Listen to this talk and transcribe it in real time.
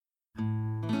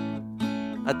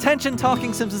Attention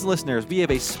Talking Simpsons listeners, we have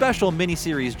a special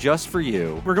mini-series just for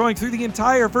you. We're going through the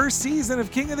entire first season of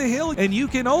King of the Hill, and you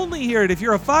can only hear it if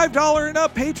you're a $5 and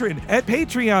up patron at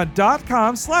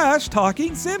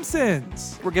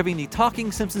patreon.com/TalkingSimpsons. We're giving the Talking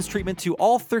Simpsons treatment to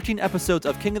all 13 episodes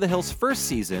of King of the Hill's first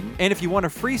season, and if you want a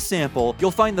free sample,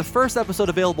 you'll find the first episode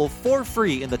available for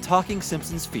free in the Talking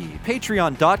Simpsons feed.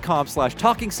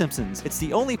 Patreon.com/TalkingSimpsons. It's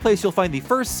the only place you'll find the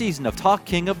first season of Talk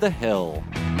King of the Hill.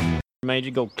 Made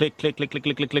you go click, click, click, click,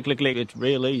 click, click, click, click, click. It's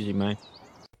real easy, man.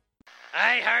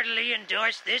 I heartily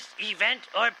endorse this event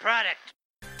or product.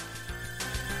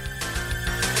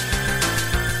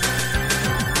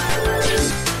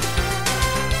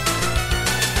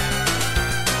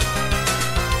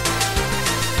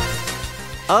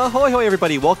 Ahoy, hoy,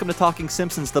 everybody. Welcome to Talking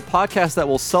Simpsons, the podcast that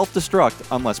will self-destruct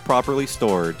unless properly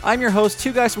stored. I'm your host,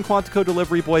 two guys from Quantico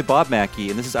Delivery Boy, Bob Mackey,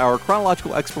 and this is our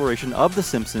chronological exploration of The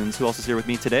Simpsons. Who else is here with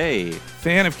me today?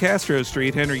 Fan of Castro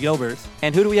Street, Henry Gilbert.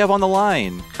 And who do we have on the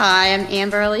line? Hi, I'm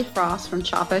Amber Ellie Frost from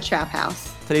Chapo Trap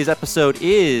House. Today's episode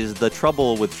is The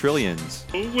Trouble with Trillions.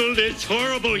 Will this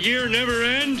horrible year never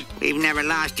end? We've never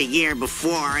lost a year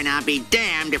before, and I'll be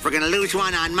damned if we're gonna lose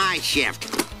one on my shift.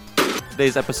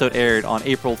 Today's episode aired on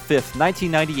April 5th,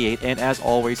 1998, and as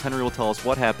always, Henry will tell us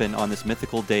what happened on this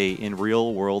mythical day in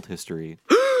real-world history.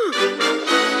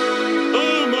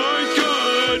 Oh my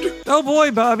God! Oh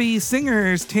boy, Bobby.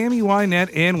 Singers Tammy Wynette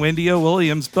and Wendy O.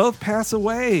 Williams both pass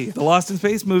away. The Lost in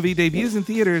Space movie debuts in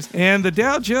theaters, and the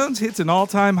Dow Jones hits an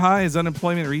all-time high as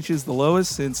unemployment reaches the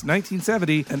lowest since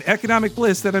 1970, an economic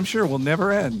bliss that I'm sure will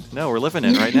never end. No, we're living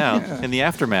it right now, in the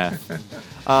aftermath.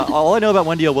 All I know about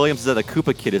Wendy O. Williams is that the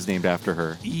Koopa Kid is named after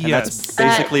her. Yes. And that's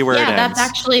basically where it ends. Yeah, that's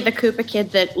actually the Koopa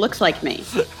Kid that looks like me.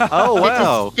 Oh,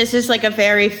 wow. This is like a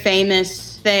very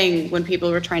famous thing when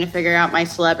people were trying to figure out my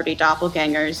celebrity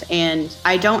doppelgangers, and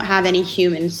I don't have any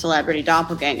human celebrity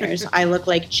doppelgangers. I look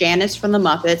like Janice from the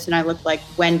Muppets, and I look like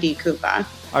Wendy Koopa.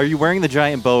 Are you wearing the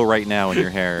giant bow right now in your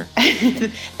hair?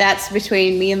 That's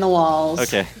between me and the walls.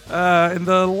 Okay. In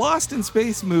the Lost in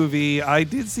Space movie, I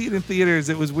did see it in theaters.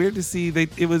 It was weird to see. I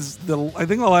think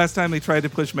the last time they tried to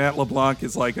push Matt LeBlanc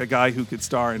as like a guy who could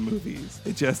star in movies.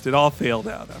 It all failed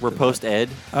out. We're post-Ed?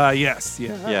 Yes,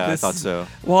 yeah. Yeah, I thought so.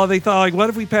 Well, they thought, like, what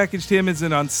if we packaged him as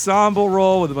an ensemble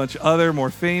role with a bunch of other more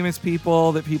famous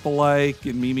people that people like,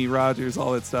 and Mimi Rogers,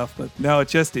 all that stuff. But no, it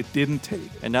didn't take.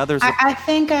 And now there's... I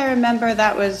think I remember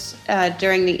that was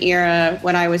during the era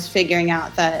when I was figuring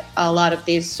out that a lot of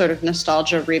these sort of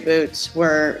nostalgia reboots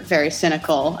were very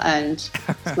cynical, and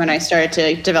when I started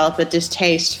to develop a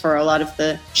distaste for a lot of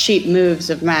the cheap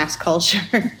moves of mass culture.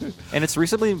 And it's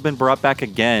recently been brought back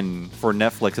again for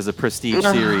Netflix as a prestige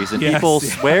series, and people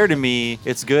swear to me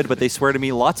it's good, but they swear to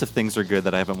me lots of things are good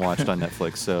that I haven't watched on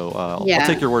Netflix, so I'll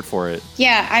take your word for it.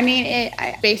 Yeah, I mean,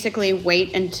 I basically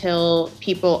wait until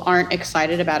people aren't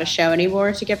excited about a show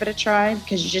anymore to give it a try,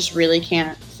 because you just really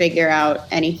can't figure out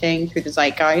anything through the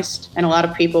zeitgeist. And a lot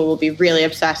of people will be really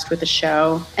obsessed with the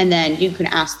show, and then you can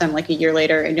ask them like a year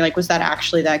later, and you're like, was that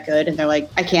actually that good? And they're like,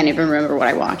 I can't even remember what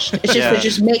I watched. It's just, we're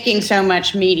just making so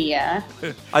much media.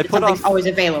 Something's always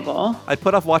available. I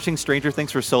put off watching Stranger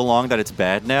Things for so long that it's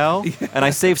bad now, and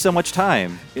I save so much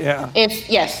time. Yeah.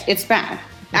 It's bad.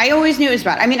 I always knew it was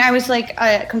bad. I mean, I was like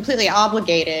completely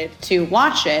obligated to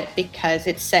watch it because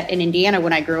it's set in Indiana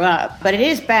when I grew up, but it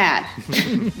is bad.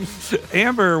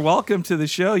 Amber, welcome to the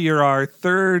show. You're our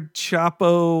third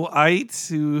Chapo-ite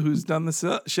who's done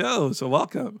the show, so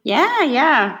welcome.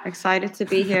 Yeah. Excited to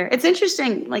be here. It's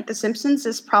interesting. Like, The Simpsons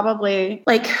is probably,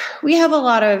 like, we have a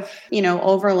lot of,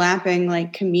 overlapping,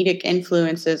 like, comedic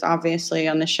influences, obviously,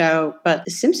 on the show, but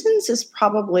The Simpsons is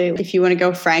probably, if you want to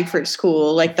go Frankfurt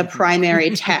School, like the primary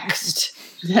text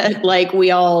that like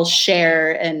we all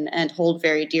share and hold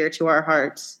very dear to our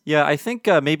hearts. Yeah, I think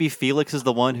maybe Felix is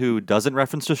the one who doesn't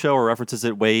reference the show or references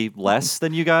it way less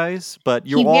than you guys, but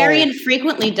he very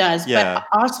infrequently does, yeah.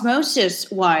 But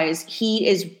osmosis-wise, he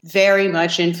is very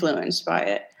much influenced by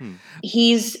it.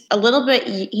 He's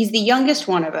the youngest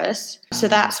one of us, so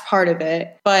that's part of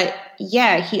it. But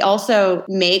yeah, he also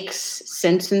makes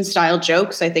Simpson-style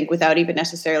jokes, I think, without even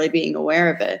necessarily being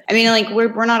aware of it. I mean, like,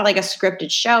 we're not like a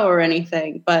scripted show or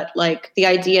anything, but like the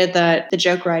idea that the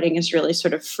joke writing is really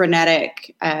sort of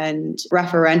frenetic and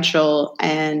referential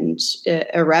and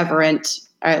irreverent.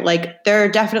 Like, there are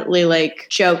definitely like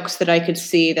jokes that I could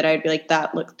see that I'd be like,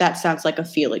 that sounds like a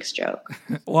Felix joke.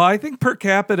 Well, I think per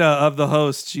capita of the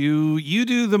hosts, you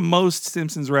do the most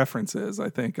Simpsons references, I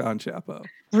think, on Chapo.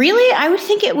 Really? I would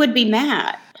think it would be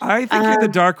Matt. I think you're the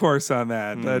dark horse on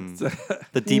that.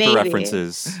 The deeper Maybe.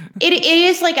 references. It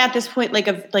is like at this point like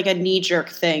a knee-jerk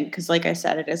thing, because like I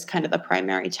said, it is kind of the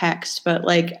primary text, but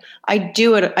like I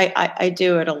do it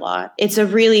a lot. It's a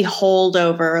really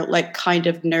holdover, like kind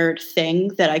of nerd thing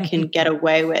that I can get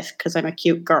away with because I'm a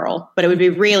cute girl, but it would be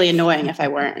really annoying if I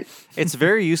weren't. It's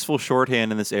very useful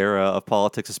shorthand in this era of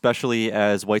politics, especially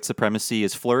as white supremacy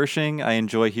is flourishing. I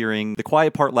enjoy hearing the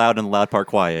quiet part loud and the loud part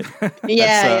quiet. That's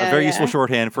a very useful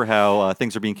shorthand for how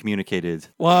things are being communicated.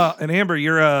 Well, and Amber,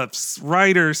 you're a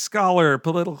writer, scholar,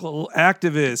 political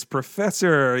activist,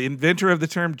 professor, inventor of the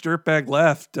term dirtbag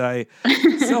left.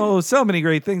 So many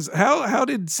great things. How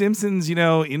did Simpsons,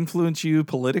 influence you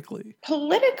politically?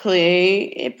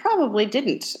 Politically, it probably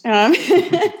didn't.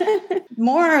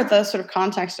 More the sort of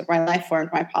context of my life formed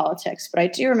my politics, but I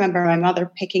do remember my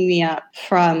mother picking me up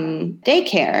from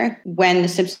daycare when The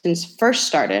Simpsons first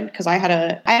started, because I had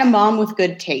a mom with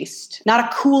good taste. Not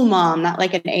a cool mom, not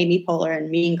like an Amy Poehler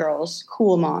and Mean Girls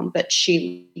cool mom, but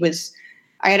she was...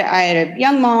 I had a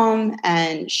young mom,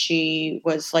 and she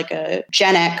was like a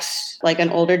Gen X, like an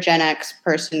older Gen X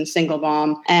person, single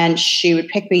mom. And she would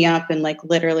pick me up and like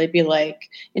literally be like,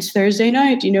 "It's Thursday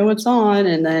night. Do you know what's on?"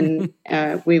 And then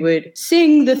we would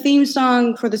sing the theme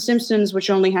song for The Simpsons,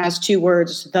 which only has 2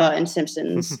 words, "the" and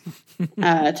 "Simpsons,"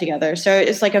 together. So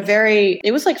it's like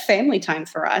it was like family time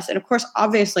for us. And of course,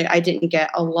 obviously, I didn't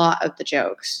get a lot of the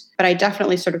jokes, but I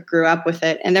definitely sort of grew up with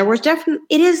it. And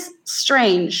it is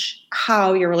strange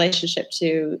how your relationship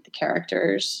to the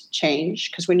characters change,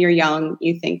 because when you're young,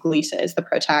 you think Lisa is the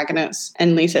protagonist,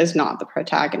 and Lisa is not the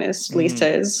protagonist.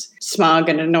 Lisa is smug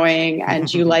and annoying,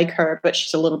 and you like her, but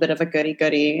she's a little bit of a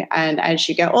goody-goody. And as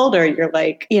you get older, you're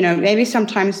like, maybe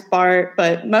sometimes Bart,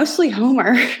 but mostly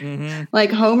Homer,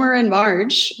 like Homer and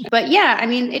Marge. But yeah, I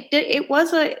mean, it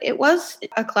was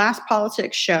a class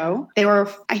politics show.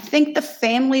 I think the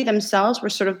family themselves were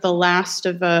sort of the last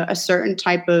of a certain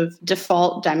type of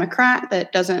default Democrat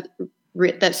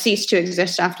that ceased to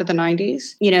exist after the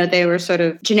 90s. They were sort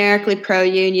of generically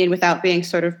pro-union without being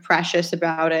sort of precious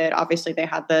about it. Obviously, they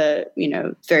had the,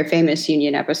 very famous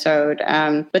union episode,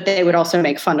 but they would also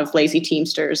make fun of lazy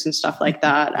Teamsters and stuff like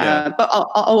that. But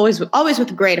always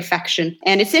with great affection.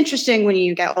 And it's interesting when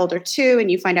you get older, too,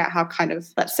 and you find out how kind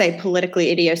of, let's say,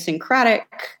 politically idiosyncratic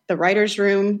the writer's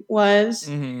room was.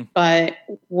 But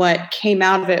what came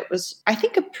out of it was, I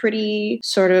think, a pretty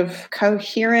sort of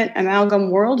coherent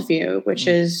amalgam worldview, which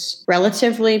is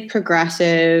relatively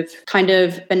progressive, kind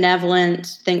of benevolent,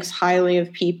 thinks highly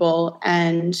of people,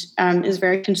 and is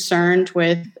very concerned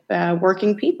with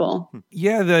working people.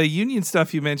 Yeah, the union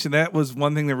stuff you mentioned, that was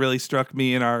one thing that really struck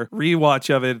me in our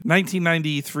rewatch of it.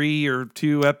 1993 or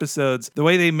 2 episodes, the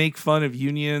way they make fun of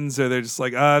unions, or they're just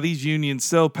like, these unions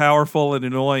so powerful and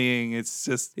annoying. It's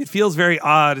just, it feels very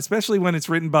odd, especially when it's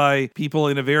written by people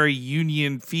in a very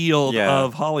union field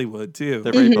of Hollywood, too.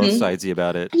 They're very both sidesy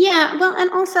about it. Yeah, well,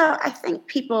 and also I think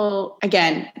people,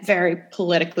 again, very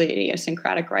politically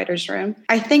idiosyncratic writer's room.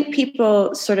 I think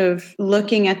people sort of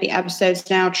looking at the episodes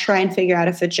now try and figure out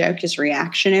if a joke is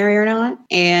reactionary or not.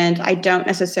 And I don't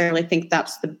necessarily think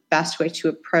that's the best way to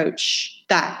approach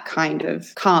that kind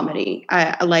of comedy.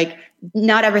 Like,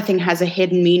 not everything has a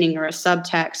hidden meaning or a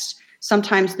subtext.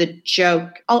 Sometimes the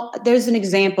joke, there's an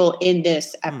example in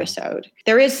this episode.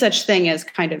 There is such thing as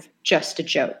kind of just a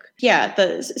joke. Yeah,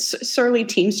 the Surly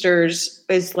Teamsters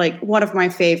is like one of my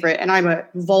favorite, and I'm a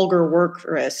vulgar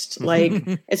workerist.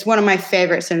 Like, it's one of my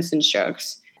favorite Simpsons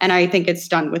jokes. And I think it's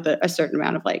done with a certain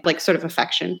amount of like sort of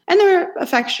affection. And they're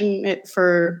affectionate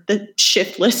for the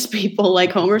shiftless people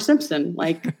like Homer Simpson.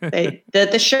 Like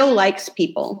the show likes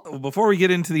people. Before we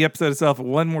get into the episode itself,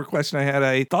 one more question I had.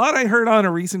 I thought I heard on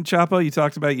a recent Chapo, you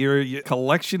talked about your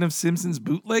collection of Simpsons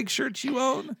bootleg shirts you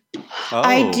own. Oh.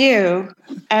 I do.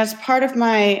 As part of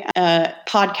my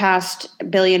podcast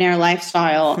billionaire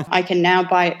lifestyle, I can now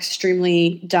buy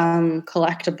extremely dumb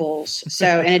collectibles.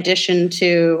 So in addition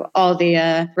to all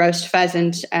the roast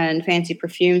pheasant and fancy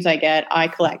perfumes I get, I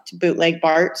collect bootleg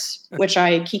Barts, which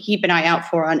I keep an eye out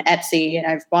for on Etsy. And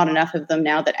I've bought enough of them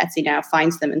now that Etsy now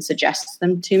finds them and suggests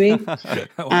them to me.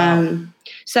 Wow.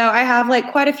 So I have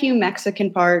like quite a few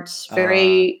Mexican parts.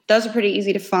 Those are pretty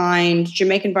easy to find.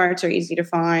 Jamaican parts are easy to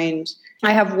find.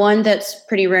 I have one that's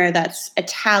pretty rare that's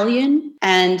Italian,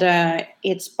 and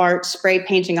it's Bart spray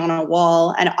painting on a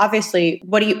wall. And obviously,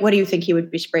 what do you think he would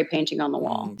be spray painting on the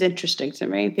wall? It's interesting to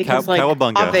me because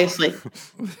Cowabunga. Obviously,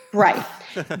 right.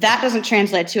 That doesn't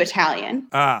translate to Italian.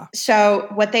 So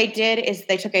what they did is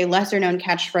they took a lesser known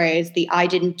catchphrase, the "I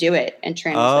didn't do it," and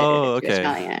translated it to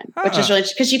Italian, which is really,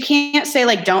 because you can't say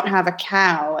like "don't have a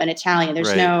cow" in Italian.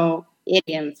 There's no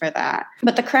idiom for that.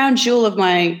 But the crown jewel of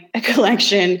my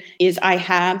collection is I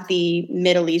have the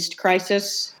Middle East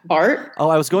Crisis Bart. Oh,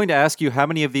 I was going to ask you, how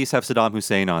many of these have Saddam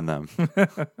Hussein on them?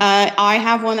 I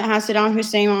have one that has Saddam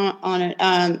Hussein on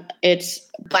it. It's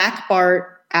Black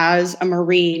Bart as a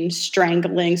Marine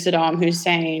strangling Saddam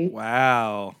Hussein.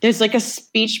 Wow. There's like a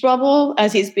speech bubble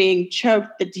as he's being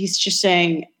choked that he's just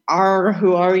saying, "Arr,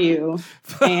 who are you?"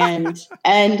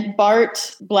 And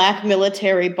Bart, Black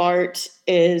military Bart,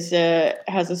 has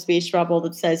a speech bubble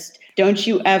that says, "Don't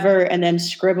you ever," and then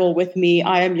scribble with me,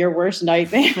 "I am your worst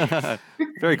nightmare."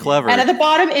 Very clever. And at the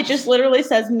bottom, it just literally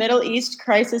says Middle East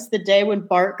Crisis, the day when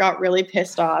Bart got really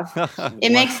pissed off.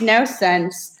 It makes no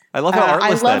sense. I love how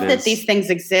artless I love that is. that these things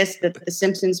exist, that The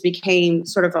Simpsons became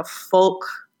sort of a folk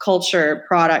culture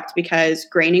product because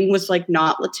Groening was like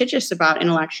not litigious about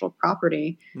intellectual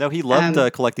property. No, he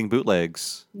loved collecting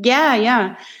bootlegs.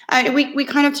 Yeah. We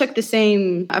kind of took the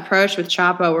same approach with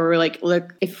Chapo, where we're like,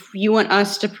 look, if you want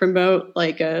us to promote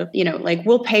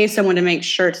we'll pay someone to make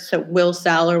shirts that we'll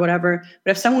sell or whatever.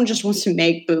 But if someone just wants to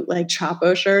make bootleg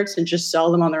Chapo shirts and just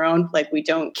sell them on their own, like, we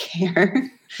don't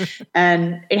care.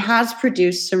 And it has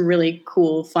produced some really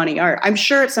cool, funny art. I'm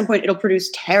sure at some point it'll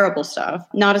produce terrible stuff.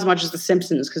 Not as much as The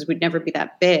Simpsons, because we'd never be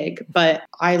that big. But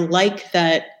I like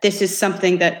that this is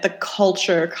something that the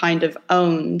culture kind of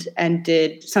owned and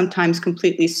did sometimes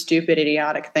completely stupid,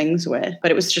 idiotic things with.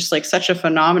 But it was just like such a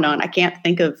phenomenon. I can't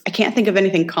think of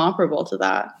anything comparable to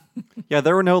that. Yeah,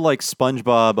 there were no like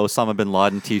SpongeBob, Osama bin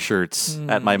Laden T-shirts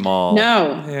at my mall.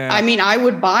 No, Yeah. I mean, I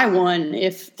would buy one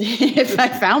if I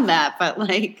found that, but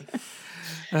like,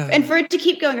 and for it to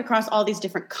keep going across all these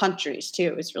different countries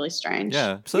too is really strange.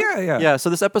 Yeah. So, Yeah. So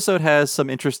this episode has some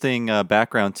interesting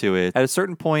background to it. At a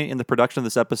certain point in the production of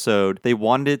this episode, they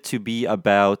wanted it to be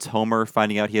about Homer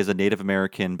finding out he has a Native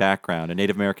American background, a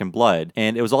Native American blood.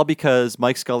 And it was all because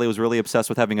Mike Scully was really obsessed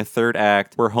with having a third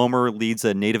act where Homer leads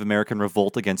a Native American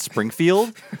revolt against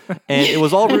Springfield. And it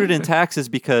was all rooted in taxes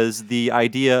because the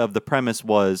idea of the premise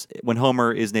was when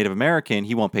Homer is Native American,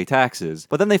 he won't pay taxes.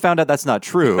 But then they found out that's not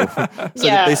true.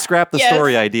 So they scrapped the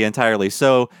story idea entirely.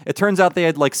 So it turns out they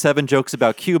had like 7 jokes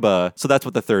about Cuba. So that's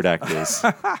what the third act is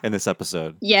in this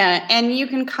episode. Yeah, and you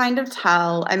can kind of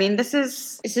tell. I mean, this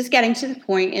is getting to the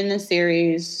point in the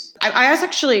series. I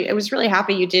was really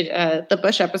happy you did the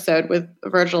Bush episode with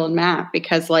Virgil and Matt,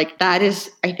 because like that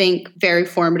is, I think, very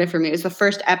formative for me. It was the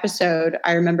first episode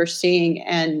I remember seeing,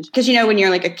 and because when you're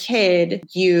like a kid,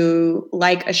 you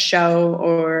like a show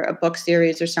or a book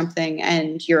series or something,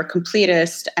 and you're a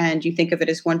completist, and you think of it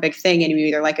as one big thing, and you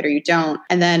either like it or you don't.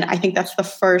 And then I think that's the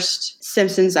first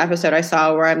Simpsons episode I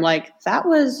saw where I'm like, that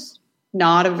was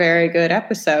not a very good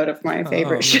episode of my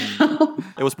favorite show.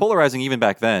 It was polarizing even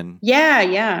back then.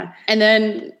 Yeah. And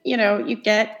then, you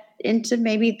get into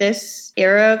maybe this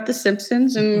era of The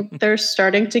Simpsons and they're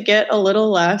starting to get a little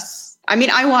less. I mean,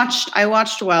 I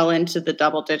watched well into the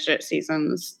double-digit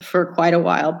seasons for quite a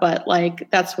while, but like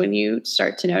that's when you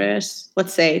start to notice,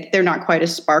 let's say, they're not quite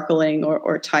as sparkling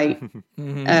or tight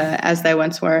as they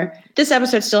once were. This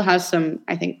episode still has some,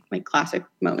 I think, like classic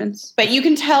moments, but you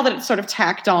can tell that it's sort of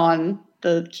tacked on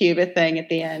the Cuba thing at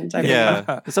the end.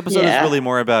 This episode is really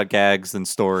more about gags than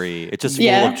story. It's just full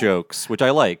of jokes, which I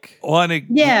like. Well, and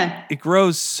it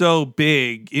grows so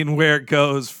big in where it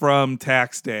goes from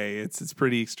tax day. It's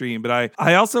pretty extreme. But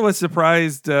I also was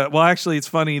surprised. Actually, it's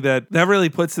funny that really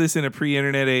puts this in a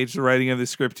pre-internet age, the writing of the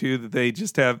script too, that they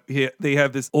just have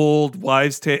this old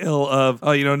wives' tale of,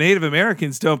 Native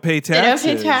Americans don't pay taxes.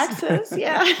 They don't pay taxes,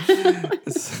 yeah.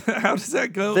 How does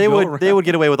that go? They would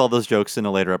get away with all those jokes in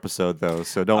a later episode, though.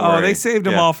 So don't worry. Oh, they saved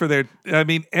them all for their. I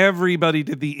mean, everybody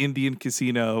did the Indian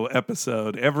Casino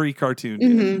episode. Every cartoon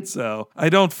did. So I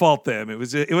don't fault them. It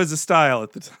was a style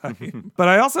at the time. But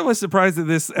I also was surprised that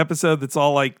this episode that's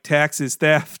all like taxes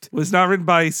theft was not written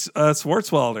by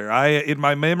Swartzwelder. In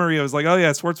my memory, I was like, oh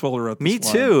yeah, Swartzwelder wrote this Me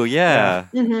too. Yeah.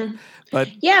 But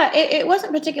it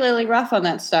wasn't particularly rough on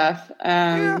that stuff.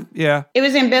 Yeah. It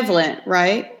was ambivalent,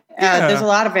 right? There's a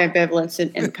lot of ambivalence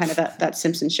in kind of that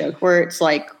Simpsons joke where it's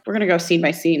like, we're going to go scene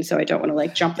by scene, so I don't want to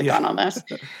like jump the gun on this.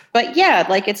 But yeah,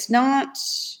 like it's not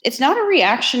a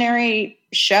reactionary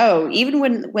show, even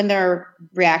when there are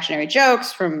reactionary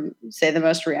jokes from, say, the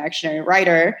most reactionary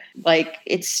writer, like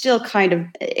it's still kind of,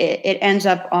 it ends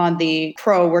up on the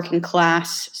pro-working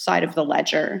class side of the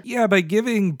ledger. Yeah, by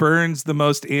giving Burns the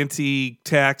most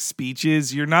anti-tax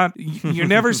speeches, you're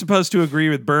never supposed to agree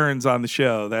with Burns on the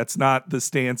show. That's not the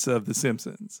stance of The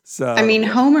Simpsons. So I mean,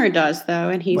 Homer does, though,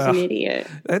 and he's an idiot.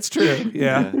 That's true,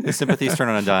 yeah. His sympathies turn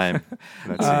on a dime.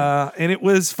 And it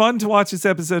was fun to watch this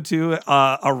episode, too,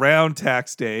 around tax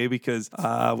tax day because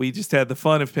we just had the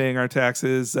fun of paying our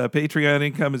taxes. Patreon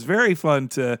income is very fun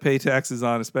to pay taxes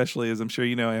on, especially as I'm sure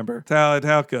you know, Amber. That's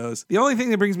how it goes. The only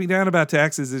thing that brings me down about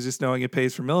taxes is just knowing it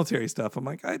pays for military stuff. I'm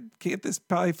like, I can't this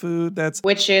buy food.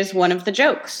 Which is one of the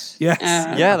jokes. Yes.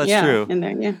 Yeah, that's true. In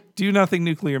there, yeah. Do nothing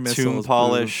nuclear missiles. Tomb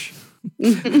polish.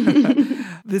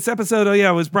 This episode,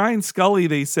 it was Brian Scully,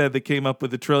 they said, that came up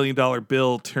with the $1 trillion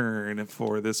bill turn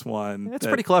for this one. That's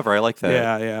pretty clever. I like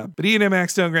that. Yeah. But Ian M.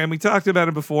 Max Stone Graham, we talked about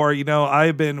him before.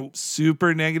 I've been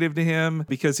super negative to him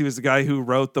because he was the guy who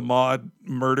wrote the Maude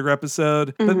murder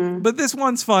episode. But this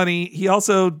one's funny. He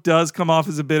also does come off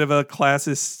as a bit of a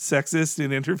classist sexist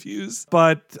in interviews.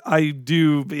 But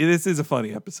this is a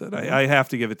funny episode. I have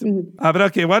to give it to him. But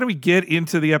okay, why don't we get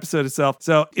into the episode itself?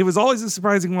 So it was always a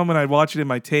surprising one when I'd watch it in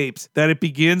my tapes that it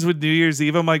begins with New Year's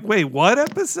Eve. I'm like, wait, what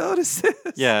episode is this?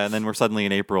 Yeah, and then we're suddenly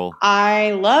in April.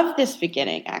 I love this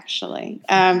beginning, actually,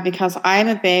 because I'm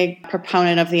a big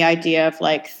proponent of the idea of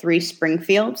like 3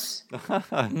 Springfields.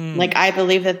 Like, I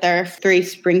believe that there are 3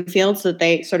 Springfields that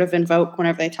they sort of invoke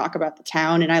whenever they talk about the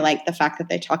town, and I like the fact that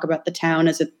they talk about the town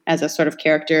as a sort of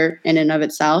character in and of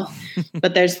itself.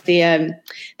 But there's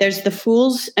the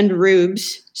Fools and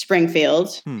Rubes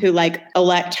Springfield, who like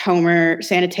elect Homer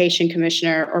sanitation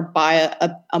commissioner or buy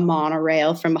a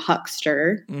monorail from a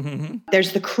huckster.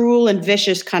 There's the cruel and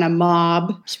vicious kind of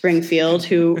mob Springfield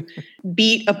who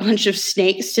beat a bunch of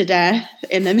snakes to death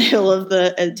in the middle of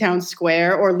the town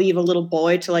square or leave a little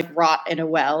boy to like rot in a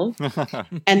well.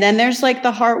 And then there's like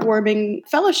the heartwarming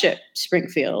Fellowship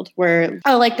Springfield where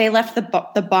they left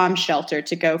the bomb shelter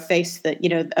to go face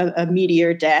a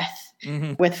meteor death.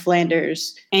 With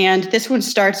Flanders. And this one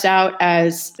starts out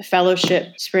as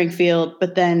Fellowship Springfield,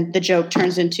 but then the joke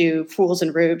turns into Fools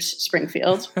and Rubes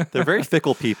Springfield. They're very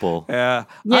fickle people. Yeah.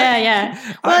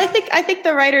 Yeah. Well, I think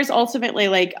the writers ultimately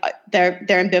they're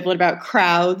ambivalent about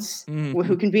crowds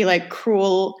who can be like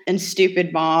cruel and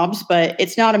stupid mobs, but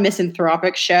it's not a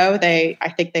misanthropic show.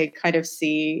 I think they kind of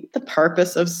see the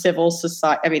purpose of civil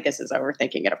society. I mean, this is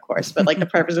overthinking it, of course, but like the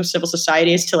purpose of civil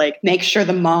society is to like make sure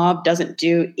the mob doesn't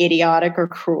do idiotic or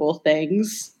cruel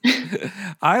things.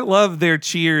 I love their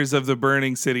cheers of the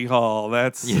burning city hall.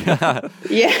 That's yeah.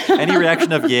 Any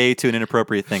reaction of yay to an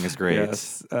inappropriate thing is great.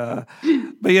 Yes. But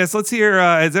yes, let's hear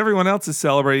as everyone else is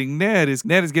celebrating. Ned is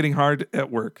getting hard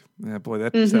at work. Yeah, boy,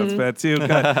 that sounds bad too.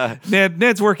 God.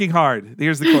 Ned's working hard.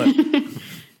 Here's the clip.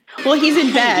 Well, he's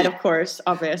in bed, of course,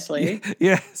 obviously.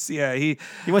 Yes, yeah. He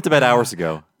went to bed hours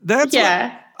ago. That's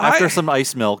after some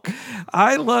ice milk.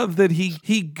 I love that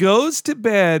he goes to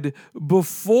bed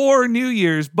before New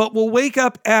Year's, but will wake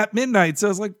up at midnight. So I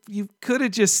was like, you could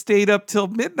have just stayed up till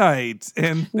midnight.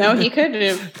 And no, he couldn't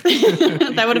have.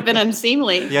 That would have been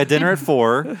unseemly. Yeah, dinner at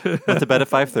 4, went to bed at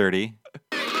 5:30.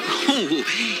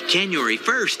 Oh, January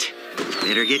 1st.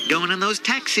 Better get going on those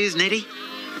taxes, Nettie.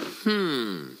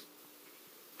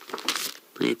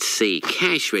 Let's see,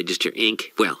 cash register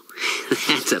ink. Well,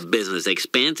 that's a business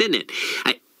expense, isn't it?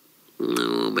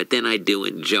 But then I do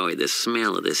enjoy the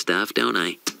smell of this stuff, don't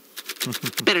I?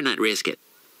 Better not risk it.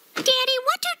 Daddy,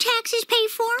 what do taxes pay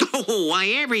for? Oh, why,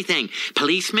 everything.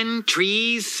 Policemen,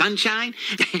 trees, sunshine.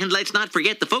 And let's not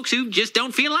forget the folks who just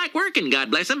don't feel like working,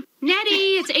 God bless them.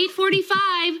 Nettie, it's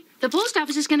 8:45. The post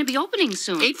office is going to be opening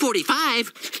soon.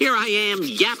 8:45? Here I am,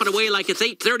 yapping away like it's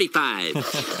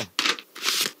 8:35.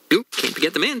 Ooh, can't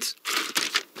forget the mints.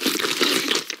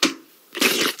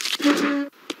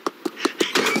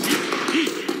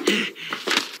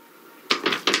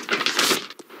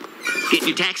 Getting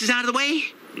your taxes out of the way?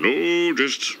 No,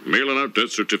 just mailing out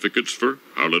death certificates for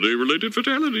holiday-related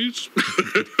fatalities.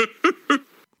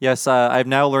 Yes, I've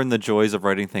now learned the joys of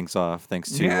writing things off,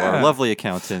 thanks to our lovely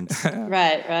accountant.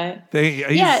 Right.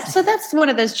 Yeah, so that's one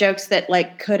of those jokes that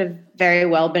like could have very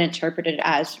well been interpreted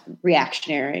as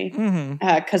reactionary,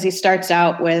 because he starts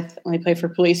out with "we play for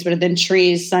policemen," and then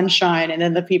trees, sunshine, and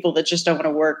then the people that just don't want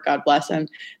to work. God bless them.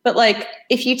 But like,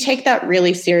 if you take that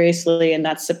really seriously, and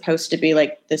that's supposed to be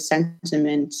like the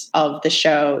sentiment of the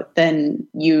show, then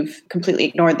you've completely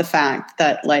ignored the fact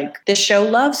that like this show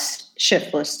loves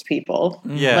shiftless people.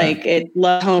 Yeah. Like it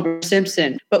loves Homer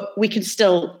Simpson, but we can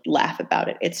still laugh about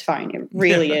it. It's fine. It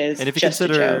really is. And if you just a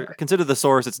joke. consider the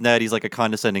source, it's Ned. He's like a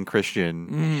condescending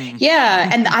Christian. Yeah,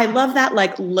 and I love that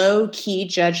like low key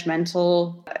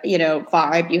judgmental,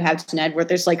 vibe you have to Ned, where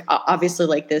there's like obviously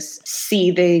like this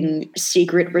seething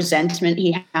secret resentment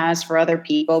he has for other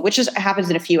people, which happens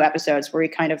in a few episodes where he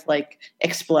kind of like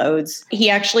explodes. He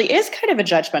actually is kind of a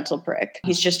judgmental prick.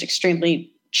 He's just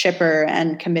extremely chipper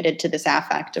and committed to this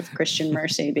affect of Christian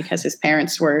mercy because his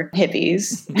parents were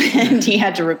hippies and he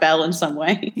had to rebel in some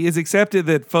way. He has accepted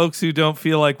that folks who don't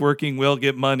feel like working will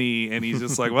get money, and he's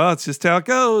just like, well, it's just how it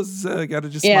goes. Got to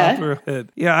just smile through it.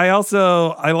 Yeah,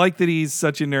 I like that he's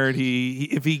such a nerd. He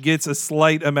if he gets a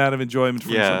slight amount of enjoyment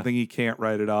from something, he can't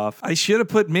write it off. I should have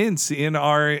put mints in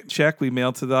our check we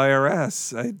mailed to the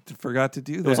IRS. I forgot to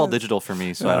do that. It was all digital for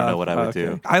me, so I don't know what I would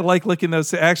do. I like licking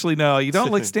those. Actually, no, you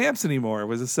don't lick stamps anymore. It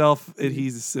was a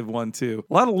self-adhesive one, too.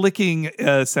 A lot of licking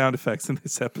sound effects in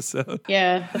this episode.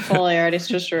 Yeah, the Foley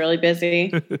artist was really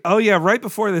busy. Oh, yeah. Right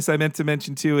before this, I meant to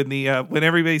mention, too, in the when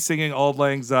everybody's singing Auld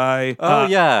Lang Syne.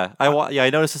 I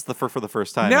noticed this for the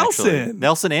first time.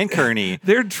 Nelson and Kearney.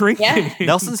 They're drinking. Yeah.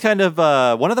 Nelson's kind of,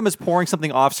 one of them is pouring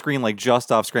something off screen, like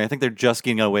just off screen. I think they're just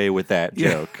getting away with that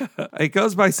joke. It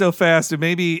goes by so fast, and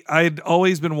maybe I'd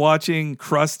always been watching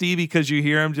Krusty because you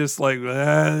hear him just like,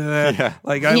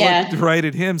 like I looked right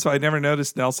at him, so I never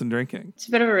noticed Nelson drinking. It's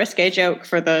a bit of a risque joke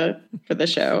for the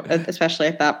show, especially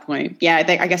at that point. Yeah,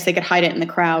 I guess they could hide it in the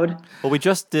crowd. Well, we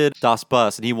just did Das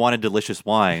Bus, and he wanted delicious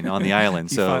wine on the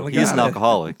island, so he's an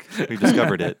alcoholic. We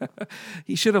discovered it.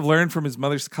 He should have learned from his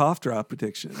mother's cough drop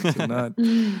prediction.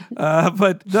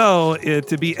 But no,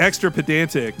 to be extra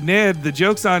pedantic, Ned, the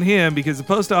joke's on him because the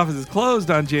post office is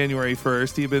closed on January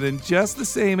 1st. He'd been in just the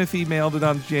same if he mailed it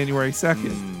on January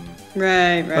 2nd.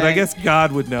 Right. But I guess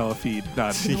God would know if he'd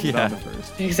not mailed it on the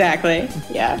 1st. Exactly.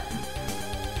 Yeah.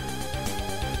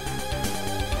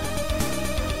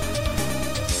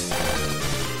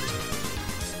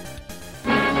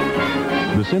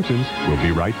 The Simpsons will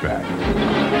be right back.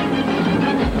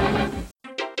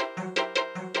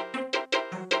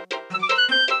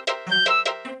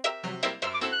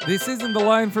 This isn't the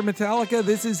line for Metallica.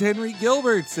 This is Henry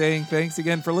Gilbert saying thanks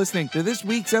again for listening to this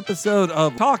week's episode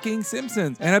of Talking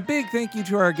Simpsons. And a big thank you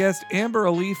to our guest, Amber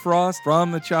Ali Frost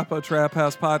from the Chapo Trap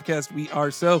House podcast. We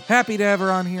are so happy to have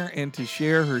her on here and to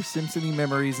share her Simpsony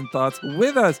memories and thoughts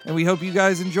with us. And we hope you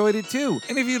guys enjoyed it too.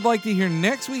 And if you'd like to hear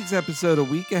next week's episode a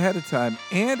week ahead of time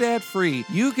and ad-free,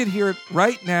 you could hear it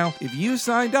right now if you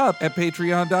signed up at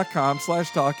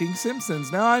patreon.com/Talking Simpsons.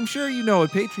 Now, I'm sure you know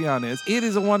what Patreon is. It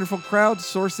is a wonderful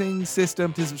crowdsourcing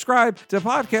system to subscribe to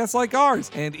podcasts like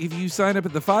ours. And if you sign up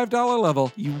at the $5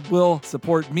 level, you will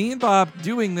support me and Bob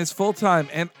doing this full time.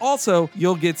 And also,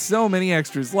 you'll get so many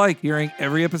extras like hearing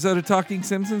every episode of Talking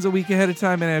Simpsons a week ahead of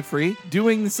time and ad-free,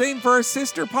 doing the same for our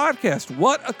sister podcast,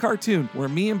 What a Cartoon, where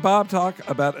me and Bob talk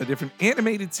about a different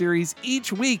animated series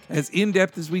each week as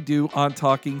in-depth as we do on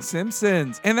Talking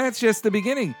Simpsons. And that's just the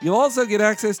beginning. You'll also get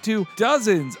access to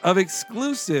dozens of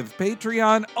exclusive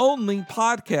Patreon-only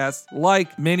podcasts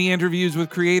like many interviews with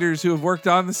creators who have worked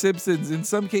on The Simpsons, in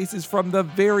some cases from the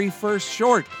very first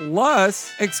short,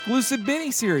 plus exclusive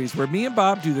mini-series where me and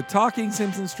Bob do the Talking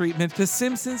Simpsons treatment to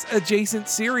Simpsons-adjacent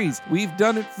series. We've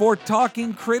done it for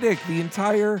Talking Critic, the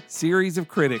entire series of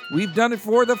Critic. We've done it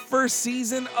for the first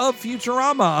season of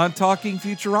Futurama on Talking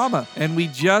Futurama. And we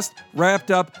just wrapped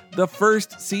up the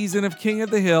first season of King of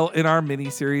the Hill in our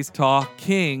mini-series Talk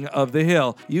King of the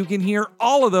Hill. You can hear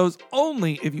all of those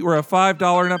only if you are a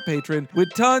 $5 and up patron,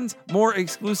 with tons more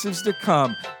exclusives to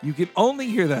come. You can only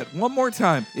hear that one more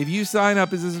time if you sign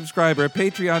up as a subscriber at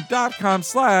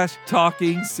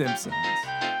patreon.com/Talking Simpsons.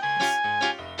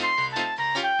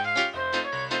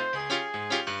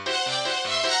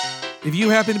 If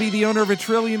you happen to be the owner of $1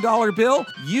 trillion bill,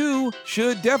 you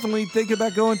should definitely think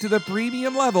about going to the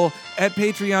premium level at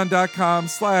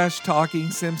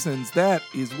patreon.com/Talking Simpsons. That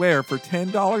is where for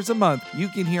 $10 a month, you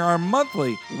can hear our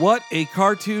monthly What a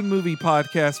Cartoon Movie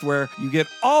podcast, where you get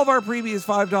all of our previous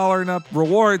 $5 and up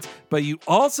rewards, but you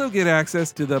also get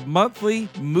access to the monthly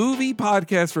movie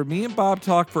podcast where me and Bob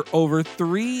talk for over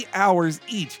 3 hours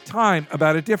each time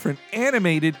about a different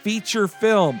animated feature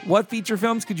film. What feature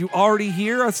films could you already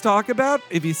hear us talk about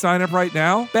if you sign up right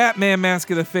now? Batman Mask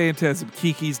of the Phantasm,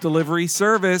 Kiki's Delivery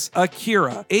Service,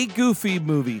 Akira, A Goofy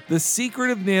Movie, The Secret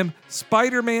of NIMH,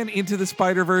 Spider-Man Into the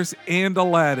Spider-Verse, and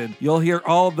Aladdin. You'll hear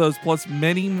all of those plus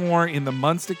many more in the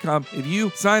months to come. If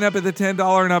you sign up at the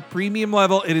 $10 and up premium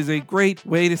level, it is a great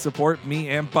way to support me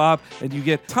and Bob, and you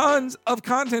get tons of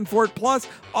content for it, plus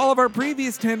all of our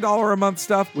previous $10 a month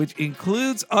stuff, which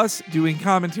includes us doing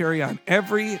commentary on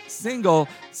every single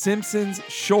Simpsons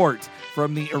short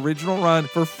from the original run.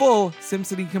 For full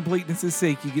Simpsony completeness'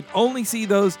 sake, you can only see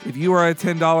those if you are a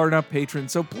 $10 and up patron.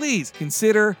 So please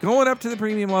consider going up to the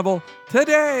premium level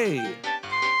today.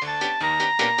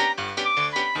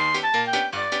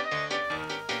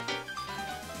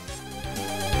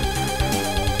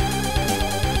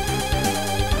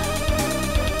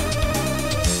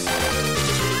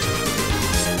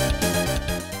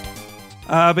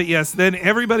 But yes, then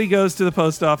everybody goes to the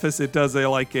post office. It does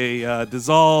a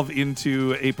dissolve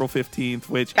into April 15th,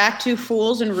 which... Back to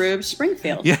Fools and Rubes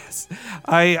Springfield. Yes.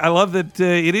 I love that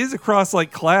it is across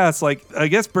class. I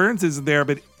guess Burns isn't there,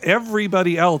 but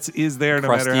everybody else is there no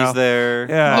matter how. Krusty's there.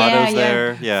 Yeah. Otto's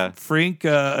there. Yeah. Frink,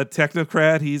 a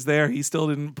technocrat, he's there. He still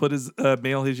didn't put his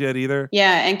mail his yet either.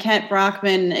 Yeah, and Kent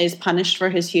Brockman is punished for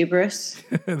his hubris.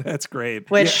 That's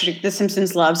great. Which The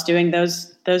Simpsons loves doing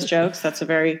those jokes. That's a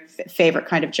very favorite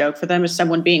kind of joke for them, is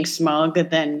someone being smug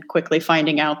and then quickly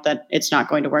finding out that it's not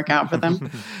going to work out for them.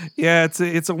 Yeah,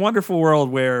 it's a wonderful world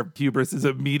where hubris is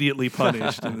immediately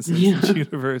punished in the Simpsons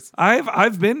universe.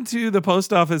 I've been to the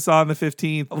post office on the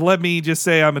 15th. Let me just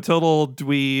say I'm a total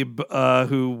dweeb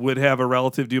who would have a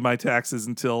relative do my taxes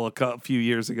until a few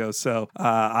years ago. So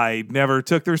I never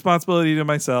took the responsibility to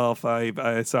myself.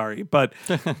 I sorry, but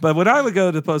when I would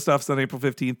go to the post office on April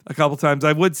 15th, a couple times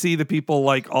I would see the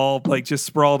people all just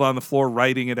sprawled on the floor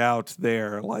writing it out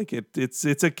there.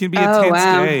 It can be a tense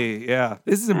day. Yeah,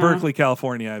 this is in Berkeley,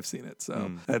 California. I've seen it,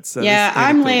 so that's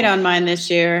I'm late on mine this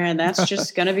year, and that's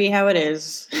just gonna be how it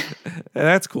is.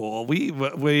 That's cool. We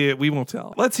won't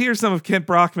tell. Let's hear some of Kent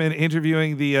Brockman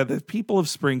interviewing the people of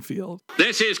Springfield.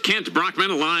 This is Kent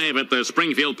Brockman live at the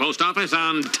Springfield Post Office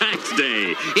on Tax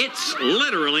Day. It's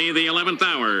literally the 11th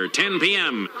hour, 10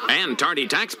 p.m. And tardy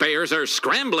taxpayers are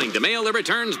scrambling to mail their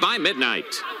returns by midnight.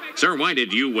 Sir, why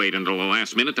did you wait until the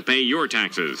last minute to pay your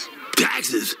taxes?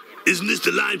 Taxes? Isn't this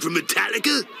the line from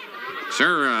Metallica?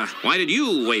 Sir, why did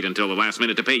you wait until the last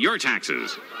minute to pay your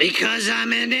taxes? Because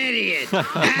I'm an idiot.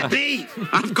 Happy?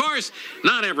 Of course,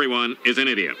 not everyone is an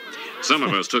idiot. Some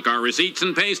of us took our receipts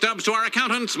and pay stubs to our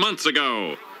accountants months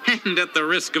ago. And at the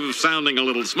risk of sounding a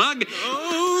little smug...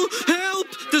 Oh,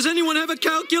 help! Does anyone have a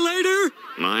calculator?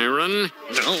 Myron?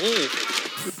 No.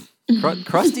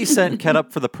 Krusty sent Kent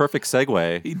up for the perfect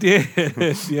segue. He did,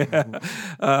 yeah.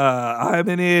 I'm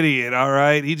an idiot, all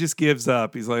right? He just gives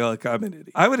up. He's like, look, I'm an idiot.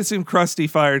 I would assume Krusty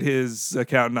fired his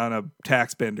accountant on a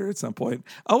tax bender at some point.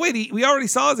 Oh, wait, we already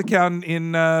saw his accountant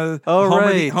in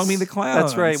Homie the Clown.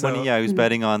 That's right. So. When he was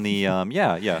betting on the,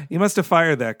 yeah. He must have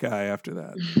fired that guy after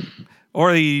that.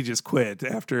 Or he just quit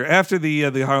after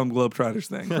the Harlem Globetrotters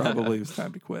thing. Probably it was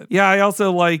time to quit. Yeah, I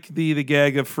also like the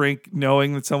gag of Frink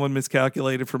knowing that someone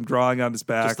miscalculated from drawing on his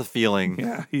back. Just the feeling.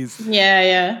 Yeah,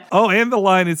 Yeah. Oh, and the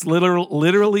line, it's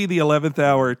literally the 11th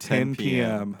hour, 10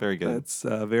 p.m. Very good. That's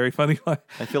a very funny line.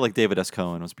 I feel like David S.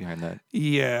 Cohen was behind that.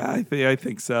 Yeah, I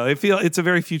think so. It's a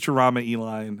very Futurama-y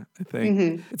line, I think.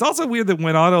 Mm-hmm. It's also weird that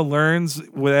when Otto learns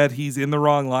that he's in the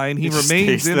wrong line, he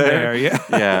remains in there. Yeah.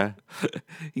 Yeah.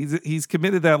 He's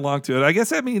committed that long to it. I guess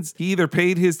that means he either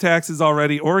paid his taxes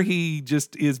already or he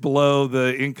just is below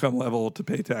the income level to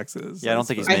pay taxes. Yeah, I don't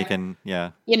think he's making,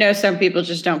 yeah. Some people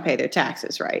just don't pay their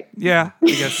taxes, right? Yeah, I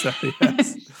guess so,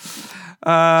 yes.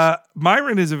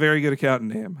 Myron is a very good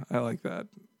accountant name. I like that.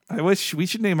 I wish we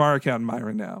should name our accountant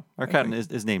Myron now. Our accountant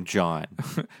is named John.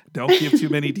 Don't give too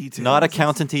many details. Not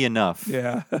accountanty enough.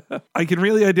 Yeah. I can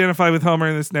really identify with Homer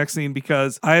in this next scene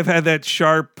because I've had that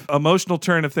sharp emotional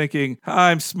turn of thinking,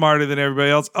 I'm smarter than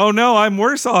everybody else. Oh no, I'm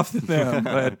worse off than them.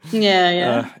 But,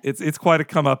 it's quite a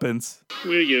comeuppance.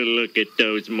 Will you look at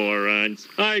those morons?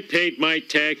 I paid my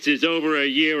taxes over a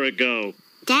year ago.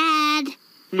 Dad.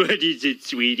 What is it,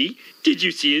 sweetie? Did you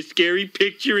see a scary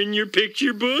picture in your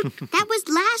picture book? That was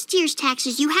last year's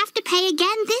taxes. You have to pay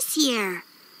again this year.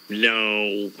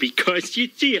 No, because you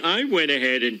see, I went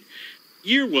ahead and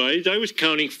year-wise, I was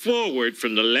counting forward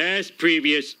from the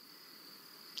previous...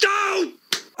 Oh!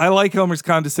 I like Homer's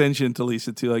condescension to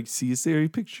Lisa, too. Like, see a scary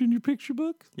picture in your picture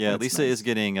book? Yeah, That's Lisa is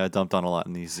getting dumped on a lot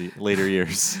in these later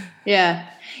years. Yeah,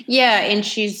 and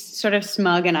she's sort of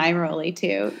smug and eye-rolly,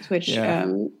 too, which...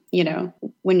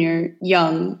 when you're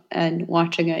young and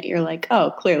watching it, you're like,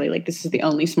 oh, clearly, like, this is the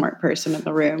only smart person in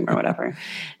the room or whatever.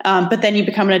 But then you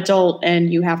become an adult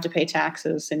and you have to pay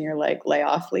taxes and you're like, lay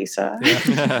off, Lisa.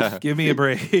 Yeah. Give me a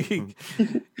break.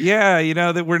 Yeah,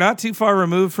 that we're not too far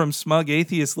removed from smug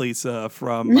atheist Lisa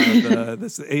from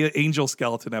this Angel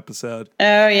Skeleton episode.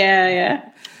 Oh, yeah.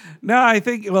 No, I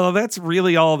think, that's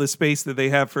really all the space that they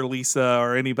have for Lisa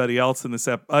or anybody else in this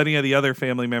any of the other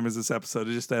family members of this episode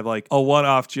is just to have like a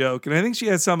one-off joke. And I think she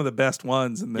has some of the best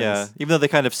ones in this. Yeah, even though they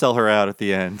kind of sell her out at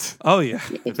the end. Oh, yeah.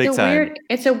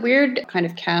 It's a weird kind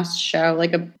of cast show,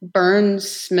 like a Burns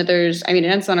Smithers. I mean, it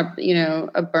ends on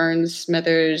a Burns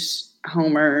Smithers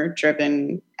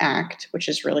Homer-driven act, which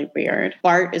is really weird.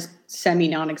 Bart is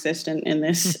semi-non-existent in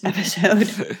this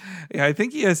episode. Yeah, I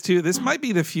think he has too. This might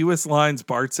be the fewest lines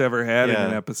Bart's ever had in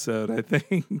an episode, I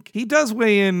think. He does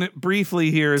weigh in briefly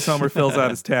here as Homer fills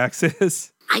out his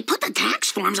taxes. I put the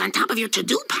tax forms on top of your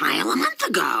to-do pile a month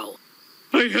ago.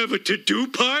 I have a to-do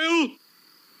pile?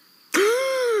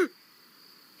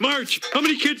 Marge, how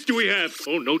many kids do we have?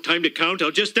 Oh, no time to count.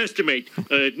 I'll just estimate.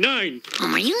 9.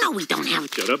 Homer, you know we don't have...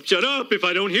 Shut up. If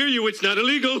I don't hear you, it's not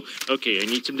illegal. Okay, I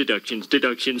need some deductions.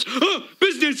 Oh,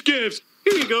 business gifts.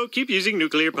 Here you go. Keep using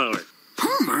nuclear power.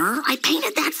 Homer, I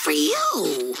painted that for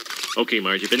you. Okay,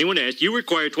 Marge, if anyone asks, you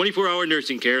require 24-hour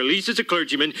nursing care. Lisa's a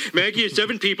clergyman. Maggie is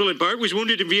 7 people, and Bart was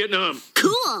wounded in Vietnam.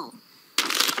 Cool.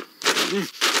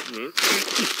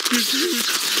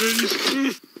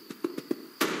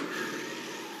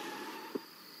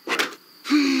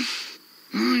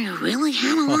 You really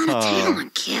had a lot of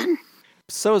talent, kid.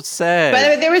 So sad. By the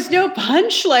way, there was no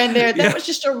punchline there. That was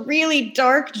just a really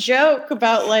dark joke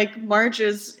about like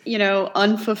Marge's,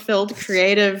 unfulfilled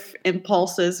creative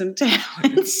impulses and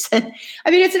talents. And,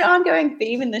 I mean, it's an ongoing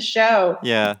theme in the show.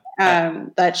 Yeah.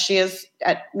 That she is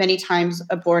at many times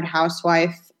a bored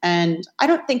housewife. And I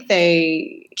don't think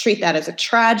they treat that as a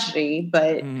tragedy,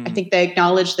 but I think they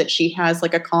acknowledge that she has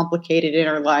like a complicated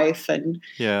inner life and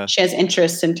she has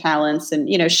interests and talents and,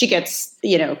 she gets,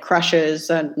 crushes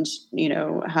and,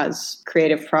 has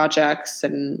creative projects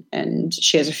and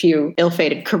she has a few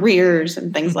ill-fated careers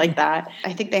and things like that.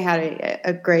 I think they had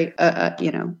a great,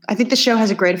 I think the show has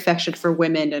a great affection for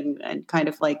women and kind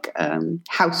of like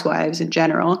housewives in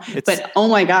general. But oh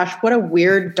my gosh, what a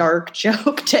weird, dark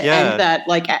joke to end that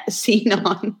like scene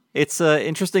on. It's an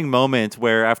interesting moment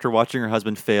where after watching her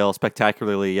husband fail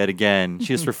spectacularly yet again, she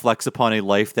just reflects upon a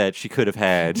life that she could have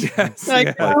had. Yes.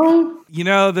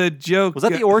 The joke... Was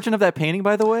that the origin of that painting,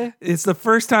 by the way? It's the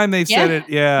first time they've said it.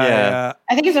 Yeah.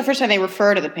 I think it's the first time they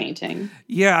refer to the painting.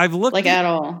 Yeah, I've looked... at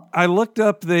all. I looked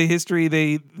up the history.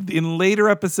 In later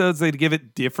episodes, they'd give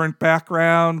it different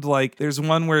background. Like, there's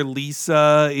one where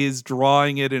Lisa is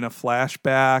drawing it in a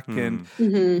flashback, and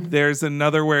there's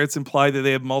another where it's implied that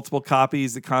they have multiple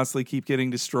copies that constantly keep getting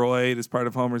destroyed as part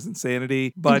of Homer's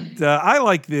insanity. But I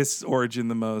like this origin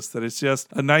the most, that it's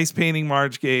just a nice painting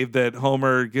Marge gave that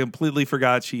Homer completely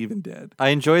forgot she even did. I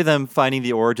enjoy them finding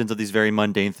the origins of these very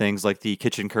mundane things like the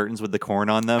kitchen curtains with the corn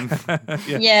on them as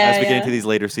we get into these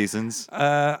later seasons.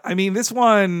 I mean, this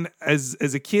one, as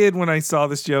a kid, when I saw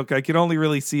this joke, I could only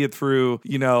really see it through,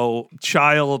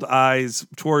 child eyes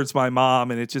towards my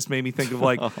mom, and it just made me think of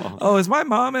like, oh, has my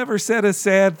mom ever said a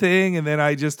sad thing? And then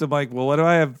I just am like, well, what do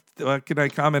I have? What can I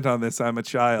comment on this? I'm a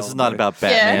child. This is not about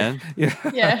Batman.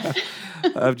 Yeah.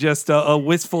 Of just a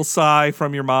wistful sigh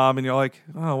from your mom, and you're like,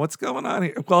 oh, what's going on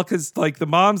here? Well, because like the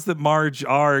moms that Marge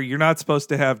are, you're not supposed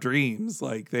to have dreams.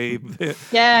 Like they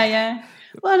Yeah.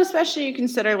 Well, and especially you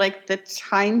consider like the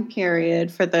time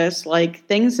period for this, like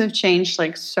things have changed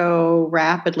like so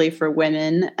rapidly for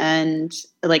women and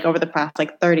like over the past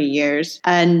like 30 years.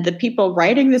 And the people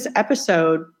writing this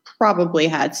episode probably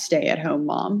had stay-at-home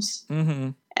moms.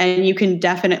 Mm-hmm. And you can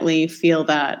definitely feel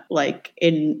that like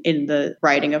in the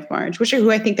writing of Marge,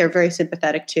 who I think they're very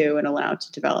sympathetic to and allowed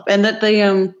to develop. And that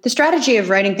the strategy of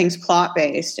writing things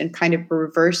plot-based and kind of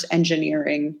reverse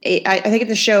engineering, I think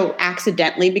the show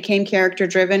accidentally became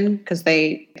character-driven because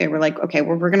they were like, okay,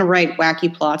 we're going to write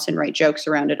wacky plots and write jokes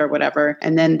around it or whatever.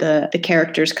 And then the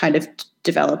characters kind of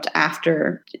developed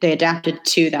after they adapted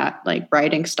to that like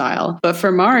writing style. But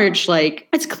for Marge, like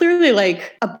it's clearly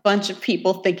like a bunch of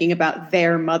people thinking about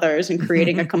their mothers and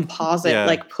creating a composite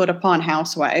like put upon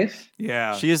housewife.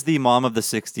 Yeah. She is the mom of the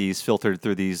 60s filtered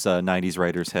through these 90s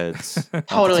writers' heads on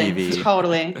TV.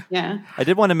 Totally. Yeah. I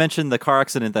did want to mention the car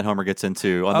accident that Homer gets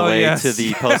into on the way to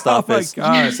the post office. Oh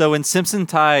my God. So in Simpson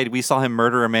Tide, we saw him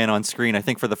murder a man on screen, I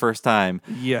think for the first time.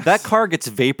 Yes. That car gets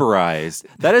vaporized.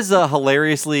 That is a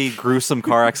hilariously gruesome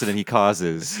car accident he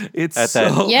causes at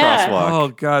that crosswalk. Oh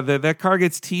God, that car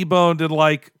gets T-boned and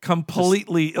like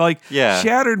completely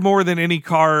shattered more than any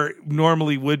car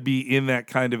normally would be in that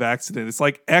kind of accident. It's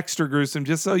like extra gruesome,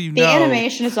 just so you know. The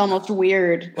animation is almost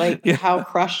weird, like how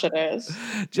crushed it is.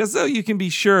 Just so you can be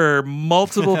sure,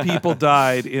 multiple people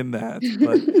died in that.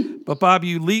 But Bob,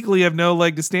 you legally have no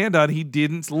leg to stand on. He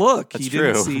didn't look. That's he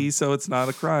didn't true. see, so it's not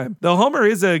a crime. Though Homer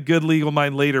is a good legal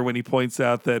mind later when he points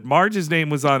out that Marge's name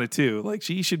was on it too. Like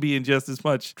she should be in just as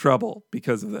much trouble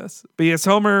because of this. But yes,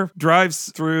 Homer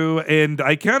drives through, and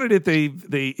I counted it.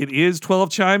 It is 12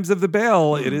 chimes of the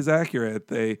bell. It is accurate.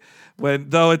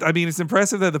 It's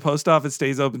impressive that the post office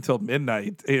stays open till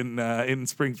midnight in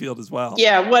Springfield as well.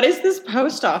 Yeah, what is this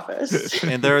post office?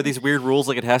 And there are these weird rules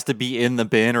like it has to be in the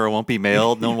bin or it won't be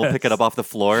mailed. No one will pick it up off the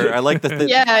floor. I like that.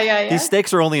 Yeah. These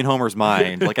stakes are only in Homer's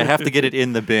mind. Like, I have to get it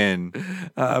in the bin.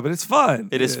 But it's fun.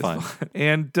 It is fun.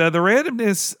 And the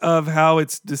randomness of how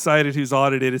it's decided who's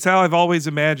audited, it's how I've always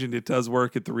imagined it does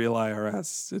work at the real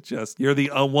IRS. It's just, you're the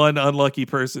one unlucky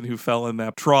person who fell in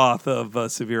that trough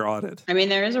of severe audit. I mean,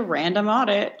 there is a random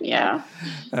audit, yeah.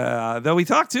 Though we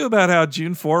talked too about how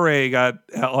June Foray got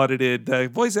audited. The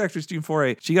voice actress June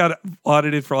Foray, she got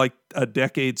audited for like a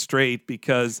decade straight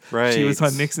because she was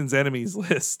on Nixon's enemies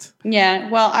list. Yeah,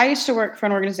 well, I used to work for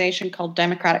an organization called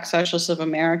Democratic Socialists of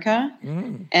America,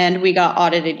 and we got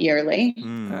audited yearly.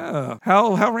 Oh,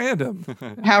 how random.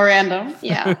 How random,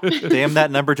 yeah. Damn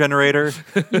that number generator.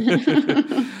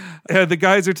 The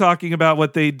guys are talking about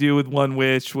what they do with One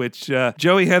Wish, which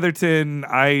Joey Heatherton,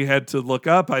 I had to look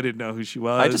up. I didn't know who she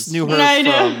was. I just knew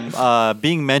her from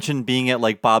being mentioned being at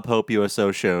like Bob Hope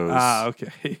USO shows. Ah,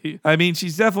 okay. I mean,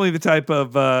 she's definitely the type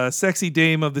of sexy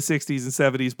dame of the 60s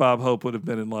and 70s Bob Hope would have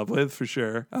been in love with, for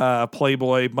sure.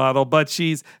 Playboy model, but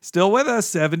she's still with us,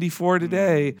 74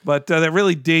 today. But that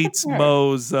really dates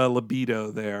Moe's libido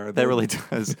there. That really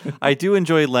does. I do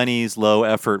enjoy Lenny's low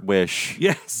effort wish.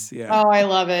 Yes, yeah. Oh, I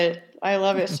love it. I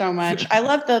love it so much. I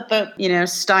love the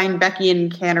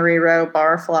Steinbeckian Cannery Row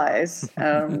barflies.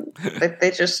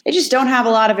 They just don't have a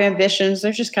lot of ambitions.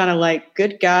 They're just kind of like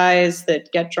good guys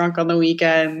that get drunk on the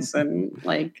weekends, and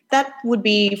like that would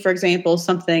be, for example,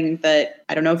 something that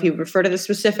I don't know if you refer to this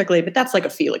specifically, but that's like a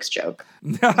Felix joke.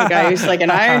 The guy who's like an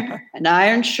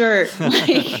iron shirt.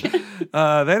 That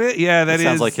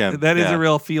sounds like him. That is a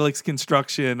real Felix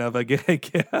construction of a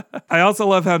gag. I also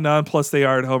love how nonplussed they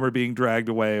are at Homer being dragged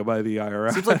away by the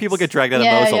IRS. Seems like people get dragged out of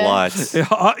Moe's a lot.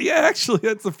 Yeah, actually,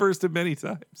 that's the first of many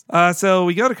times. So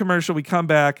we go to commercial, we come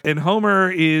back, and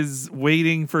Homer is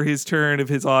waiting for his turn of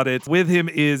his audit. With him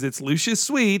it's Lucius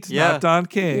Sweet, not Don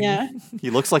King. Yeah. He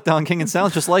looks like Don King and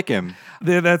sounds just like him.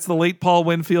 That's the late Paul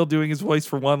Winfield doing his voice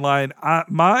for one line.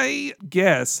 My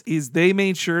guess is they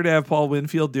made sure to have Paul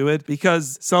Winfield do it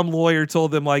because some lawyer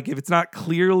told them, like, if it's not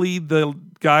clearly the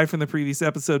guy from the previous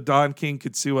episode, Don King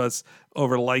could sue us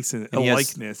over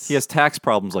likeness. He has tax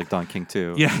problems like Don King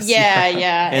too. Yes.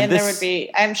 Yeah. And there would be,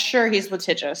 I'm sure he's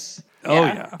litigious. Oh,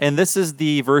 yeah. And this is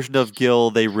the version of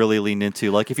Gil they really lean into.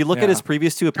 Like, if you look at his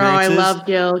previous two appearances. Oh, I love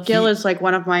Gil. Gil is like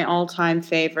one of my all-time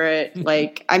favorite.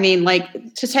 Like, I mean,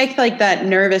 like, to take like that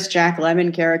nervous Jack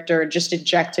Lemmon character and just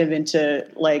inject him into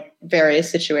like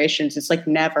various situations, it's like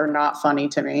never not funny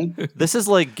to me. This is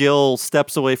like Gil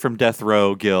steps away from death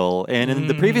row Gil. And in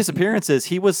the previous appearances,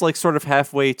 he was like sort of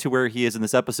halfway to where he is in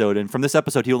this episode. And from this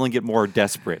episode, he only get more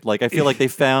desperate. Like, I feel like they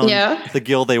found the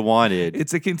Gil they wanted.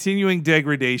 It's a continuing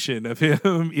degradation of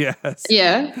him. Yes.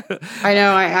 Yeah. I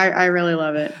know. I really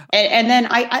love it. And then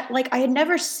I had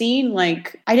never seen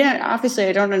I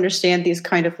don't understand these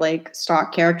kind of like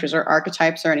stock characters or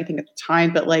archetypes or anything at the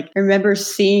time, but like I remember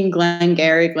seeing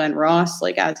Glenn Ross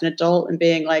like as an adult and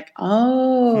being like,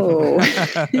 oh.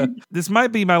 This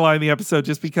might be my line in the episode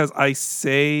just because I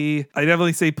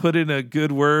definitely say put in a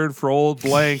good word for old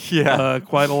blank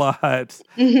quite a lot.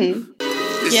 Mm-hmm.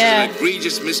 This is an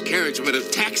egregious miscarriagement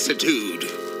of taxitude.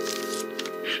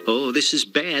 Oh, this is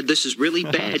bad. This is really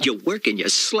bad. You work and you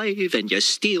slave and you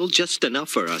steal just enough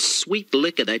for a sweet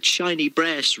lick of that shiny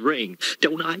brass ring.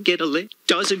 Don't I get a lick?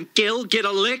 Doesn't Gil get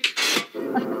a lick?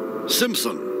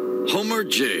 Simpson, Homer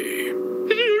J.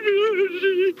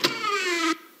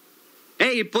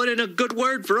 Hey, put in a good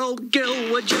word for old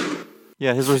Gil, would you?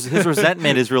 Yeah, his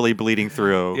resentment is really bleeding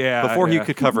through before he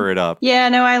could cover it up. Yeah,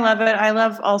 no, I love it. I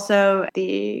love also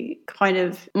the kind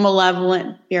of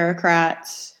malevolent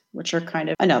bureaucrats, which are kind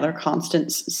of another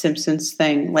constant Simpsons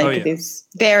thing. These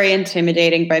very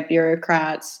intimidating by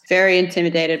bureaucrats, very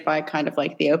intimidated by kind of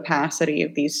like the opacity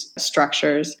of these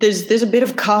structures. There's a bit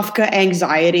of Kafka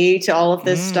anxiety to all of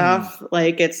this stuff.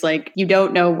 Like, it's like you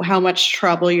don't know how much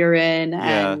trouble you're in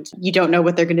and you don't know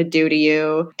what they're going to do to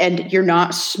you. And you're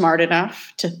not smart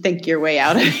enough to think your way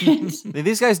out of it.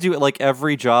 These guys do like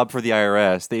every job for the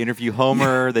IRS. They interview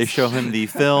Homer. They show him the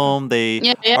film.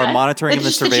 They are monitoring him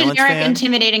in surveillance generic van.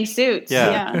 Intimidating suits.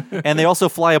 Yeah. And they also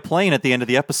fly a plane at the end of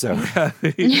the episode.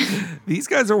 These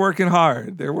guys are working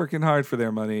hard. They're working hard for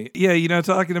their money. Yeah,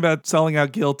 talking about selling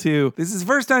out Gil too. This is the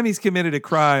first time he's committed a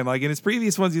crime. Like in his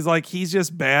previous ones, he's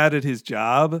just bad at his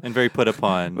job. And very put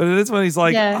upon. But in this one, he's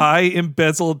like, I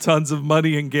embezzled tons of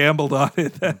money and gambled on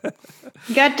it.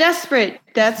 He got desperate.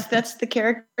 That's the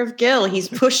character of Gil. He's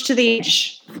pushed to the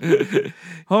edge.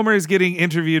 Homer is getting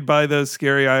interviewed by those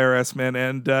scary IRS men,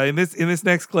 and in this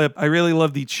next clip, I really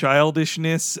love the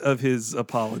childishness of his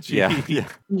apology. Yeah.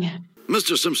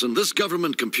 Mr. Simpson, this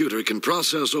government computer can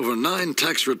process over 9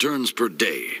 tax returns per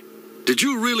day. Did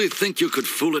you really think you could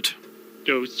fool it?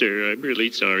 No, sir, I'm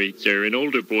really sorry, sir. An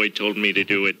older boy told me to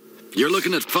do it. You're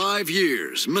looking at 5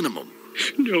 years, minimum.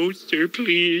 No, sir,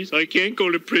 please. I can't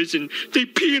go to prison. They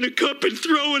pee in a cup and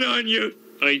throw it on you.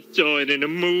 I saw it in a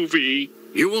movie.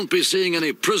 You won't be seeing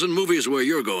any prison movies where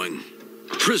you're going.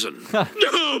 Prison.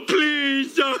 No,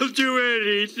 please, I'll do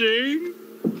anything.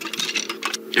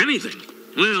 Anything?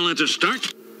 Well, that's a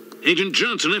start. Agent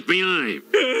Johnson, FBI.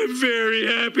 I'm very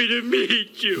happy to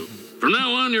meet you. From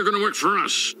now on, you're going to work for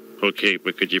us. Okay,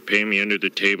 but could you pay me under the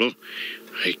table?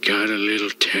 I got a little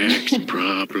tax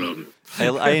problem.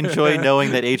 I enjoy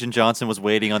knowing that Agent Johnson was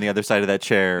waiting on the other side of that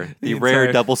chair, the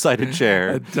rare double-sided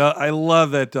chair. I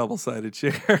love that double-sided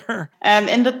chair.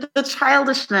 And the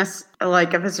childishness,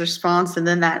 like, of his response, and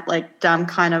then that, like, dumb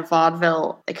kind of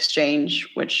vaudeville exchange,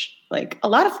 which, like, a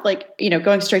lot of, like, you know,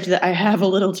 going straight to the I have a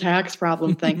little tax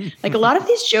problem thing. Like, a lot of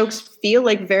these jokes feel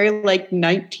like very, like,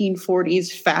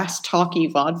 1940s fast talky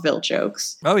vaudeville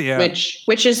jokes. Oh, yeah.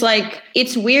 Which is, like,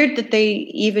 it's weird that they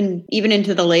even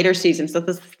into the later seasons, that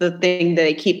this is the thing that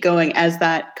they keep going as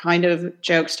that kind of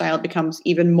joke style becomes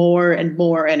even more and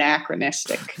more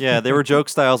anachronistic. Yeah, they were joke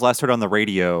styles last heard on the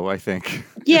radio, I think.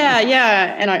 Yeah.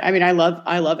 And I mean, I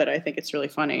love it. I think it's really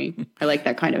funny. I like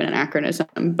that kind of an anachronism,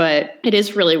 but it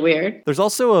is really weird. There's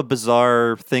also a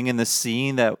bizarre thing in this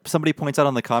scene that somebody points out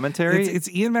on the commentary. It's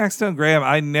Ian Maxtone Graham.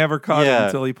 I never caught it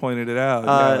until he pointed it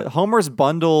out. Homer's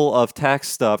bundle of tax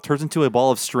stuff turns into a ball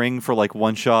of string for like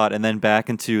one shot and then back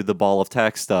into the ball of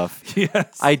tax stuff.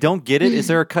 Yes. I don't get it. Is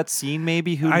there a cut scene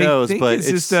maybe? Who knows? I think but it's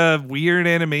just a weird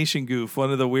animation goof.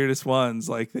 One of the weirdest ones.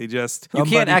 Like they just... You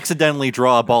can't accidentally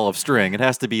draw a ball of string. It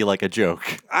has to be like a joke.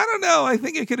 I don't know. I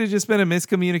think it could have just been a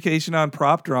miscommunication on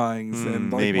prop drawings.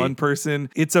 And like maybe. One person,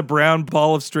 it's a brown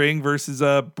ball of string versus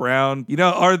a brown... You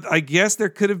know, or I guess there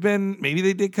could have been... Maybe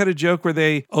they did cut a joke where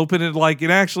they opened it like...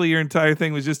 And actually your entire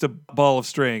thing was just a ball of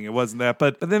string. It wasn't that.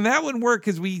 But then that wouldn't work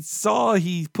because we saw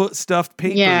he put stuffed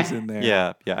papers in there.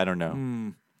 Yeah, I don't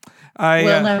know.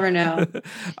 We'll never know.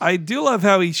 I do love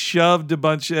how he shoved a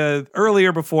bunch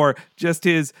earlier before just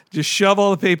shove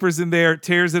all the papers in there,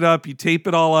 tears it up, you tape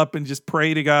it all up, and just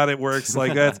pray to God it works.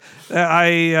 Like that's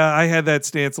I had that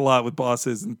stance a lot with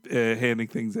bosses and handing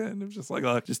things in. I'm just like,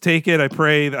 oh, just take it. I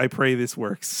pray this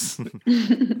works.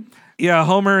 Yeah,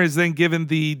 Homer is then given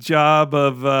the job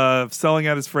of selling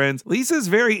out his friends. Lisa's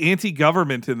very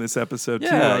anti-government in this episode, too.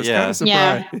 I was kind of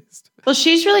surprised. Yeah. Well,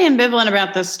 she's really ambivalent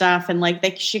about this stuff, and like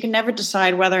she can never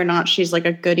decide whether or not she's like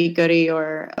a goody-goody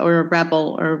or a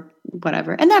rebel or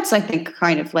whatever. And that's, I think,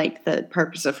 kind of like the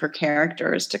purpose of her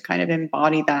character is to kind of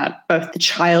embody that, both the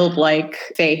childlike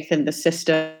faith in the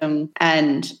system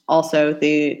and also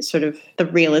the sort of the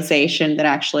realization that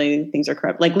actually things are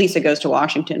corrupt. Like Lisa Goes to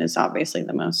Washington is obviously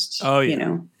the most, you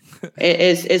know, it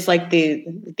is like the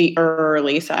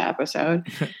Lisa episode.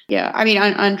 Yeah. I mean,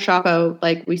 on Chapo,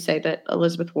 like we say that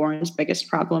Elizabeth Warren's biggest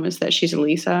problem is that she's a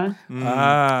Lisa.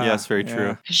 Yes, very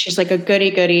true. She's like a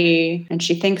goody-goody, and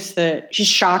she thinks that she's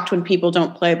shocked when people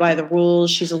don't play by the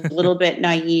rules. She's a little bit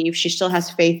naive. She still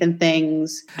has faith in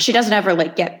things. She doesn't ever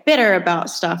like get bitter about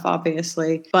stuff,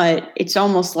 obviously, but it's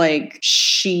almost like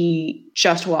she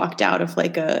just walked out of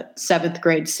like a 7th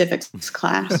grade civics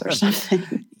class or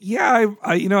something. Yeah,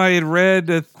 I had read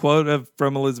a quote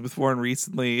from Elizabeth Warren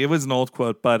recently. It was an old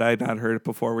quote, but I had not heard it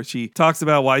before, where she talks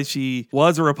about why she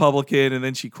was a Republican and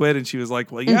then she quit, and she was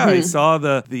like, well, yeah, I saw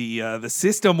the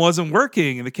system wasn't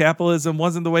working and the capitalism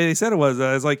wasn't the way they said it was.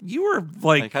 I was like, you were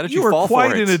like how did you you were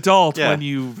quite an adult when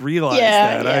you realized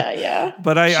that. Yeah.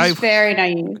 But she's very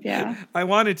naive, yeah. I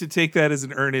wanted to take that as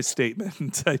an earnest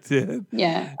statement. I did.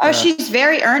 Yeah. Oh, she's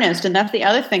very earnest, and that's the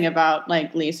other thing about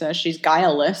like Lisa. She's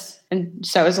guileless. And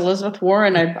so is Elizabeth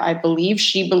Warren. I believe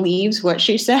she believes what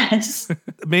she says.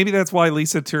 Maybe that's why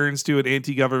Lisa turns to an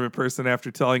anti-government person after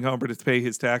telling Homer to pay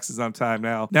his taxes on time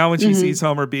now. Now when she sees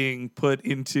Homer being put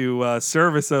into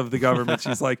service of the government,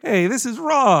 she's like, hey, this is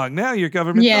wrong. Now your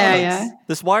government Yeah.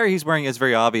 This wire he's wearing is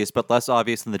very obvious, but less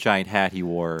obvious than the giant hat he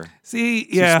wore. See,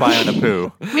 to spy on a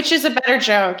poo. Which is a better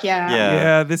joke,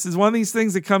 Yeah, this is one of these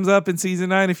things that comes up in season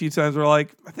 9 a few times. We're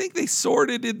like, I think they sort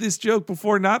of did this joke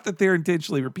before. Not that they're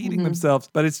intentionally repeating themselves,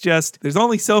 but it's just there's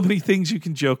only so many things you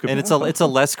can joke about, and it's a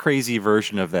less crazy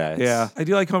version of that. Yeah, I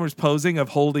do like Homer's posing of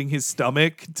holding his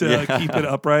stomach to keep it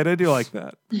upright. I do like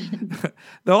that.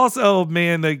 Though also,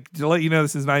 man, to let you know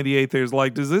this is 98, there's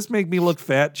like, does this make me look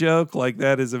fat joke? Like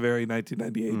that is a very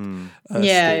 1998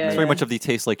 It's very much of the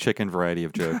taste like chicken variety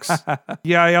of jokes.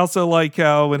 Yeah, I also like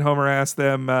how when Homer asks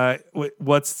them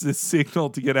what's the signal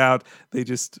to get out, they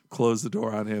just close the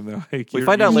door on him. Like, we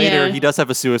find out later he does have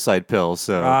a suicide pill,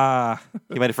 so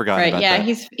He might have forgotten about yeah,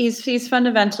 that. he's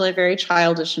fundamentally very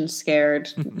childish and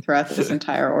scared throughout this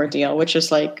entire ordeal, which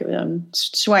is like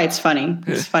it's why it's funny.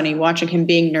 It's funny watching him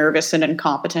being nervous and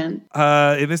incompetent.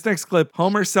 In this next clip,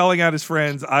 Homer selling out his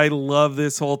friends. I love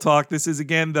this whole talk. This is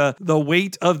again the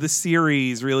weight of the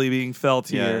series really being felt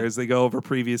here as they go over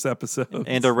previous episodes.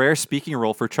 And a rare speaking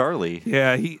role for Charlie.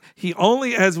 Yeah, he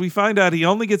only, as we find out, he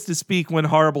only gets to speak when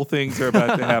horrible things are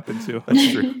about to happen to him.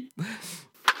 That's true.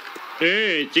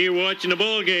 Hey, see you watching a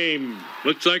ball game.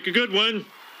 Looks like a good one.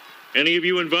 Any of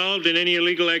you involved in any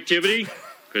illegal activity?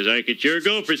 Because I could sure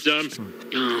go for some.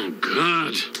 Oh,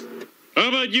 God. How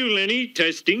about you, Lenny?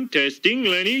 Testing,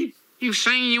 Lenny? You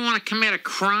saying you want to commit a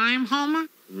crime, Homer?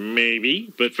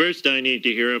 Maybe, but first I need to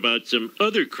hear about some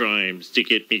other crimes to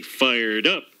get me fired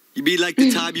up. You mean like the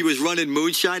time you was running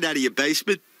moonshine out of your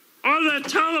basement? Oh, that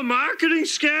telemarketing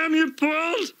scam you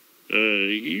pulled?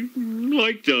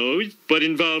 Like those, but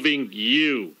involving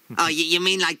you. Oh, you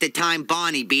mean like the time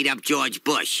Barney beat up George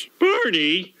Bush?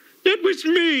 Barney? That was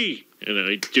me. And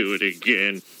I'd do it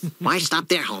again. Why stop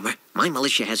there, Homer? My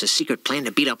militia has a secret plan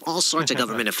to beat up all sorts of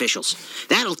government officials.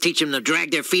 That'll teach them to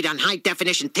drag their feet on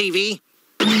high-definition TV.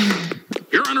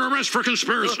 You're under arrest for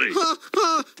conspiracy.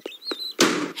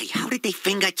 Hey, how did they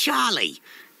finger Charlie?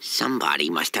 Somebody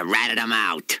must have ratted him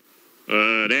out.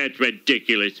 That's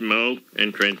ridiculous, Mo.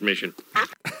 And transmission.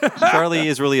 Charlie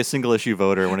is really a single-issue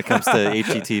voter when it comes to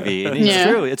HGTV. And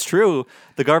it's true.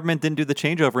 The government didn't do the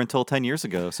changeover until 10 years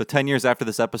ago. So 10 years after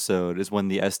this episode is when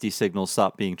the SD signals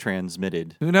stopped being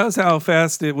transmitted. Who knows how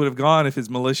fast it would have gone if his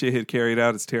militia had carried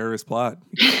out its terrorist plot.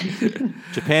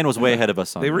 Japan was way ahead of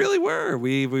us on They that. really were.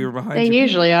 We were behind They Japan.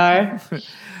 usually are.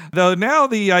 Though now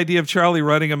the idea of Charlie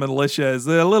running a militia is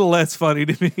a little less funny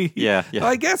to me. Yeah.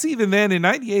 I guess even then in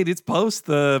 '98, it's post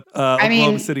the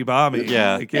Oklahoma City bombing.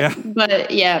 Yeah.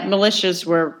 But yeah, militias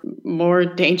were more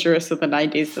dangerous in the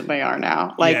 90s than they are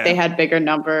now. Like they had bigger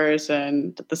numbers,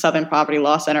 and the Southern Poverty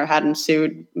Law Center hadn't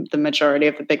sued the majority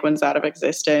of the big ones out of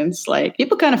existence. Like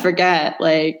people kind of forget,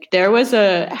 like there was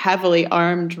a heavily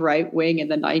armed right wing in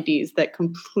the 90s that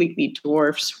completely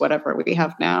dwarfs whatever we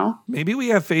have now. Maybe we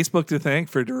have Facebook to thank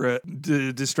for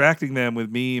distracting them with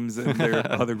memes and their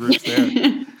other groups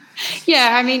there. Yeah,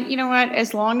 I mean, you know what?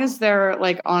 As long as they're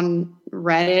like on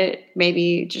Reddit,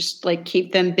 maybe just like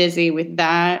keep them busy with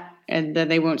that, and then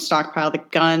they won't stockpile the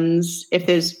guns. If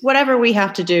there's whatever we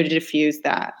have to do to defuse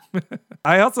that.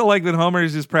 I also like that Homer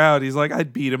is just proud. He's like,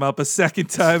 I'd beat him up a second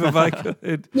time if I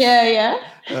could. Yeah.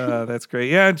 That's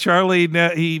great. Yeah, and Charlie,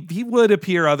 he would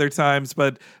appear other times,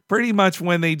 but pretty much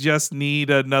when they just need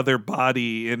another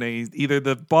body in either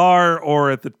the bar or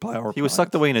at the power. He was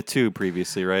sucked away in a tube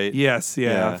previously, right? Yes,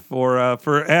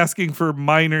 for asking for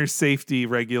minor safety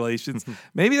regulations.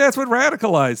 Maybe that's what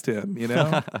radicalized him, you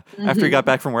know? After he got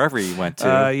back from wherever he went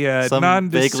to. Some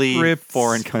vaguely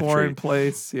foreign country. Foreign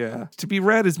place, yeah. To be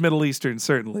read as Middle Eastern,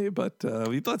 certainly, but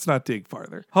let's not dig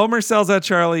farther. Homer sells out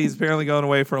Charlie. He's apparently going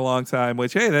away for a long time,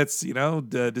 which, hey, that's,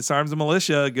 disarms the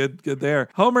militia. Good there.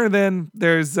 Homer, then,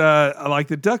 there's, like,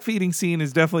 the duck feeding scene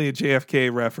is definitely a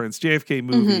JFK reference, JFK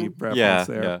movie reference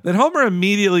there. Yeah. Then Homer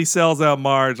immediately sells out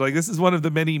Marge. Like, this is one of the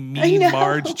many mean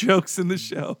Marge jokes in the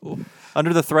show.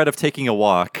 Under the threat of taking a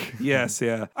walk. Yes,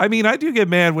 yeah. I mean, I do get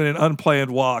mad when an unplanned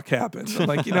walk happens. I'm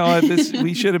like,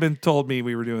 we should have been told me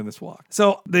we were doing this walk.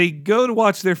 So they go to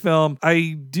watch their film.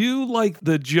 I do like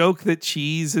the joke that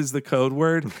cheese is the code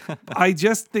word. I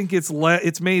just think it's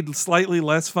made slightly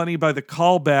less funny by the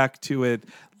callback to it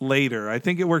later. I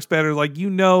think it works better. Like, you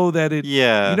know that it, you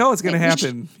know it's going to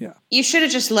happen. You should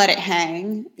have just let it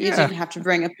hang. You didn't have to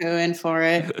bring a poo in for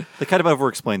it. They kind of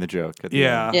over-explain the joke.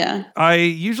 Yeah.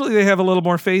 Usually they have a little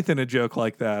more faith in a joke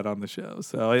like that on the show.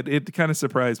 So it kind of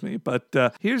surprised me. But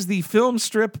here's the film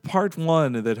strip part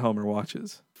 1 that Homer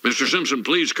watches. Mr. Simpson,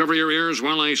 please cover your ears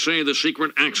while I say the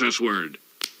secret access word.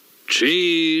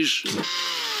 Cheese.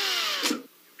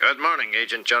 Good morning,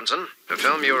 Agent Johnson. The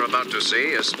film you are about to see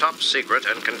is top secret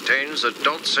and contains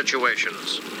adult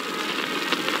situations.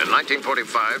 In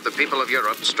 1945, the people of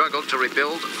Europe struggled to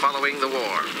rebuild following the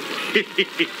war.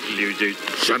 Losers.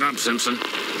 Shut up, Simpson.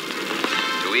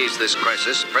 To ease this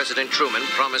crisis, President Truman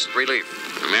promised relief.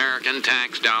 American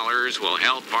tax dollars will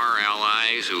help our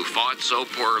allies who fought so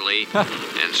poorly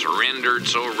and surrendered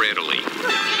so readily.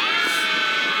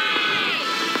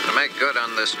 To make good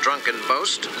on this drunken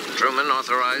boast, Truman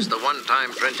authorized the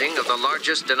one-time printing of the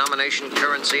largest denomination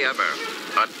currency ever,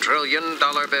 a $1 trillion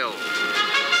bill.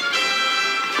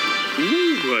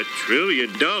 Ooh, a $1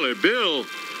 trillion bill?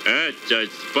 That's a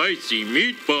spicy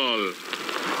meatball.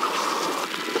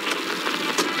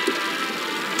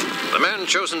 The man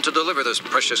chosen to deliver this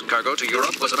precious cargo to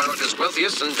Europe was America's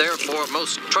wealthiest and therefore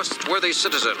most trustworthy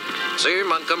citizen. See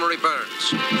Montgomery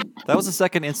Burns. That was the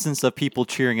second instance of people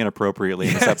cheering inappropriately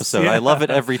in this episode. Yeah. I love it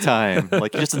every time.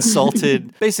 Like, you just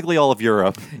insulted basically all of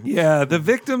Europe. Yeah, the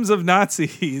victims of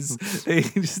Nazis. They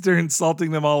just are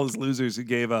insulting them all as losers who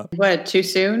gave up. What, too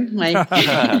soon? Like,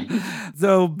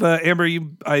 So, Amber,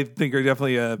 you, I think, are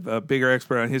definitely a bigger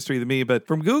expert on history than me, but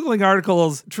from Googling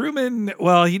articles, Truman,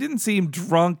 well, he didn't seem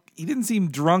drunk. He didn't seem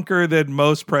drunker than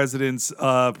most presidents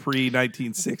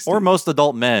pre-1960. Or most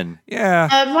adult men. Yeah.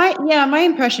 My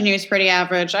impression he was pretty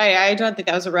average. I don't think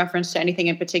that was a reference to anything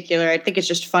in particular. I think it's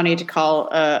just funny to call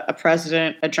a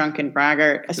president a drunken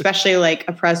braggart, especially like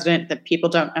a president that people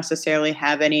don't necessarily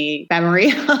have any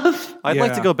memory of. I'd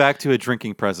like to go back to a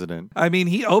drinking president. I mean,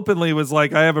 he openly was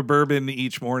like, I have a bourbon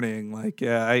each morning. Like,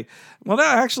 that's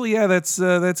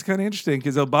kind of interesting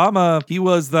because Obama, he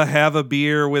was the have a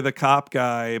beer with a cop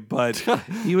guy, but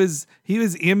he was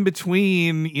in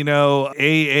between,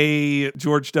 AA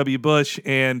George W. Bush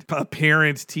and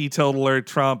apparent teetotaler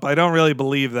Trump. I don't really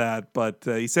believe that, but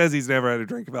he says he's never had a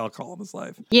drink of alcohol in his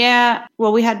life. Yeah,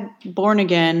 well, we had born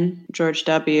again George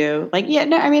W.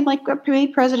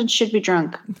 Presidents should be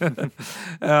drunk.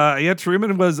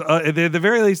 Truman was, at the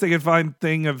very least, I could find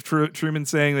thing of Truman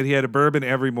saying that he had a bourbon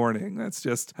every morning. That's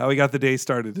just how he got the day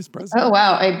started as president. Oh,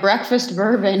 wow, a breakfast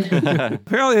bourbon.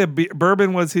 Apparently,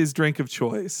 bourbon was his drink of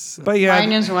choice. But yeah,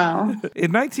 mine as well.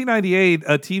 In 1998,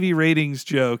 a TV ratings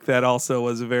joke that also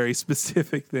was a very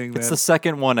specific thing. It's the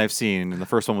second one I've seen, and the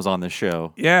first one was on this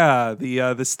show. Yeah,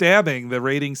 the stabbing, the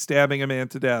ratings stabbing a man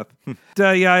to death.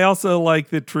 I also like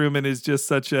that Truman is just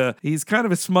he's kind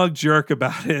of a smug jerk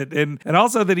about it, and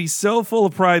also that he's so full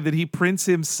of pride that he prints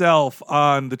himself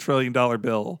on the $1 trillion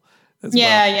bill.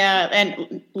 Yeah,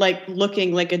 and like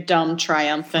looking like a dumb,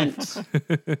 triumphant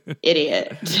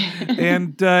idiot.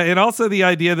 and also the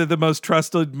idea that the most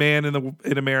trusted man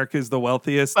in America is the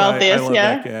wealthiest. I love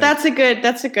that gag.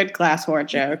 That's a good class war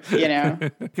joke.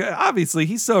 Obviously,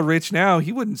 he's so rich now,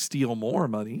 he wouldn't steal more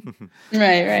money.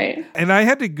 Right. And I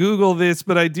had to Google this,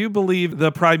 but I do believe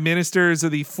the prime ministers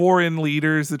of the foreign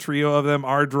leaders, the trio of them,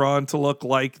 are drawn to look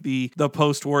like the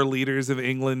post-war leaders of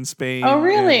England, Spain,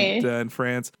 and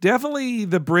France. Definitely.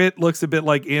 The Brit looks a bit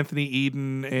like Anthony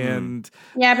Eden and...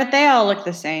 Yeah, but they all look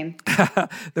the same.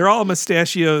 They're all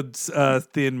mustachioed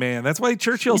thin man. That's why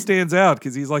Churchill stands out,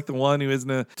 because he's like the one who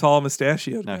isn't a tall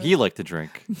mustachioed guy. No, he liked to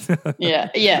drink.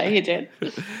 Yeah, he did.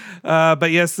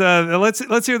 But yes,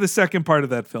 let's hear the second part of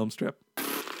that film strip.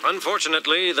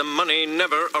 Unfortunately, the money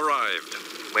never arrived.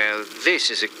 Well,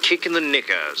 this is a kick in the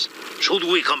knickers. Should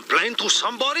we complain to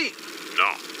somebody?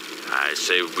 No. I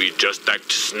say we just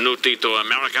act snooty to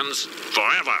Americans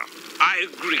forever. I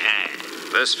agree.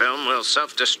 This film will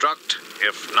self-destruct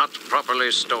if not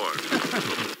properly stored.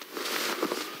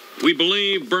 We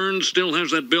believe Burns still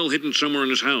has that bill hidden somewhere in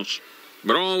his house.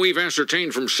 But all we've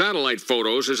ascertained from satellite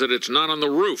photos is that it's not on the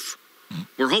roof.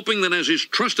 We're hoping that as his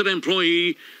trusted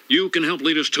employee, you can help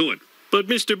lead us to it. But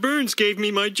Mr. Burns gave me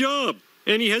my job,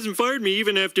 and he hasn't fired me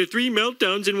even after 3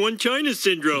 meltdowns and 1 China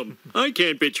syndrome. I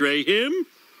can't betray him.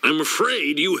 I'm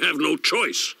afraid you have no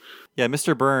choice. Yeah,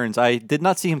 Mr. Burns, I did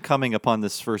not see him coming upon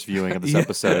this first viewing of this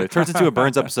episode. It turns into a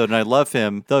Burns episode, and I love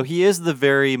him, though he is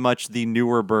very much the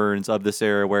newer Burns of this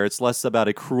era, where it's less about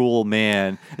a cruel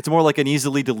man. It's more like an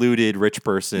easily deluded rich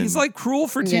person. He's like cruel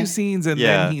for 2 scenes, and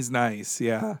then he's nice,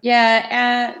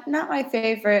 Yeah, not my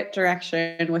favorite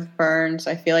direction with Burns.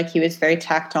 I feel like he was very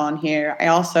tacked on here. I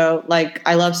also,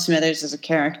 I love Smithers as a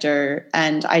character,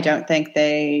 and I don't think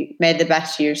they made the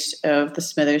best use of the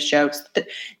Smithers jokes.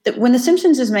 When The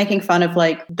Simpsons is making fun of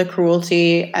the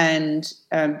cruelty and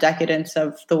decadence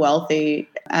of the wealthy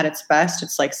at its best,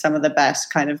 it's some of the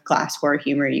best kind of class war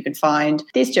humor you can find.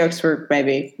 These jokes were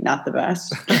maybe not the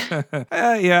best.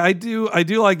 I do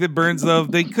like that Burns, though.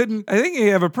 I think they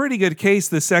have a pretty good case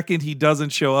the second he doesn't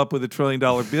show up with $1 trillion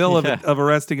bill of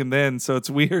arresting him then. So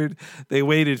it's weird they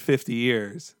waited 50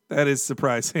 years. That is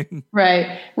surprising.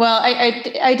 Right. Well,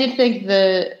 I did think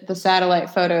the satellite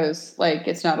photos,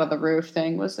 it's not on the roof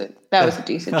thing, was it? That was a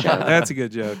decent joke. That's a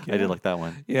good joke. Yeah. I did like that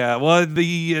one. Yeah. Well,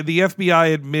 the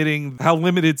FBI admitting how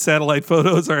limited satellite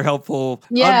photos are helpful.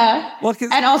 Yeah.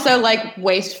 And also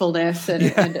wastefulness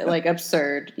and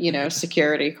absurd,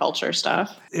 security culture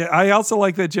stuff. I also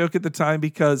like that joke at the time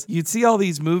because you'd see all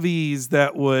these movies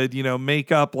that would,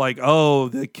 make up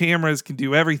the cameras can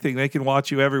do everything. They can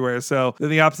watch you everywhere. So then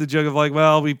the opposite joke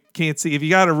of we can't see. If you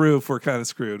got a roof, we're kind of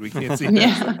screwed. We can't see.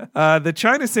 The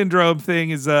China syndrome thing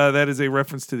is that is a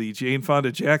reference to the Jane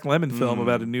Fonda Jack Lemmon film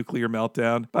about a nuclear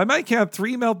meltdown. By my count, got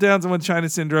 3 meltdowns and 1 China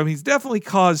syndrome. He's definitely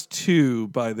caused 2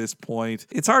 by this point.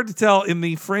 It's hard to tell. In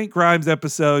the Frank Grimes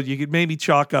episode, you could maybe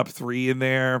chalk up 3 in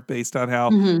there based on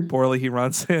how poorly he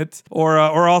runs it. Or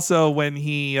also when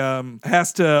he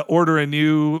has to order a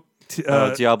new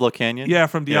Diablo Canyon? Yeah,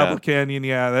 from Diablo Canyon.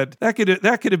 Yeah, that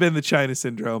could have been the China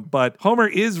syndrome. But Homer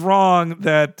is wrong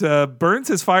that Burns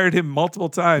has fired him multiple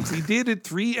times. He did it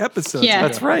 3 episodes ago.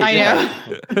 That's right. I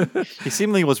know. He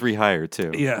seemingly was rehired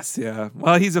too. Yes, yeah.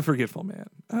 Well, he's a forgetful man.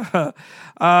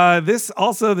 This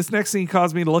next scene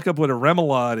caused me to look up what a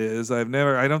remoulade is. I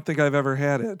don't think I've ever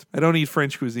had it. I don't eat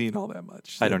French cuisine all that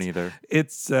much. I don't either.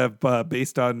 It's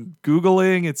based on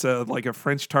Googling. It's like a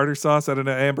French tartar sauce. I don't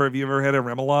know, Amber, have you ever had a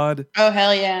remoulade? Oh,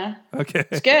 hell yeah. Okay.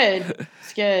 It's good.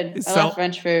 It's good. I love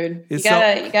French food. You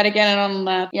gotta get it on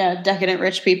decadent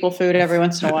rich people food every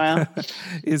once in a while.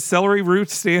 Is celery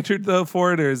root standard though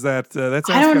for it, or is that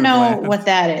I don't know what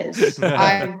that is.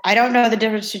 I don't know the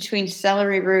difference between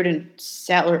celery root and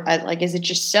celery. Is it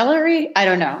just celery? I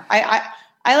don't know.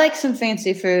 I like some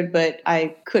fancy food, but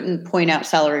I couldn't point out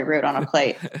celery root on a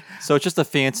plate. So it's just a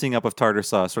fancying up of tartar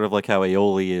sauce, sort of like how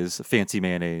aioli is fancy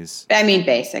mayonnaise. I mean,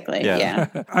 basically, yeah.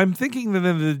 I'm thinking that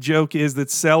the joke is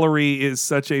that celery is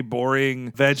such a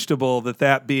boring vegetable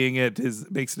that being it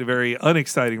makes it a very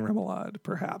unexciting remoulade,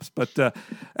 perhaps. But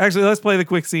actually, let's play the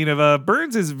quick scene of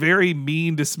Burns is very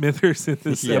mean to Smithers in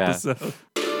this episode.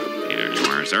 Here you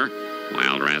are, sir.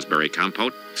 Wild raspberry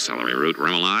compote, celery root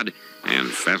remoulade, and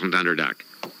pheasant underduck.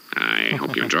 I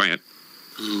hope you enjoy it.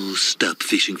 Oh, stop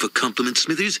fishing for compliments,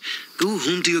 Smithers. Go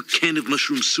home to your can of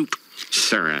mushroom soup.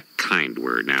 Sir, a kind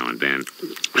word now and then.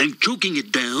 I'm choking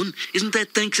it down. Isn't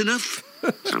that thanks enough?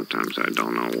 Sometimes I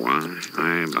don't know why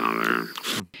I bother.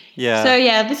 Yeah. So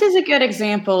yeah, this is a good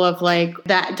example of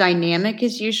that dynamic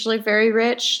is usually very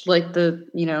rich, like the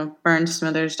Burns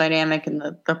Smithers dynamic and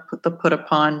the put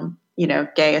upon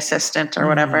gay assistant or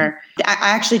whatever. I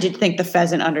actually did think the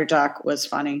pheasant underduck was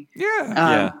funny.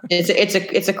 Yeah.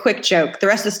 It's a quick joke. The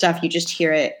rest of the stuff, you just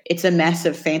hear it. It's a mess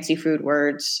of fancy food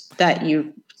words that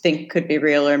you think could be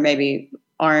real or maybe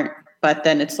aren't. But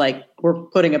then it's like we're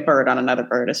putting a bird on another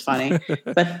bird is funny.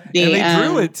 But and they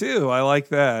drew it too. I like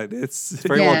that. It's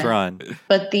very well drawn.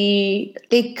 But they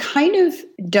kind of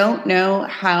don't know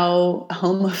how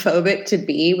homophobic to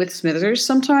be with Smithers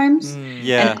sometimes.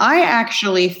 Yeah. And I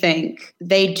actually think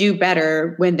they do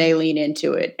better when they lean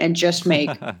into it and just make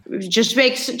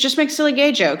silly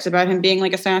gay jokes about him being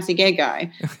like a sassy gay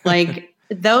guy. Like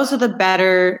those are the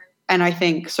better and I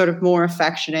think sort of more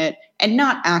affectionate and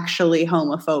not actually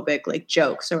homophobic like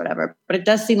jokes or whatever. But it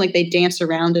does seem like they dance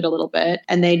around it a little bit.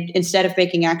 And they, instead of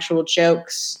making actual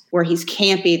jokes where he's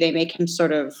campy, they make him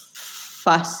sort of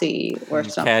fussy or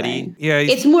something. Catty. Yeah.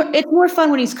 It's more fun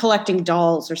when he's collecting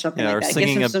dolls or something like or that.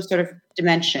 Singing it gives him some sort of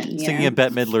dimension. Singing a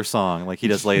Bette Midler song like he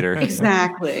does later.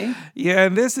 Exactly. Yeah,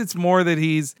 and it's more that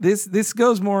this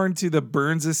goes more into the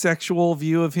Burns' sexual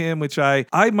view of him, which I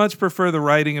much prefer the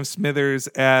writing of Smithers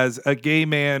as a gay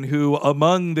man who,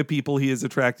 among the people he is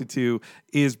attracted to,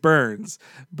 is Burns.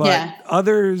 But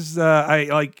others, I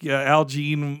like Al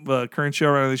Jean, current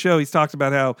showrunner of the show, he's talked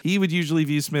about how he would usually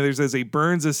view Smithers as a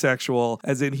Burns sexual,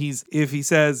 as in if he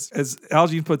says, as Al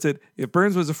Jean puts it, if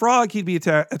Burns was a frog, he'd be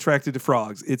attracted to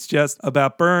frogs. It's just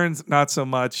about Burns, not so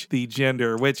much the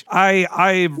gender, which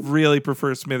I really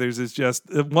prefer Smithers as just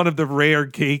one of the rare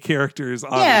gay characters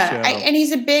on the show. And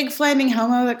he's a big flaming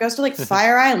homo that goes to like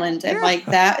Fire Island and like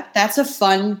that's a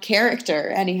fun character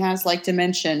and he has like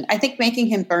dimension. I think making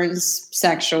him Burns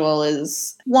sexual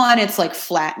is one, it's like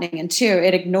flattening, and two,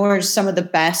 it ignores some of the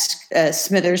best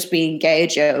Smithers being gay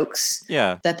jokes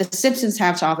that the Simpsons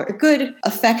have to offer. A good,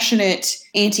 affectionate,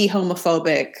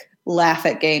 anti-homophobic laugh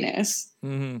at gayness.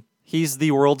 Mm-hmm. He's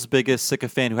the world's biggest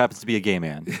sycophant who happens to be a gay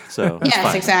man. So yes,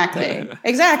 fine.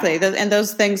 exactly. And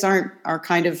those things are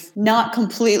kind of not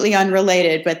completely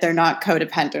unrelated, but they're not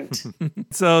codependent.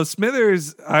 So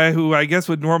Smithers, who I guess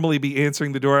would normally be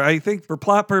answering the door, I think for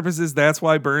plot purposes, that's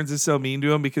why Burns is so mean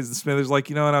to him, because Smithers like,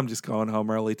 you know what, I'm just going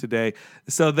home early today.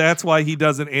 So that's why he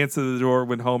doesn't answer the door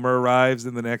when Homer arrives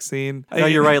in the next scene. No,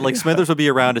 you're right. Like Smithers would be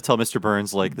around to tell Mr.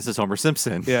 Burns, like, this is Homer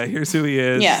Simpson. Yeah, here's who he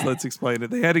is. Yeah. Let's explain it.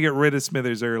 They had to get rid of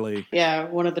Smithers early. Yeah,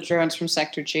 one of the drones from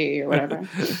Sector G or whatever.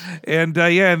 And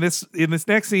in this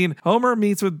next scene, Homer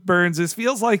meets with Burns. This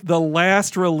feels like the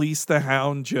last Release the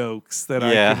Hound jokes that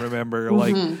I can remember.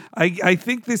 Like, I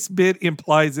think this bit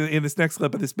implies in this next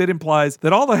clip, this bit implies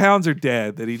that all the hounds are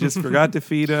dead, that he just forgot to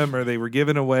feed them, or they were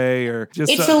given away, or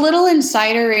just. It's a little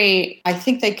insidery. I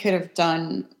think they could have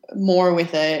done more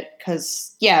with it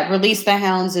because Release the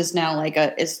Hounds is now like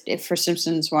for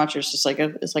Simpsons watchers it's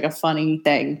like a funny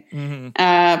thing.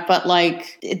 But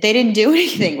like they didn't do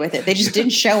anything with it. They just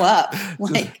didn't show up.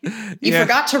 Like you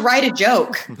forgot to write a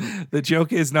joke. The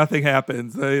joke is nothing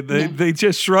happens. They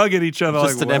just shrug at each other.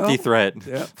 Just like, an empty threat.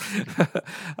 Yeah.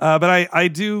 But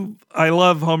I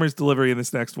love Homer's delivery in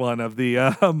this next one of the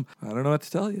I don't know what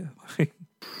to tell you.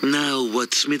 Now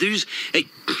what, Smithers? Hey,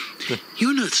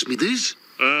 you're not Smithers.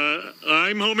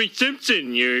 I'm Homer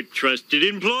Simpson, your trusted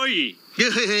employee.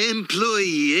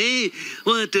 Employee, eh?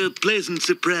 What a pleasant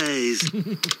surprise.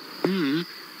 A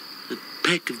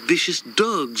pack of vicious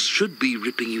dogs should be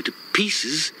ripping you to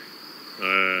pieces.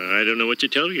 I don't know what to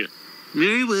tell you.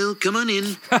 Very well, come on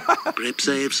in. Perhaps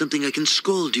I have something I can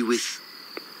scald you with.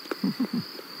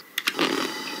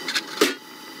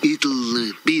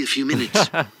 It'll be a few minutes.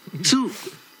 So,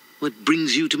 what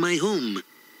brings you to my home?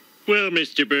 Well,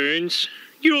 Mr. Burns,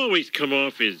 you always come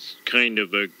off as kind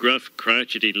of a gruff,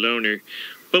 crotchety loner,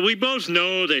 but we both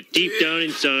know that deep down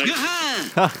inside...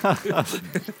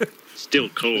 still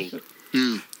cold.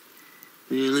 Yeah,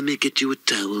 let me get you a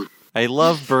towel. I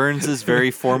love Burns'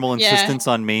 very formal insistence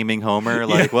on maiming Homer.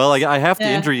 Like, well, I have to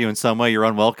injure you in some way. You're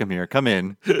unwelcome here. Come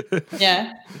in.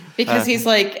 Yeah. Because he's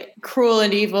like cruel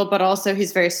and evil, but also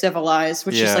he's very civilized,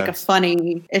 which is like a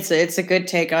funny, it's a good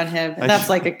take on him. And that's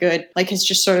like a good, like his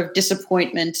just sort of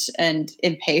disappointment and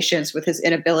impatience with his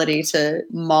inability to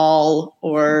maul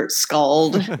or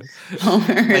scald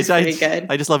Homer is pretty good.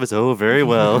 I just love his, very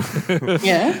well.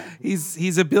 Yeah.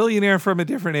 He's a billionaire from a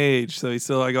different age, so he's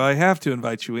still like, I have to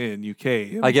invite you in. You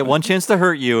came. I get one chance to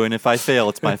hurt you, and if I fail,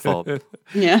 it's my fault.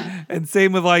 Yeah. And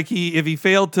same with like if he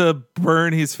failed to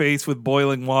burn his face with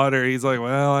boiling water, he's like,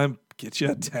 well, I'm get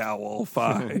you a towel,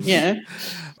 fine. Yeah.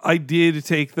 I did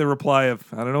take the reply of,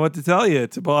 I don't know what to tell you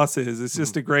to bosses. It's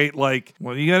just a great, like,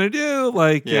 what are you going to do?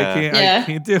 Like, I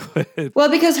can't do it. Well,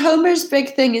 because Homer's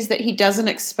big thing is that he doesn't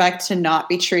expect to not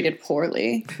be treated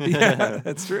poorly. Yeah,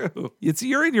 that's true.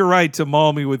 You're in your right to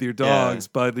maul me with your dogs,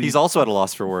 but he's also at a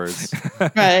loss for words.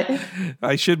 Right.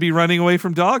 I should be running away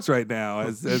from dogs right now,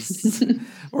 as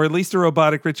or at least a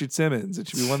robotic Richard Simmons. It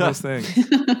should be one of those things.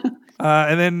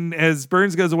 And then as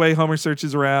Burns goes away, Homer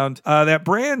searches around. That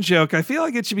Bran joke, I feel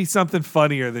like it should be something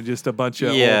funnier than just a bunch of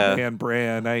old man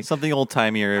Bran. Something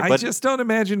old-timeier. I just don't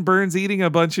imagine Burns eating a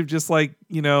bunch of just like,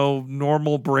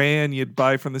 normal Bran you'd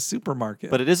buy from the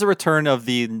supermarket. But it is a return of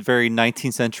the very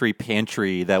 19th century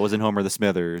pantry that was in Homer the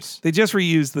Smithers. They just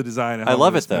reused the design of Homer I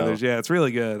love the it, though. Smithers. Yeah, it's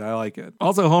really good. I like it.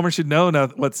 Also, Homer should know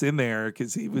what's in there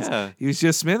because he was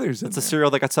just Smithers. It's a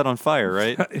cereal that got set on fire,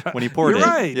 right? When he poured You're it.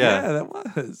 Right. Yeah, that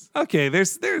was. Okay,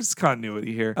 there's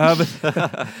continuity here. That's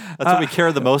what we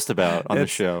care the most about on the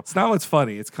show. It's not what's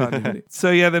funny. It's continuity. So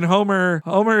yeah, then Homer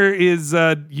is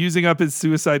using up his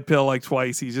suicide pill like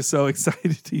twice. He's just so excited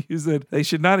to use it. They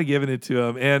should not have given it to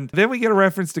him. And then we get a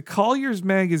reference to Collier's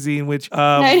magazine, which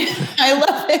I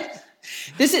love it.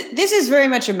 This is very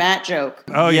much a Matt joke.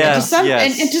 Oh yeah, and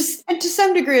to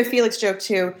some degree a Felix joke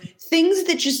too. Things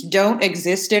that just don't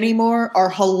exist anymore are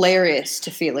hilarious to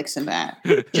Felix and Matt.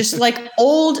 Just like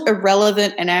old,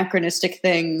 irrelevant, anachronistic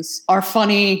things are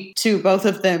funny to both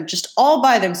of them, just all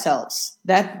by themselves.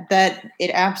 That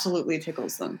it absolutely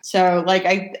tickles them. So like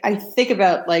I think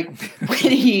about like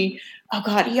when he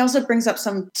also brings up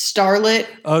some starlet.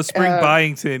 Oh, Spring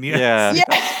Byington, yeah.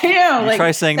 Like,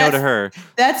 try saying no to her.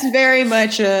 That's very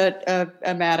much a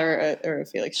Matt or a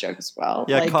Felix joke as well.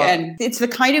 Yeah, and it's the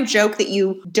kind of joke that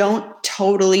you don't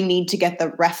totally need to get the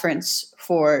reference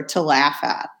to laugh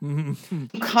at.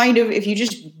 Mm-hmm. Kind of, if you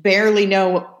just barely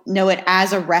know it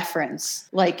as a reference,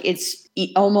 like it's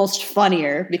almost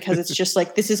funnier because it's just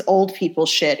like, this is old people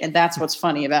shit, and that's what's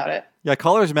funny about it. Yeah,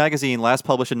 Collier's magazine, last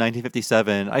published in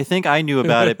 1957. I think I knew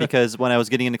about it because when I was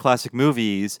getting into classic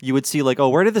movies, you would see like,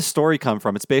 where did this story come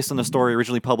from? It's based on a story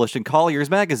originally published in Collier's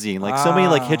magazine. Like so many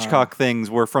like Hitchcock things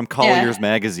were from Collier's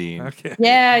magazine. Okay.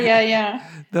 Yeah.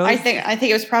 I think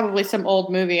it was probably some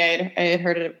old movie I had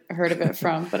heard of it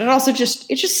from, but it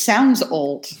just sounds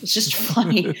old. It's just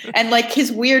funny, and like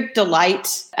his weird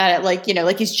delight at it, like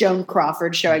like he's Joan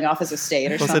Crawford showing off his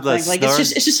estate or something. Like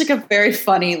it's just like a very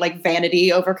funny like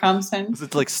vanity overcomes him. Is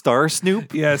it like Star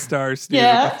Snoop? Yeah, Star Snoop.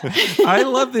 Yeah. I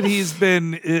love that he's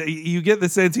been. You get the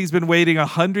sense he's been waiting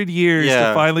 100 years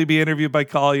to finally be interviewed by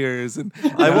Collier's, and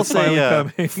I will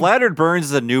say, flattered Burns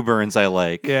is a new Burns I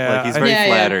like. Yeah, like he's very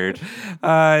flattered.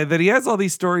 That he has all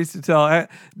these stories to tell.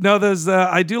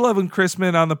 I do love when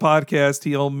Chrisman on the podcast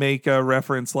he'll make a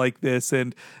reference like this,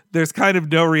 and there's kind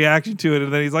of no reaction to it,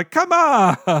 and then he's like, "Come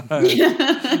on!"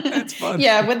 That's fun.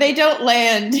 Yeah, when they don't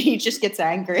land, he just gets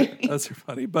angry. Those are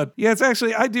funny, but yeah, it's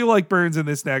actually I do like Burns in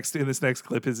this next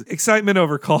clip. His excitement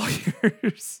over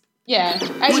Collier's. Yeah,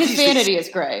 and his vanity is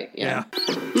great. Yeah.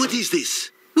 What is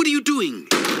this? What are you doing?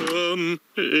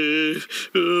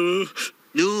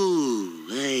 No,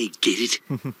 I get it.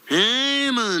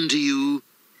 I'm on to you.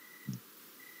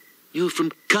 You're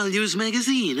from Collier's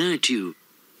magazine, aren't you?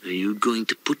 Are you going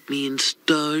to put me in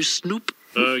Star Snoop?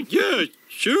 Yeah,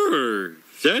 sure.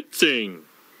 That thing.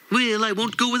 Well, I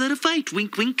won't go without a fight,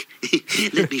 wink, wink.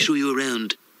 Let me show you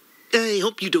around. I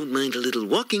hope you don't mind a little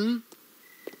walking.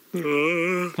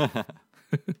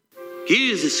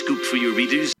 Here's a scoop for your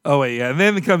readers. Oh, wait, yeah. And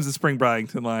then comes the Spring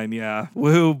Byington line, yeah.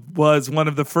 Who was one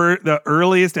of the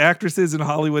earliest actresses in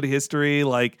Hollywood history.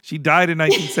 Like, she died in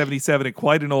 1977 at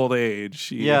quite an old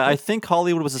age. I think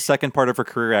Hollywood was the second part of her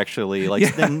career, actually. Like,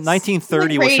 in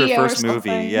 1930 was her first movie.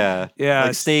 Yeah. Yeah.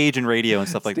 Like stage and radio and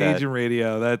stuff like that. Stage and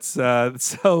radio. That's,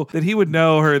 so that he would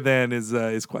know her then is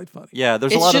quite funny. Yeah,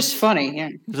 It's just funny,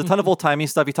 yeah. There's a ton of old-timey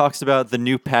stuff. He talks about the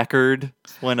new Packard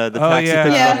when the taxi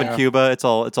picks him up in Cuba. It's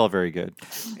all very good.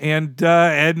 And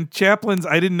Chaplin's,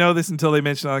 I didn't know this until they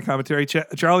mentioned on the commentary,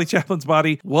 Charlie Chaplin's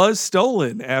body was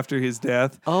stolen after his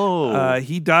death.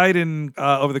 He died in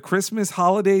over the Christmas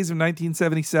holidays of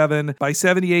 1977. By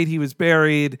 78, he was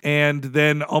buried and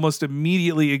then almost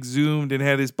immediately exhumed and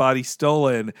had his body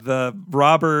stolen. The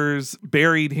robbers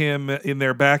buried him in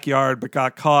their backyard but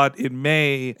got caught in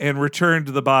May and returned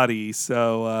the body.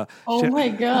 So, my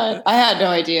God. I had no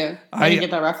idea. I didn't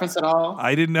get that reference at all.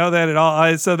 I didn't know that at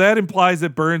all. So that implies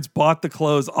that Burns bought the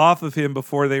clothes off of him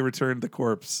before they returned the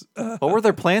corpse. What were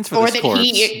their plans for this corpse?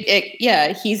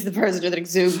 He's the person that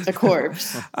exhumed the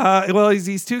corpse. Well, he's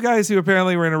these two guys who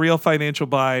apparently were in a real financial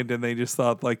bind, and they just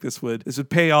thought like this would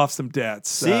pay off some debts.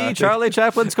 See, Charlie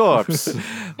Chaplin's corpse.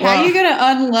 How are you going to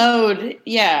unload?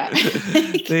 Yeah.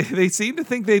 they seem to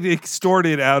think they'd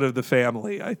extorted out of the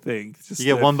family, I think. You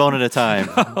get one bone at a time.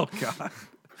 Oh, God.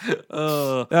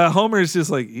 Homer's just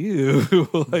like, ew.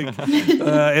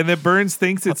 And then Burns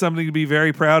thinks it's something to be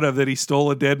very proud of that he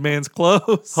stole a dead man's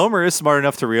clothes. Homer is smart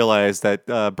enough to realize that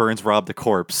Burns robbed a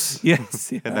corpse.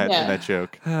 Yes. in that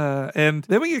joke. And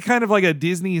then we get kind of like a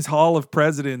Disney's Hall of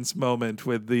Presidents moment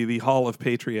with the Hall of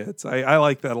Patriots. I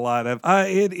like that a lot.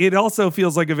 It also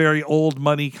feels like a very old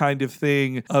money kind of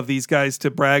thing of these guys to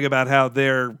brag about how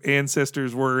their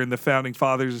ancestors were in the Founding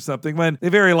Fathers or something, when they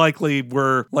very likely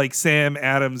were like Sam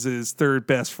Adams' third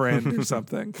best friend or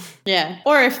something. Yeah.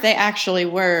 Or if they actually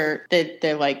were,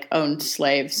 they're like owned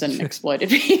slaves and exploited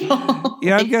people.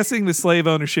 Yeah, I'm guessing the slave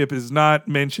ownership is not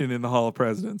mentioned in the Hall of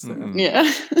Presidents there. Yeah.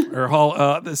 Or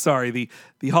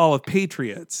the Hall of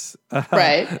Patriots.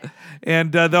 Right.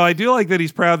 And though I do like that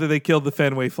he's proud that they killed the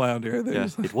Fenway Flounder.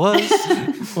 Yes, it was.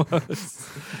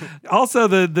 Also,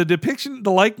 the depiction,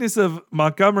 the likeness of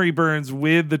Montgomery Burns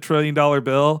with the $1 trillion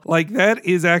bill, like that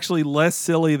is actually less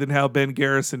silly than how Ben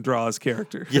Garrison draws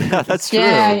character. Yeah, that's true.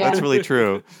 Yeah. That's really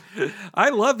true. I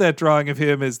love that drawing of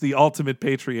him as the ultimate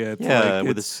patriot. Yeah,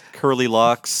 with his curly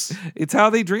locks. It's how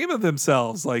they dream of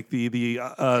themselves, like the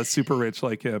super rich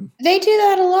like him. They do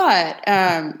that a lot.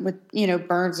 With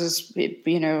Burns is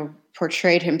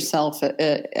portrayed himself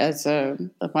as a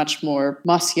much more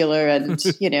muscular and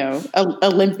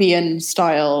Olympian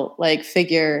style like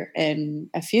figure in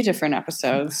a few different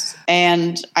episodes.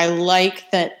 And I like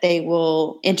that they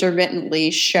will intermittently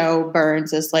show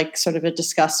Burns as like sort of a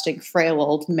disgusting, frail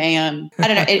old man. I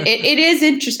don't know. It is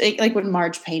interesting, like when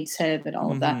Marge paints him and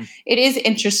all of that. It is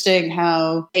interesting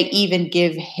how they even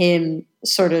give him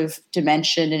sort of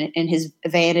dimension, and his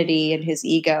vanity and his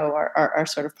ego are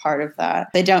sort of part of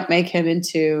that. They don't make him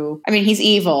into, I mean, he's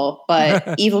evil,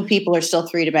 but evil people are still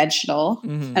three-dimensional.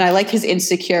 And I like his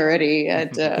insecurity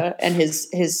and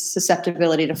his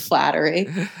susceptibility to flattery.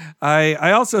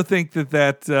 I also think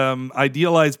that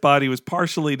idealized body was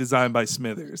partially designed by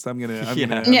Smithers.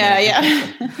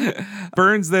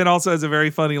 Burns then also has a very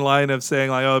funny line of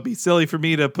saying like, oh, it'd be silly for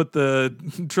me to put the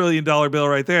 $1 trillion bill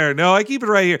right there. No, I keep it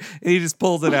right here. And he just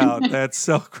pulls it out. That's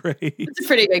so great. It's a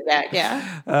pretty big gag,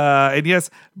 yeah. And yes,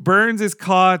 Burns is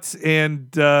caught, and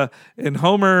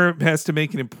Homer has to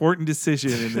make an important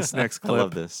decision in this next clip. I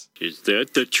love this. Is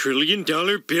that the $1 trillion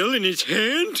bill in his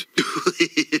hand?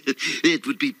 That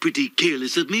would be pretty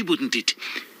careless of me, wouldn't it?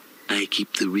 I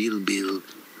keep the real bill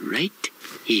right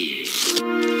here.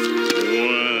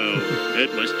 Wow,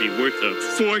 that must be worth a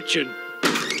fortune.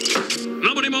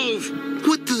 Nobody move!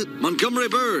 What the? Montgomery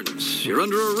Burns, you're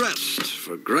under arrest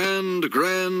for grand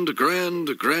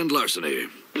larceny.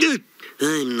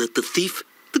 I'm not the thief.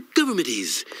 The government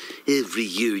is. Every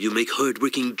year you make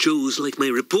hard-working Joes like my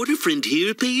reporter friend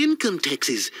here pay income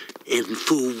taxes. And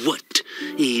for what?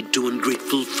 Aid to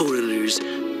ungrateful foreigners.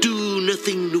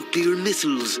 Do-nothing nuclear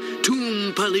missiles.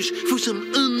 Tomb polish for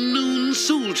some unknown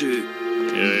soldier.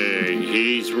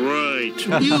 He's right.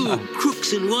 You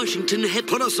crooks in Washington have...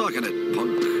 Put a sock in it,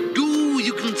 punk.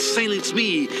 You can silence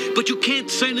me, but you can't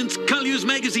silence Collier's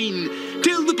magazine.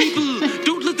 Tell the people,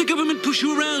 don't let the government push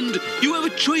you around. You have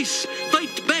a choice.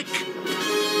 Fight back.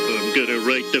 I'm gonna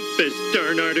write the best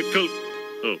darn article.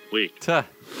 Oh, wait. Take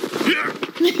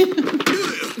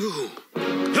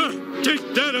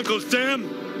that, Uncle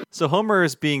Sam. So Homer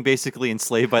is being basically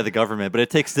enslaved by the government, but it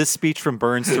takes this speech from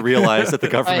Burns to realize that the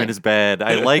government is bad.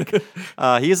 I like,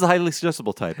 he is the highly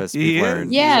suggestible type, as we've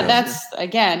learned. Yeah, that's,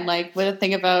 again, like, the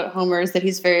thing about Homer is that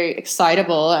he's very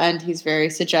excitable and he's very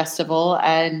suggestible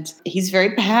and he's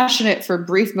very passionate for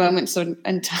brief moments in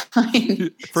time.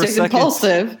 So he's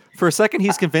impulsive. For a second,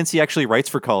 he's convinced he actually writes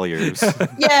for Collier's.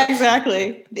 Yeah,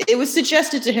 exactly. It was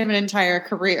suggested to him an entire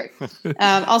career.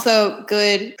 Also,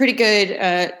 pretty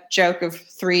good joke of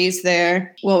threes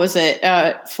there. What was it?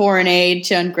 Foreign aid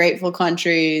to ungrateful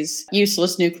countries,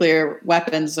 useless nuclear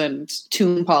weapons, and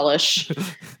tomb polish.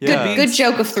 Yeah. Good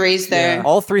joke of threes there. Yeah.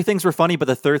 All three things were funny, but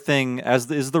the third thing,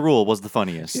 as is the rule, was the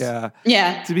funniest. Yeah.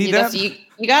 Yeah. To be that...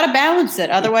 You got to balance it.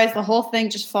 Otherwise, the whole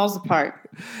thing just falls apart.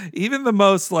 Even the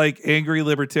most angry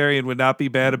libertarian would not be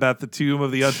bad about the tomb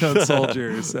of the unknown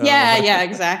soldier. So. Yeah,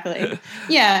 exactly.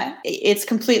 Yeah, it's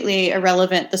completely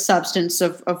irrelevant, the substance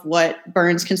of what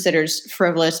Burns considers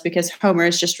frivolous, because Homer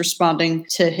is just responding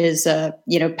to his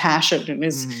passion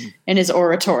in his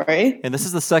oratory. And this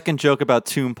is the second joke about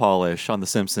tomb polish on The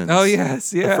Simpsons. Oh,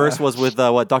 yes, yeah. The first was with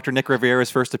Dr. Nick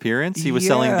Riviera's first appearance. He was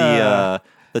selling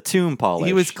the tomb polish.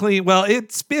 He was clean. Well,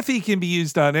 spiffy can be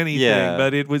used on anything,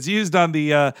 but it was used on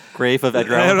the grave of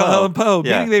Edgar Allan Poe.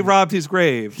 Meaning they robbed his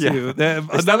grave, too.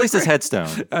 It's at least his headstone.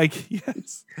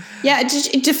 Yes. Yeah,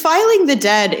 defiling the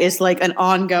dead is like an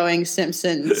ongoing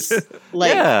Simpsons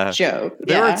joke.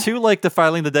 There are two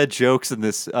defiling the dead jokes in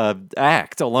this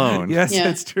act alone. Yes,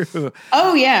 that's true.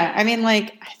 Oh, yeah. I mean,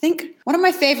 I think one of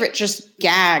my favorite just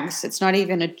gags, it's not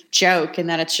even a joke in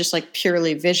that it's just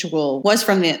purely visual, was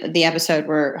from the episode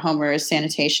where Homer is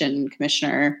sanitation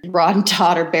commissioner. Rod and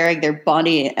Todd are burying their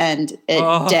bunny and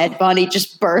a dead bunny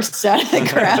just bursts out of the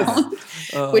ground.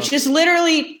 Which is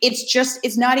literally,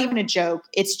 it's not even a joke.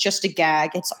 It's just a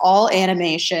gag. It's all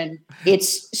animation.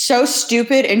 It's so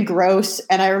stupid and gross.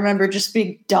 And I remember just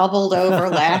being doubled over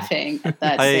laughing at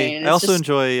that scene. I also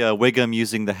enjoy Wiggum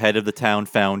using the head of the town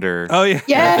founder. Oh, yeah.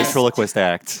 Yes. The ventriloquist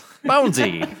act.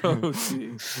 Bonesy.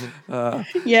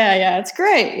 Yeah, it's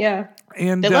great. Yeah.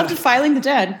 And they love defiling the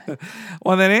dead.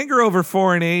 Well, that anger over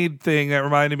foreign aid thing, that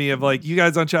reminded me of you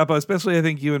guys on Chapo, especially I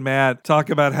think you and Matt, talk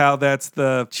about how that's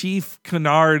the chief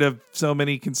canard of so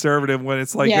many conservative, when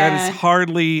it's that is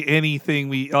hardly anything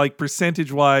we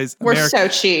percentage wise. We're so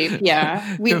cheap.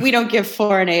 Yeah. We don't give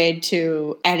foreign aid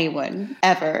to anyone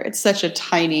ever. It's such a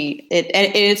tiny,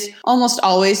 it's almost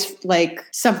always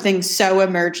something so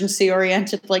emergency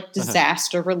oriented,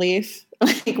 disaster relief.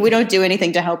 We don't do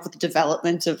anything to help with the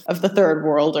development of the third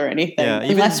world or anything,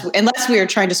 unless we are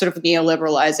trying to sort of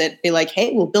neoliberalize it, be like,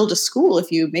 hey, we'll build a school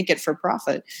if you make it for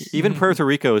profit. Even Puerto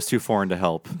Rico is too foreign to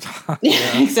help.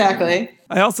 Yeah, exactly.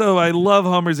 I love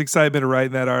Homer's excitement to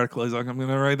write that article. He's like, I'm going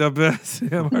to write the best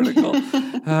article.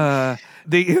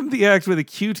 They end the act with a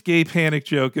cute gay panic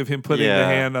joke of him putting the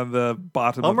hand on the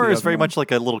bottom Homer of the is very much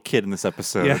like a little kid in this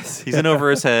episode. Yes. He's in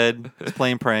over his head. He's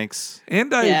playing pranks.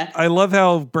 And I love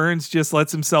how Burns just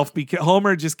lets himself be...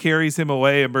 Homer just carries him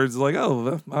away, and Burns is like,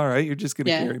 oh, all right, you're just going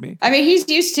to carry me. I mean, he's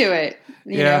used to it.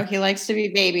 You know, he likes to be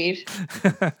babied.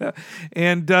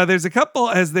 And there's a couple,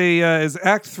 as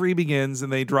Act 3 begins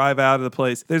and they drive out of the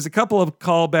place, there's a couple of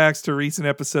callbacks to recent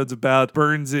episodes about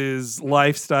Burns's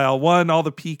lifestyle. One, all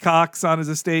the peacocks on his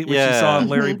estate, which you saw in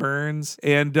Larry Burns.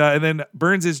 And then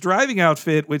Burns's driving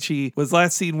outfit, which he was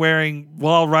last seen wearing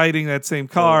while riding that same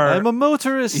car. I'm a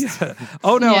motorist. Yeah.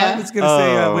 Oh, no, I was going to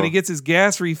say when he gets his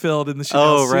gas refilled in the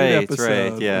Chanel suit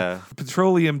episode. Right, yeah.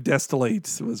 Petroleum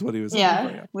distillate was what he was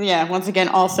saying. Yeah, once again,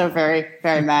 also very,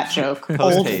 very Matt joke.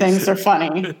 Old things are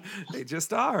funny. They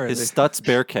just are. His Stutz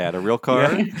Bearcat, a real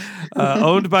car.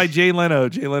 Owned by Jay Leno.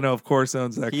 Jay Leno, of course,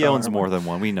 owns that car. He owns more than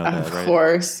one. We know that, right? Of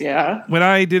course, yeah. when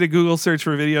I did a Google search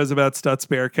for videos about Stutz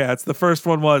Bearcats, the first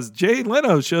one was Jay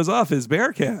Leno shows off his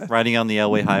Bearcat. Riding on the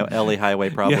LA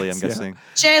highway, probably, Yes, I'm guessing.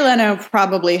 Jay Leno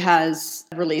probably has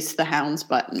released the hounds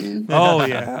button. Oh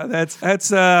yeah,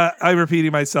 that's I'm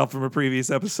repeating myself from a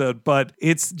previous episode, but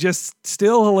it's just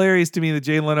still hilarious to me that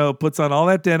Jay Leno puts on all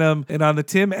that denim, and on the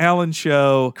Tim Allen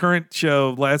show, current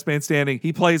show, Last Man Standing,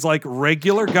 he plays like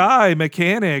regular guy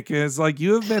mechanic. And it's like,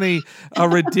 you have been a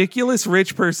ridiculous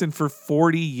rich person for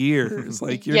 40 years.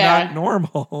 Like, you're not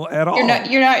normal at all.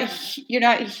 You're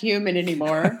not human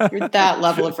anymore. You're that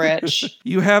level of rich.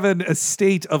 You have an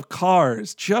estate of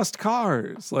cars, just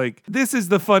cars. Like, this is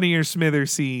the funnier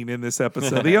Smithers scene in this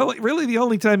episode. The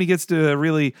only time he gets to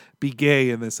really be gay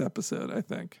in this episode, I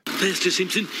think. Faster,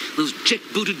 Simpson. Those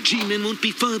check-booted G-men won't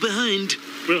be far behind.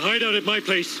 We'll hide out at my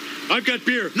place. I've got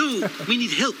beer. No, we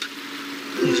need help.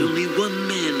 There's only one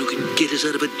man who can get us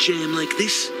out of a jam like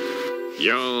this.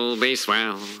 You'll be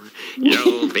swell.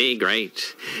 You'll be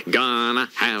great. Gonna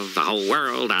have the whole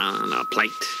world on a plate.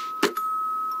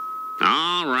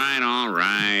 All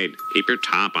right. Keep your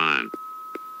top on.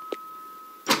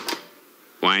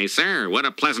 Why, sir, what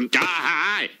a pleasant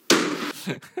guy.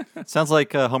 Sounds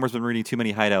like Homer's been reading too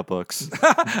many Hideout books.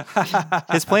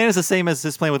 His plan is the same as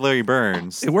his plan with Larry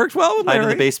Burns. It worked well with Larry.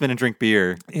 Hide in the basement and drink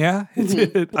beer. Yeah,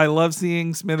 it did. I love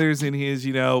seeing Smithers in his,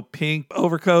 pink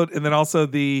overcoat, and then also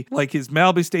his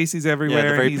Malibu Stacy's everywhere.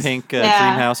 Yeah, the very pink dream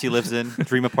house he lives in,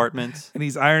 dream apartment. And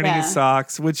he's ironing his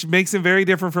socks, which makes him very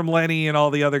different from Lenny and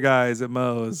all the other guys at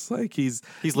Moe's. Like, he's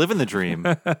living the dream.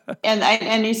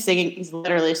 and he's singing. He's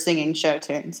literally singing show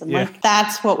tunes. And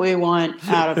that's what we want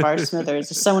out of our Smithers.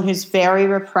 Is someone who's very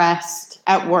repressed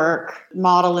at work,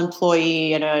 model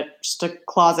employee in just a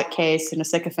closet case and a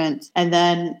sycophant. And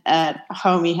then at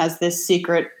home, he has this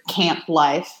secret camp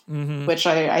life, which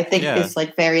I think is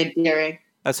very endearing.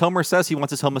 As Homer says, he wants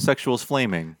his homosexuals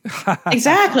flaming.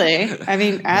 Exactly. I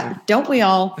mean, don't we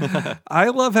all? I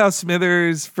love how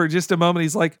Smithers, for just a moment,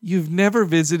 he's like, "You've never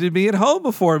visited me at home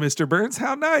before, Mr. Burns.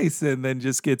 How nice." And then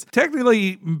just gets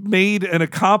technically made an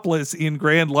accomplice in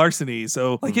grand larceny.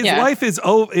 So his life is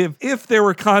over. If there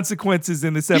were consequences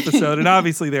in this episode, and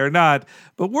obviously there are not,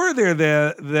 but were there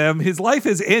them, his life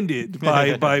has ended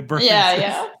by Burns.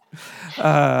 Yeah.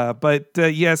 But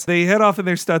yes, they head off in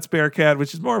their Stutz Bearcat,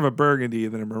 which is more of a burgundy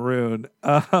than a maroon,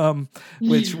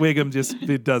 which Wiggum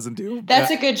it doesn't do. That's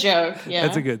a good joke.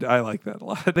 Yeah, I like that a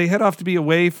lot. They head off to be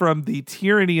away from the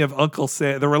tyranny of Uncle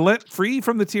Sam, the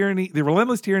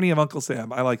relentless tyranny of Uncle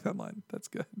Sam. I like that line. That's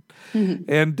good.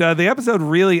 And the episode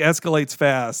really escalates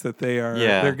fast that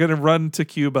they're going to run to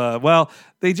Cuba. Well,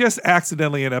 they just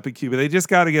accidentally end up in Cuba. They just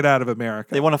got to get out of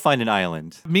America. They want to find an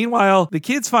island. Meanwhile, the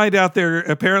kids find out they're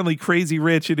apparently crazy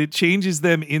rich, and it changes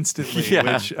them instantly,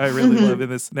 which I really love in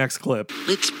this next clip.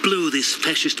 Let's blow this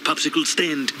fascist popsicle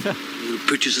stand. We'll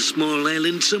purchase a small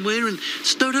island somewhere and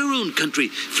start our own country,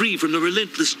 free from the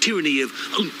relentless tyranny of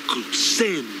Uncle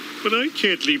Sam. But I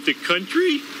can't leave the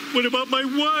country. What about my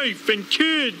wife and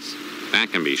kids?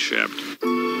 That can be shipped.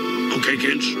 Okay,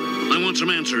 kids, I want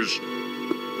some answers.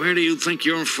 Where do you think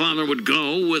your father would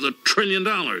go with $1 trillion?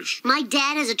 My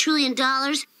dad has $1 trillion?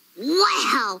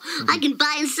 Wow! I can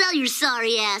buy and sell your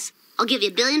sorry ass. I'll give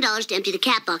you $1 billion to empty the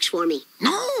cat box for me.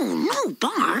 No,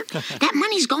 Bart. That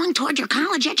money's going toward your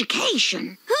college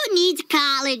education. Who needs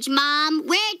college, Mom?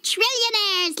 We're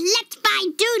trillionaires. Let's buy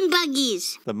dune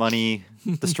buggies. The money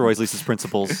destroys Lisa's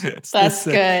principles. That's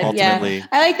good. Ultimately. Yeah,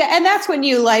 I like that, and that's when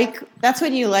you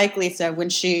like Lisa, when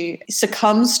she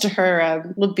succumbs to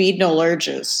her libidinal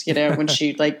urges. When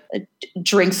she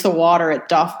drinks the water at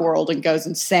Duff World and goes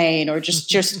insane, or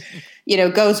just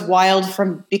goes wild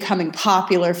from becoming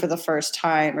popular for the first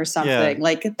time or something.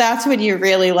 Yeah. That's when you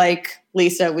really like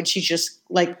Lisa, when she just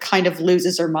kind of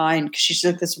loses her mind because she's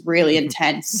this really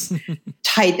intense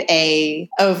type A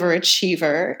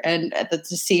overachiever, and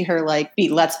to see her be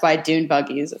let's buy dune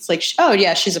buggies, it's like, oh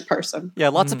yeah, she's a person. Yeah,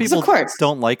 lots of people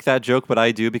don't like that joke, but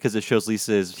I do, because it shows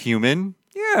Lisa is human.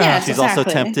 Yeah, she's also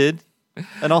tempted.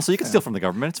 And also, you can steal from the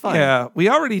government. It's fine. Yeah, we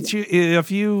already, a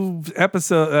few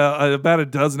episodes, about a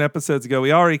dozen episodes ago,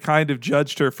 we already kind of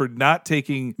judged her for not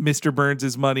taking Mr.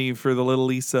 Burns' money for the little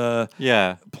Lisa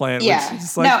plan. Yeah.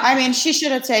 No, I mean, she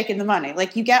should have taken the money.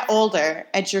 You get older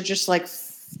and you're just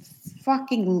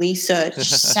fucking Lisa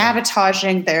just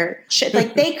sabotaging their shit.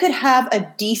 Like, they could have a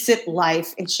decent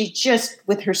life, and she just,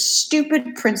 with her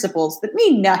stupid principles that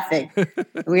mean nothing.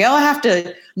 We all have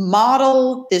to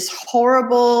model this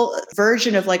horrible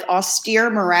version of like austere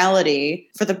morality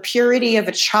for the purity of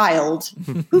a child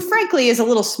who frankly is a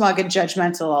little smug and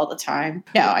judgmental all the time.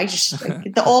 No, I just,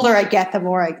 like, the older I get,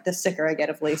 the sicker I get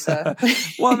of Lisa.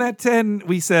 Well, that 10,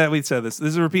 we said this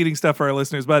is repeating stuff for our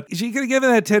listeners, but she could have given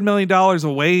that $10 million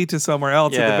away to somewhere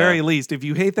else at the very least. If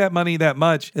you hate that money that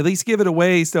much, at least give it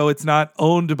away so it's not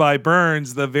owned by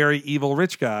Burns, the very evil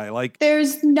rich guy. Like,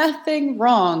 there's nothing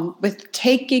wrong with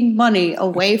taking money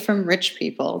away from rich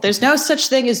people. There's no such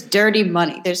thing as dirty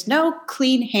money. There's no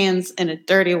clean hands in a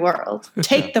dirty world.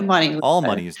 Take the money. All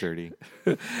money is dirty.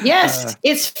 Yes,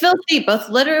 it's filthy, both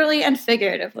literally and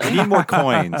figuratively. We need more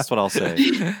coins. That's what I'll say.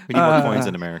 We need more coins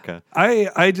in America.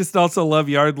 I just also love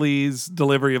Yardley's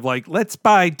delivery of like, let's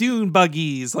buy dune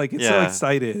buggies. Like, it's so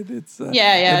excited. It's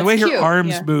yeah. And the way cute. her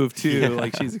arms move too,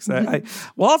 like she's excited.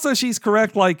 Well, also she's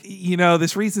correct. Like, you know,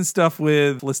 this recent stuff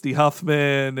with Felicity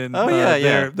Huffman and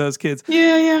those kids.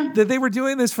 Yeah. That they were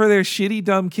doing this for their shitty,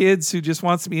 dumb kids who just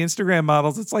wants to be Instagram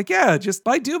models. It's like, just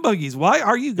buy dune buggies. Why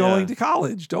are you going to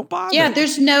college? Don't bother. Yeah,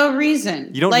 there's no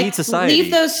reason. You don't need society.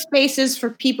 Leave those spaces for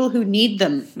people who need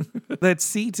them. That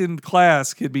seat in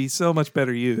class could be so much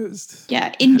better used.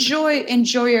 Yeah, enjoy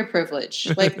your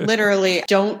privilege. Like, literally,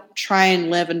 don't try and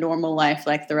live a normal life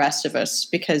like the rest of us,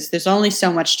 because there's only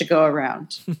so much to go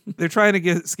around. They're trying to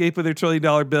escape with their $1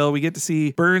 trillion bill. We get to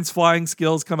see Burns' flying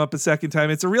skills come up a second time.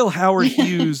 It's a real Howard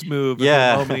Hughes move.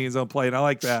 Opening his own plane. I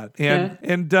like that.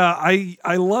 And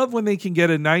I love when they can get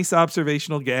a nice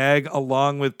observational gag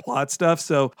along with plot stuff.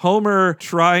 So Homer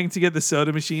trying to get the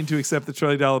soda machine to accept the $1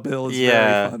 trillion bill is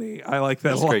very funny. I like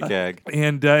that a lot. Great gag.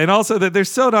 And also that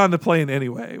there's soda on the plane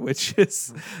anyway, which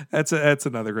is that's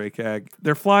another great gag.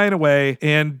 They're flying away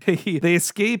and they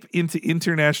escape into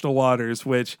international waters,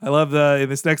 which I love. In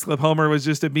this next clip, Homer was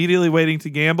just immediately waiting to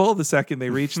gamble the second they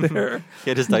reached there. He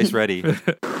had his dice ready.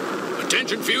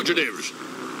 Attention fugitives.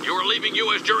 You are leaving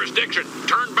U.S. jurisdiction.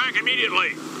 Turn back immediately,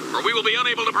 or we will be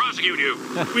unable to prosecute you.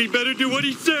 We better do what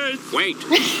he says. Wait.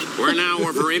 We're now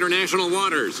over international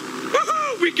waters.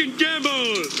 Woohoo! We can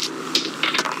gamble!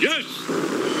 Yes!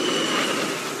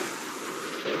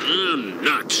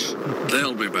 Nuts.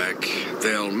 They'll be back.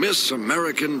 They'll miss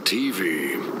American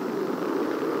TV.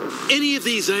 Any of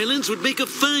these islands would make a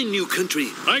fine new country.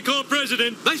 I call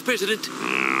president. Vice president. Ooh,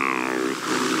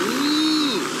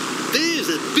 there's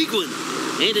a big one.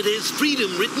 And it has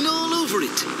freedom written all over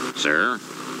it. Sir,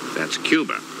 that's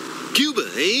Cuba. Cuba,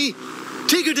 eh?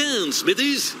 Take her down,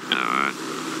 Smithers.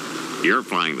 You're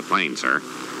flying the plane, sir.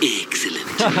 Excellent.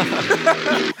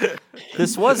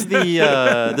 This was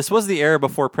the era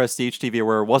before Prestige TV,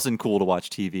 where it wasn't cool to watch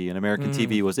TV, and American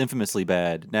TV was infamously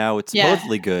bad. Now it's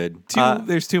supposedly good.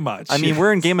 There's too much. I mean,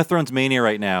 we're in Game of Thrones mania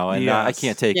right now, and I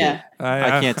can't take it.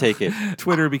 I can't take it.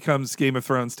 Twitter becomes Game of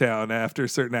Thrones town after a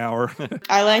certain hour.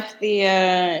 I like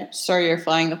the sorry, you're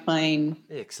flying the plane.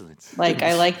 Excellent. Like,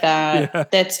 I like that. Yeah.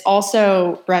 That's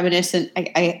also reminiscent.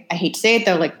 I hate to say it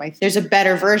though. Like, there's a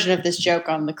better version of this joke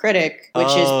on The Critic, which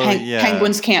is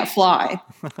penguins can't fly.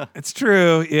 It's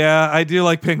true. Yeah, I do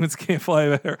like penguins can't fly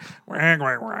better.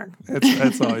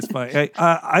 That's always funny.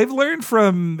 I've learned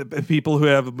from people who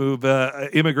have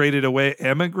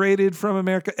emigrated from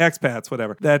America, expats,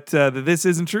 whatever, that this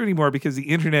isn't true anymore, because the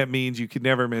internet means you can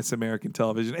never miss American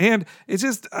television, and it's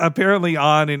just apparently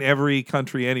on in every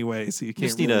country anyway, so you can't.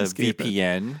 You just need a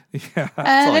VPN. Yeah,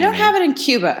 they don't have it in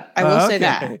Cuba. I will say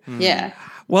that. Yeah.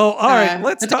 Well, all right,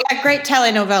 let's talk. They got great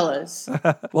telenovelas.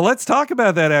 Well, let's talk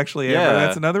about that, actually, Amber.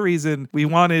 That's another reason we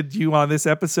wanted you on this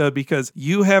episode, because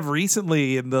you have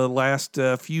recently, in the last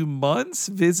few months,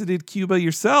 visited Cuba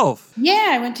yourself. Yeah,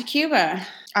 I went to Cuba.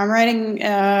 I'm writing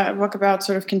a book about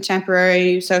sort of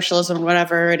contemporary socialism or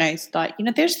whatever, and I thought,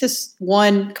 there's this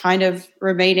one kind of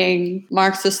remaining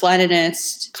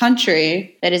Marxist-Leninist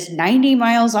country that is 90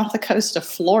 miles off the coast of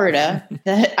Florida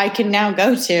that I can now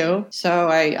go to. So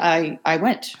I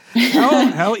went.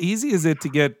 How easy is it to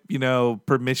get,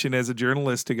 permission as a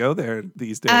journalist to go there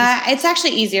these days? It's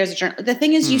actually easier as a journalist. The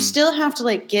thing is, you still have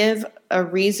to give a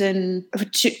reason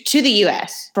to the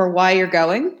U.S. for why you're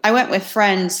going. I went with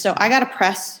friends, so I got a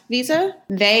press visa.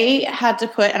 They had to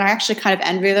put, and I actually kind of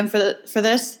envy them for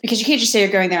this, because you can't just say you're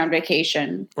going there on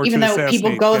vacation, even though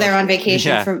people go there on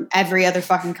vacation from every other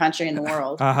fucking country in the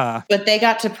world. But they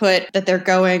got to put that they're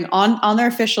going on their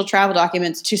official travel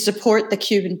documents to support the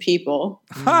Cuban people.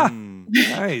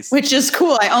 Nice. Which is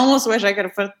cool. I almost wish I could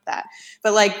have put that.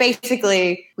 But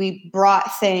basically we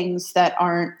brought things that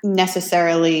aren't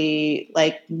necessarily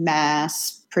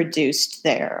mass produced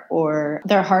there, or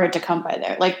they're harder to come by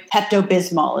there. Like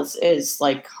Pepto-Bismol is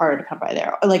like harder to come by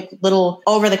there. Or like little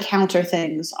over-the-counter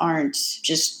things aren't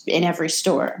just in every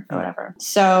store or whatever.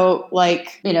 So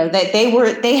like, you know,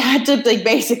 they had to like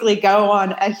basically go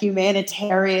on a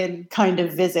humanitarian kind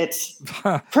of visit,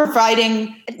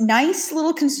 providing nice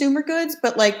little consumer goods,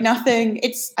 but like nothing.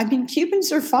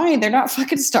 Cubans are fine. They're not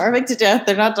fucking starving to death.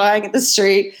 They're not dying in the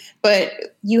street.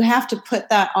 But you have to put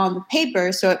that on the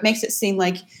paper, so it makes it seem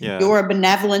like you're a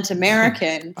benevolent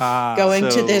American going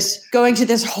to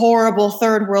this horrible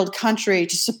third world country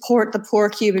to support the poor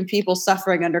Cuban people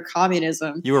suffering under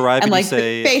communism. You arrive and like you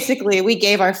say, basically, we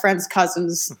gave our friends'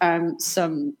 cousins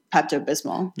some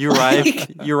Pepto-Bismol. You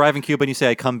arrive in Cuba and you say,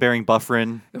 "I come bearing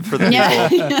Bufferin for the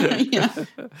people."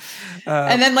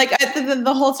 And then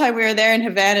the whole time we were there in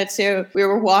Havana too, we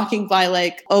were walking by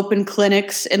like open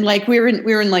clinics, and like we were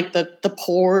in like the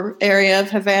poor area of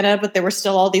Havana, but there were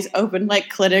still all these open like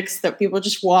clinics that people were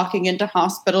just walking into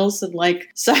hospitals and like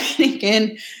signing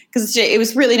in, because it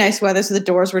was really nice weather, so the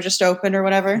doors were just open or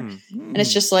whatever. And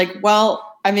it's just like,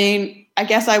 well, I mean, I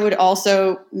guess I would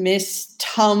also miss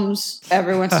Tums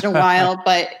every once in a while,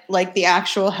 but like the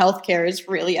actual healthcare is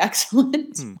really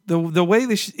excellent. The way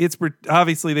it's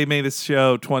obviously they made this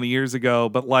show 20 years ago,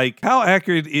 but like how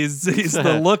accurate is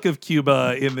the look of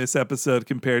Cuba in this episode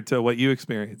compared to what you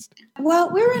experienced?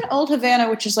 Well, we were in Old Havana,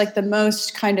 which is like the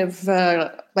most kind of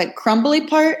like crumbly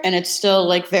part, and it's still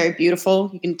like very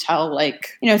beautiful. You can tell,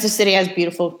 like, you know, it's a city that has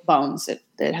beautiful bones. It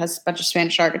has a bunch of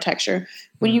Spanish architecture.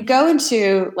 When you go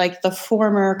into like the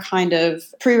former kind of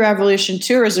pre-revolution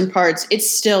tourism parts, it's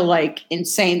still like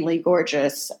insanely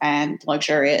gorgeous and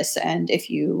luxurious. And if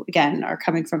you, again, are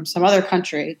coming from some other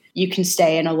country, you can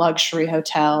stay in a luxury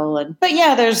hotel. But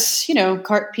yeah, there's, you know,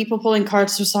 people pulling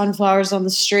carts of sunflowers on the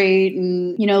street,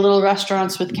 and, you know, little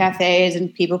restaurants with cafes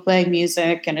and people playing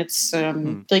music. And it's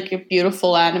like a beautiful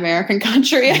Latin American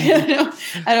country. I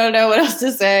don't know what else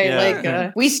to say.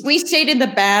 Yeah. Like we stayed in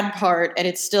the bad part, and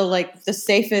it's still like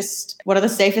one of the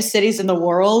safest cities in the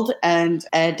world, and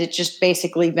it just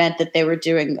basically meant that they were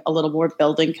doing a little more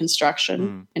building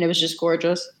construction, and it was just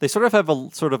gorgeous. They sort of have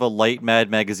a light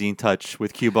Mad Magazine touch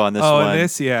with Cuba on this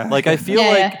one. Like I feel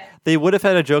like they would have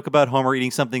had a joke about Homer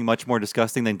eating something much more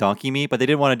disgusting than donkey meat, but they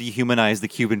didn't want to dehumanize the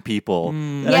Cuban people.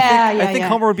 And I think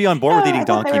Homer would be on board with eating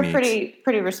donkey meat. They were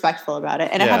pretty respectful about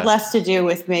it. And it had less to do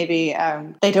with maybe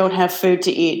they don't have food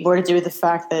to eat, more to do with the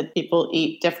fact that people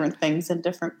eat different things in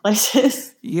different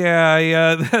places.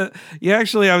 Yeah.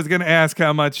 Actually, I was going to ask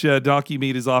how much donkey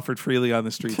meat is offered freely on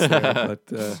the streets there. But,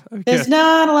 there's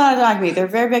not a lot of donkey meat. They're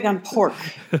very big on pork.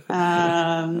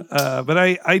 But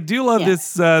I do love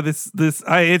this.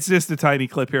 It's just a tiny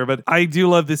clip here, but I do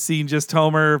love this scene. Just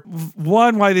Homer.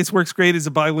 One, why this works great as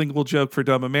a bilingual joke for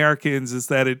dumb Americans is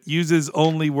that it uses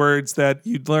only words that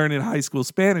you'd learn in high school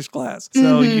Spanish class.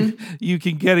 So you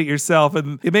can get it yourself.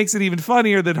 And it makes it even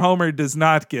funnier that Homer does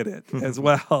not get it as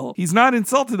well. He's not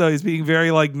insulted though. He's being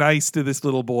very like nice to this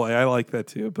little boy. I like that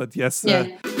too. But yes. Oh,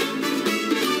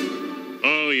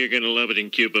 you're going to love it in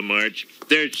Cuba, Marge.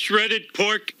 There's shredded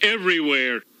pork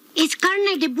everywhere. It's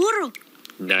carne de burro.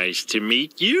 Nice to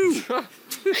meet you. I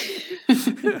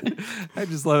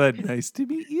just love that. Nice to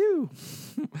meet you.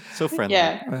 So friendly.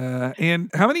 Yeah.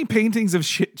 And how many paintings of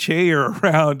Che are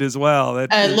around as well?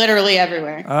 Literally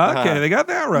everywhere. Okay, they got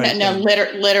that right. No,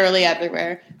 literally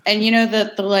everywhere. And you know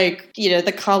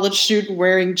the college student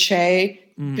wearing Che.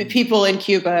 The people in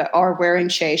Cuba are wearing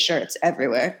Che shirts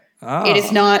everywhere. Oh. It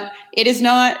is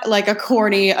not like a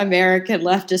corny American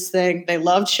leftist thing. They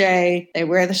love Che. They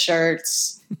wear the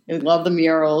shirts. They love the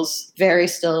murals. Very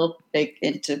still big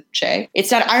into Che.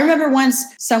 It's that I remember once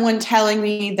someone telling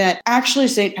me that actually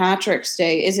St. Patrick's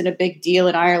Day isn't a big deal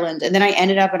in Ireland. And then I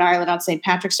ended up in Ireland on St.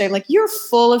 Patrick's Day. I'm like, you're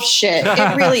full of shit.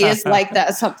 It really is like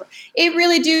that sometimes. It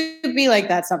really do be like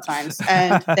that sometimes.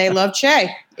 And they love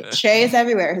Che. Che is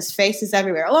everywhere. His face is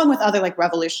everywhere, along with other like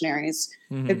revolutionaries.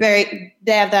 They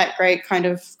have that great kind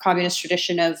of communist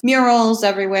tradition of murals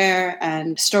everywhere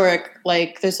and historic,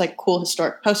 like there's like cool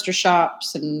historic poster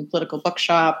shops and political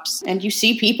bookshops, and you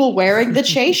see people wearing the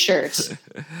Che shirt.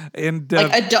 And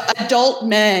like adult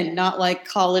men, not like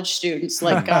college students,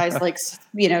 like guys like,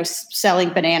 you know, selling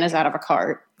bananas out of a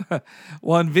cart.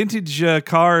 Well, vintage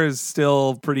car is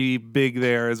still pretty big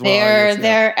there as well.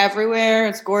 They're everywhere.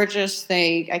 It's gorgeous.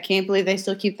 I can't believe they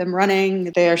still keep them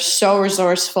running. They are so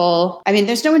resourceful. I mean,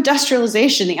 there's no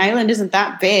industrialization. The island isn't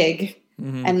that big.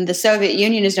 And the Soviet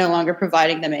Union is no longer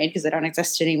providing them aid because they don't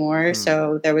exist anymore.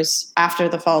 So there was, after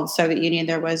the fall of the Soviet Union,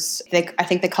 there was, I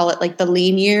think they call it like the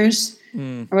lean years,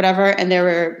 or whatever, and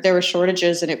there were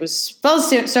shortages, and it was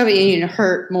the Soviet Union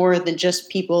hurt more than just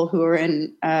people who were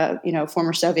in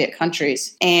former Soviet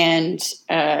countries, and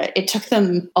it took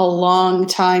them a long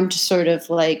time to sort of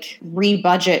like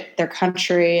rebudget their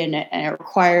country, and it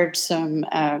required some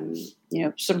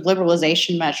sort of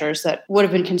liberalization measures that would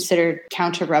have been considered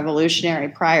counter-revolutionary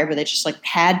prior, but they just like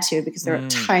had to because they're a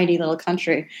tiny little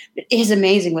country. It is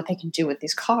amazing what they can do with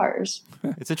these cars.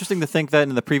 It's interesting to think that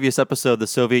in the previous episode, the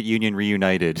Soviet Union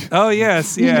reunited. Oh,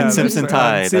 yes, yeah. Simpson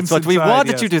Tide. That's what we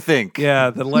wanted you to think. Yeah,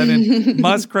 the Lenin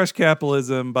must crush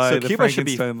capitalism by so the Cuba should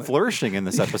be Frankenstein. flourishing in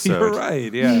this episode. You're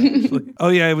right, yeah. Oh,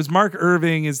 yeah, it was Mark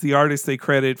Irving is the artist they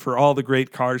credit for all the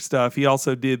great car stuff. He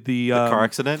also did the car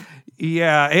accident?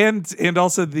 Yeah, and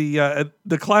also the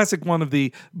classic one of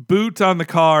the boot on the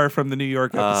car from the New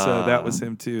York episode. That was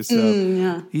him too.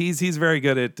 So he's very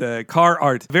good at car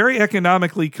art. Very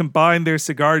economically combined their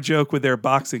cigar joke with their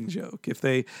boxing joke. If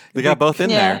they got both in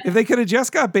there. If they could have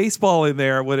just got baseball in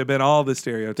there, it would have been all the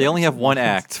stereotypes. They only have one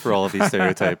act for all of these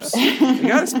stereotypes. They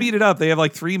got to speed it up. They have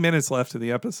like 3 minutes left in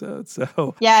the episode.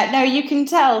 So yeah, no, you can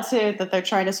tell too that they're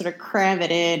trying to sort of cram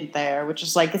it in there, which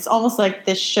is like it's almost like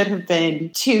this should have been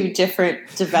 2 different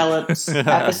developed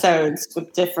episodes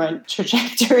with different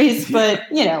trajectories, but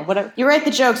whatever. You write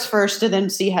the jokes first and then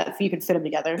see if you can fit them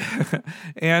together.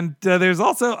 And there's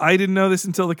also, I didn't know this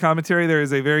until the commentary, there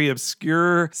is a very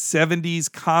obscure 70s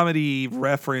comedy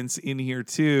reference in here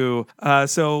too.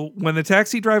 So when the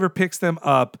taxi driver picks them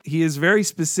up, he is very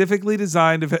specifically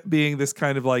designed of being this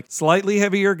kind of like slightly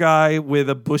heavier guy with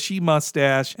a bushy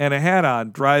mustache and a hat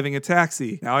on driving a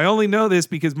taxi. Now I only know this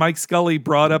because Mike Scully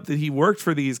brought up that he worked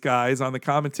for these guys on the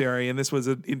commentary, and this was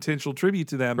an intentional tribute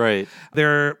to them. Right.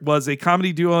 There was a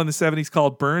comedy duo in the 70s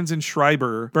called Burns and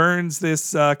Schreiber. Burns,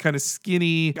 this kind of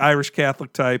skinny Irish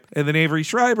Catholic type, and then Avery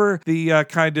Schreiber, the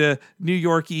kind of New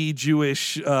York-y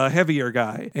Jewish heavier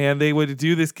guy. And they would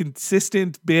do this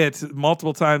consistent bit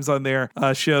multiple times on their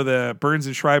show, the Burns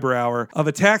and Schreiber Hour, of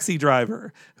a taxi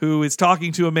driver who is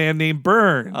talking to a man named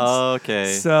Burns.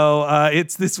 Okay. So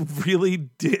it's this really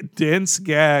dense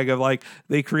gag of like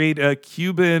they create a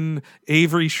Cuban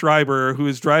Avery Schreiber who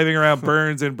is driving around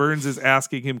Burns, and Burns is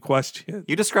asking him questions.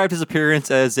 You described his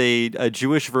appearance as a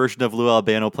Jewish version of Lou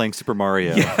Albano playing Super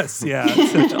Mario. Yes, yeah.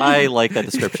 I like that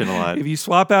description a lot. If you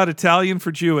swap out Italian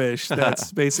for Jewish,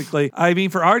 that's basically, I mean,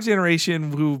 for our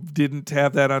generation who didn't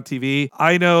have that on TV,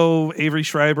 I know Avery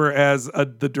Schreiber as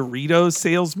the Doritos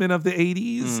salesman of the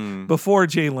 80s before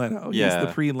Jay Leno. Yeah. He's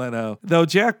the pre-Leno. Though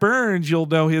Jack Burns, you'll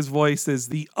know his voice as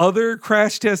the other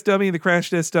Crash Test Dummy, the Crash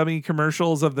Test Dummy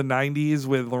commercials of the 90s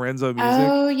with Lorenzo Music.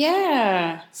 Oh,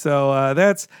 yeah. So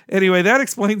that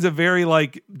explains a very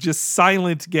like just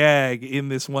silent gag in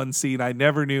this one scene I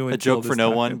never knew. A joke for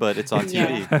no one, but it's on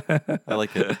TV. I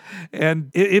like it.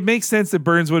 And it makes sense that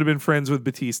Burns would have been friends with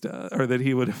Batista, or that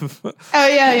he would have. Oh,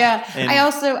 yeah. And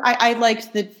I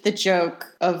liked the joke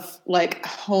of like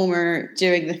Homer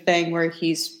doing the thing where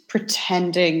he's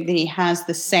pretending that he has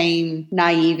the same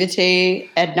naivety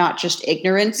and not just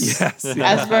ignorance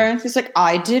as Burns. He's like,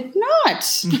 I did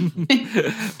not.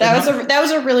 that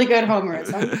was a really good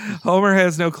Homerism. Homer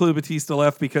has no clue Batista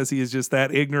left because he is just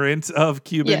that ignorant of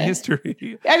Cuban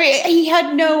history. I mean, he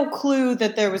had no clue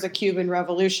that there was a Cuban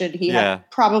revolution. He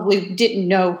probably didn't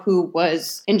know who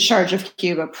was in charge of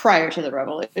Cuba prior to the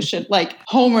revolution. Like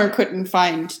Homer couldn't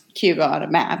find Cuba on a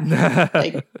map.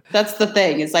 Like that's the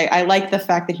thing. Is like I like the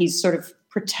fact that he's sort of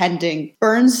pretending.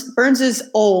 Burns is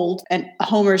old and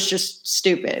Homer's just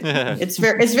stupid. It's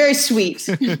very sweet.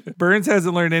 Burns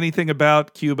hasn't learned anything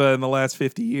about Cuba in the last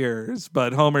 50 years,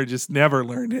 but Homer just never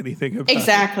learned anything about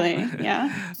it.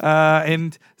 Yeah.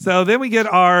 And so then we get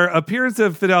our appearance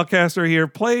of Fidel Castro here,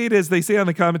 played, as they say on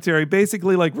the commentary,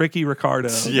 basically like Ricky Ricardo.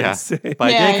 Yeah.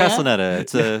 By Dan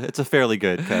Castellaneta. It's a fairly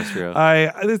good Castro.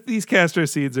 These Castro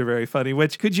scenes are very funny,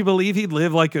 which could you believe he'd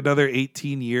live like another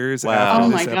 18 years after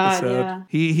this episode? Yeah.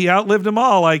 He outlived them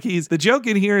all. Like the joke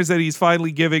in here is that he's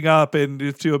finally giving up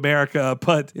to America,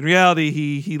 but in reality,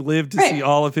 he lived to see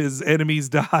all of his enemies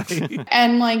die.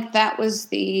 And like that was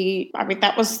the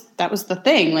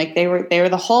thing. Like they were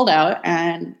the holdout,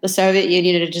 and the Soviet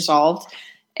Union had dissolved,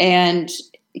 and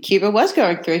Cuba was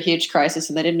going through a huge crisis,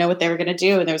 and they didn't know what they were going to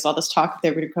do. And there was all this talk that they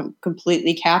were going to become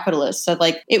completely capitalist. So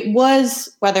like it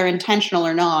was, whether intentional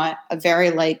or not, a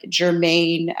very like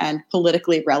germane and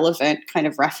politically relevant kind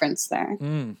of reference there.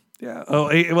 Yeah. Oh,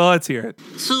 well, let's hear it.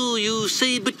 So you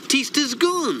say Batista's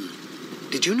gone.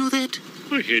 Did you know that?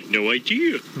 I had no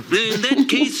idea. In that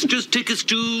case, just take us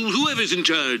to whoever's in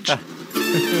charge.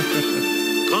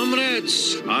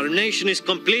 Comrades, our nation is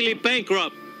completely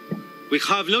bankrupt. We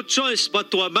have no choice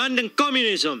but to abandon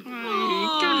communism.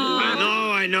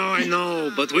 I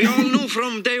know. But we all knew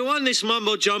from day one this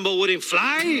mumbo-jumbo wouldn't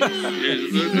fly.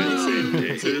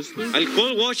 I'll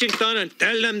call Washington and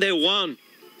tell them they won.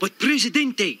 But,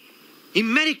 Presidente,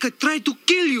 America tried to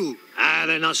kill you.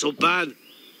 They're not so bad.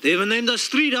 They even named a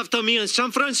street after me in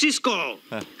San Francisco.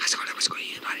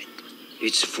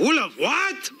 It's full of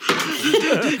what?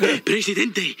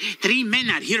 Presidente, 3 men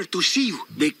are here to see you.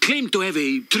 They claim to have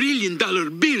 $1 trillion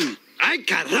bill. Ay,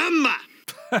 caramba!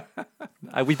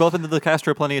 We've both been to the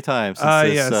Castro plenty of times since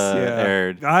this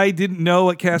aired. I didn't know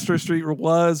what Castro Street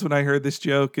was when I heard this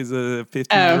joke as a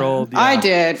 15-year-old. I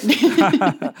did.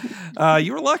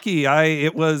 You were lucky.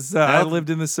 I lived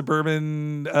in the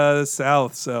suburban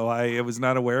South, so I was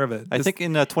not aware of it. I think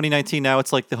in 2019 now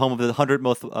it's like the home of the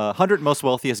 100 most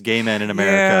wealthiest gay men in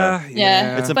America.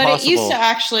 Yeah. It's but impossible. it used to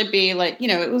actually be like,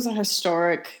 it was a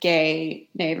historic gay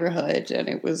neighborhood, and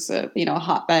it was a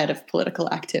hotbed of political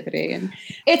activity, and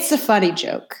it's a funny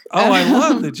joke. Oh, I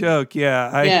love the joke.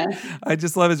 Yeah. I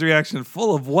just love his reaction.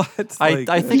 Full of what?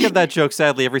 I think of that joke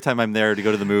sadly every time I'm there to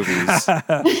go to the movies. It's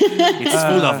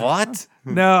full of what?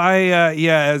 No,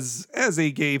 as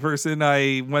a gay person,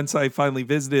 once I finally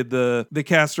visited the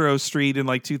Castro Street in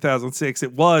like 2006,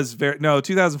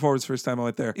 2004 was the first time I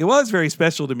went there. It was very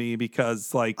special to me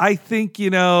because I think,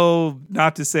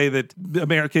 not to say that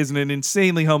America isn't an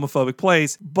insanely homophobic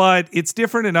place, but it's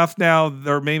different enough now,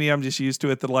 or maybe I'm just used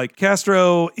to it, that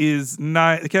Castro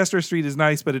Street is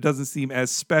nice, but it doesn't seem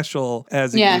as special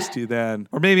as it used to then.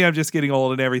 Or maybe I'm just getting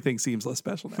old and everything seems less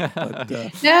special now. But,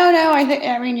 No,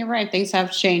 I mean, you're right. Things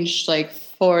have changed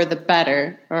for the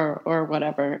better or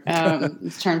whatever in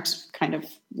terms of kind of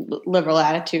liberal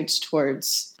attitudes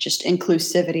towards just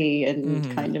inclusivity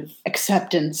and kind of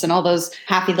acceptance and all those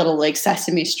happy little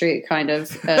Sesame Street kind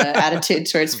of attitude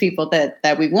towards people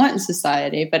that we want in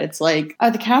society. But it's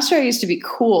the Castro used to be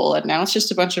cool, and now it's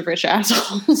just a bunch of rich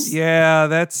assholes. Yeah,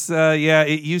 that's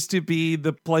it used to be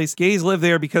the place gays lived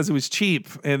there because it was cheap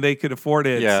and they could afford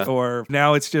it. Yeah. Or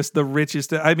now it's just the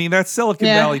richest. I mean, that's Silicon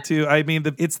Valley too. I mean,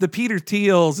 it's the Peter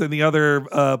Thiels and the other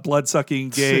blood-sucking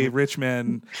gay rich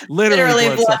men.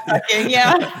 Literally blood-sucking,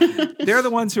 yeah. They're the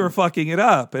ones who are fucking it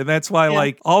up. And that's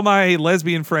why all my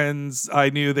lesbian friends I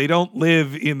knew, they don't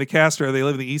live in the Castro. They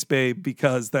live in the East Bay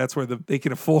because that's where they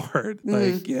can afford.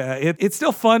 It's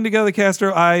still fun to go to the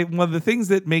Castro. One of the things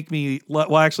that make me,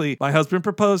 actually, my husband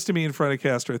proposed to me in front of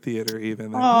Castro Theater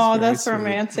even. That's sweet.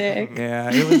 Romantic. Yeah,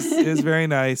 it was very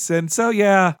nice. And so,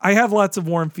 I have lots of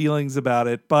warm feelings about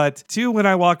it. But too, when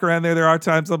I walk around there are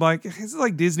times I'm like, this is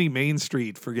like Disney Main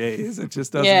Street for gays. It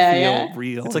just doesn't feel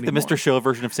real. It's like anymore. the Mr. Show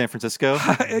version of San Francisco.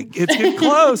 It's getting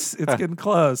close. It's getting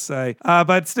close.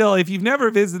 But still, if you've never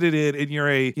visited it and you're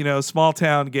a small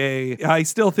town gay, I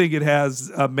still think it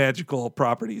has magical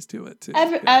properties to it too.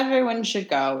 Everyone should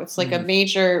go. It's a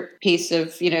major piece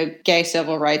of gay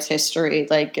civil rights history.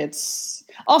 It's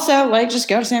also just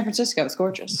go to San Francisco. It's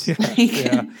gorgeous.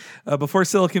 Before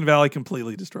Silicon Valley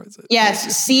completely destroys it.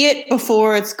 Yes, see it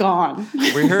before it's gone.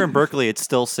 We're here in Berkeley. It's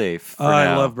still safe.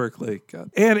 I love Berkeley.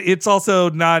 God. And it's also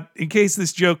not, in case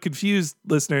this joke confused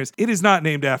listeners, it is not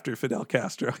named after Fidel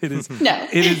Castro. It is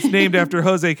It is named after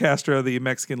Jose Castro, the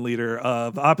Mexican leader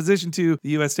of opposition to the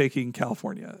U.S. taking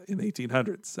California in the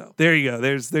 1800s. So there you go.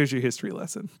 There's your history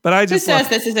lesson. But I just says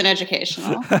this isn't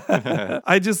educational.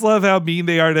 I just love how mean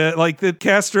they are to the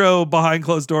Castro behind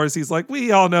closed doors. He's like,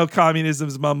 we all know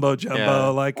communism's mumbo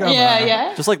jumbo. Come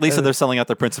on. Just like Lisa, they're selling out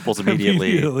their principles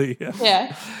immediately.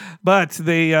 Yeah. But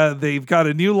they've got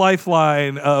a new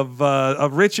lifeline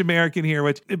of rich American here,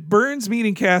 which Burns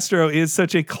meeting Castro is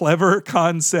such a clever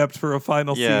concept for a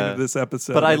final scene of this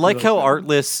episode. But I like how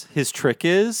artless his trick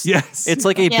is. Yes. It's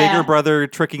like a bigger brother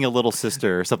tricking a little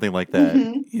sister or something like that.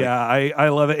 Mm-hmm. Yeah, I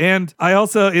love it. And I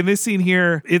also, in this scene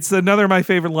here, it's another of my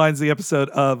favorite lines of the episode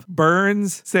of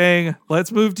Burns saying,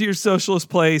 let's move to your socialist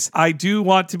place. I do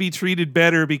want to be treated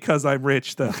better because I'm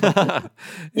rich, though.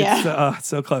 It's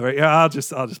so clever. Yeah, I'll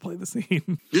just play the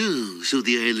scene. Oh, so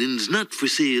the island's not for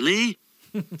sale, eh?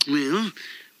 Well,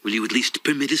 will you at least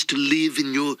permit us to live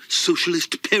in your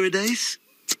socialist paradise?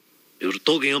 You're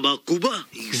talking about Cuba?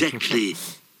 Exactly.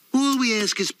 All we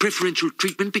ask is preferential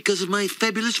treatment because of my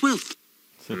fabulous wealth.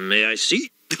 May I see?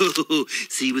 Oh,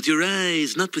 see with your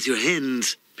eyes, not with your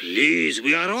hands. Please,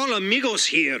 we are all amigos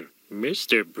here.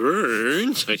 Mr.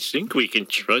 Burns, I think we can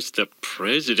trust the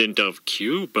president of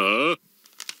Cuba.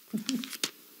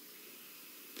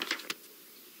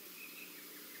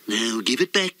 Now give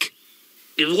it back.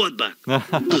 Give what back?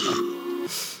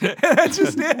 That's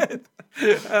just it.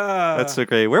 That's so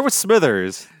great. Where was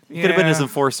Smithers? Could have been his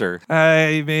enforcer.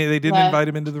 They didn't invite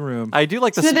him into the room. I do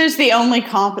like the Smithers the only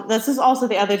this is also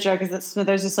the other joke, is that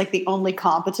Smithers is like the only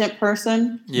competent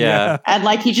person. Yeah. And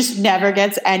like he just never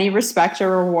gets any respect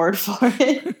or reward for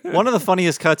it. One of the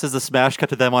funniest cuts is the smash cut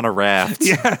to them on a raft.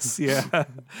 Yes, yeah.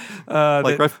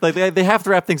 They have to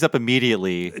wrap things up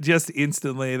immediately. Just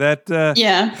instantly. Then It's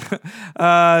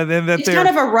kind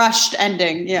of a rushed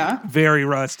ending, yeah. Very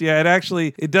rushed. Yeah,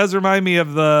 it does remind me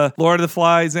of the Lord of the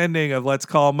Flies ending of Let's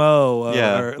Call Mo,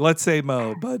 or Let's Say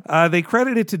Mo. But they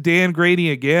credit it to Dan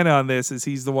Grady again on this, as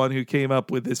he's the one who came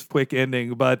up with this quick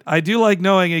ending. But I do like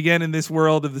knowing, again, in this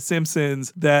world of The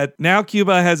Simpsons, that now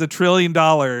Cuba has $1 trillion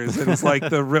and it's like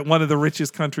one of the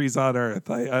richest countries on earth.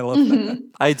 I love that.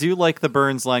 I do like the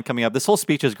Burns line coming up. This whole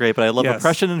speech is great, but I love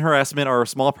oppression and harassment are a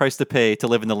small price to pay to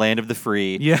live in the land of the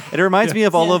free. Yeah. It reminds me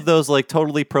of all of those like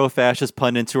totally pro-fascist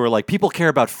pundits who are like, people care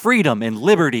about freedom and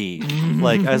liberty,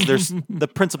 like as there's the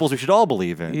principles we should all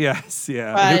believe in. Yes,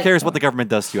 yeah. Right. Who cares what the government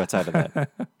does to you outside of that?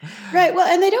 Right. Well,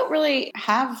 and they don't really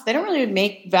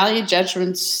make value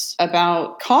judgments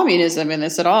about communism in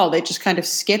this at all. They just kind of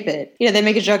skip it. They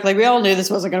make a joke like, we all knew this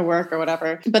wasn't going to work or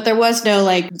whatever. But there was no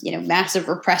massive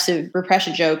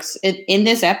repression jokes. In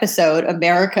this episode,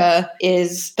 America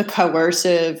is the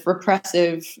coercive,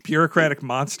 repressive, bureaucratic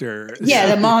monster.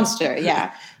 Yeah, the monster.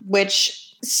 Yeah.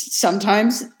 Which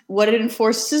sometimes what it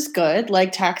enforces is good,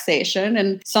 like taxation,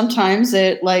 and sometimes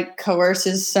it like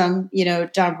coerces some,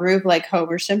 dumb rube like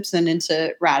Homer Simpson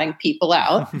into ratting people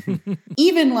out.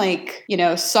 Even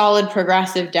solid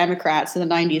progressive Democrats in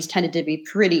the 90s tended to be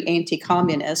pretty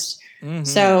anti-communist. Mm-hmm.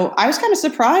 So I was kind of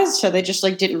surprised how they just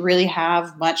didn't really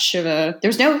have much of there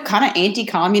was no kind of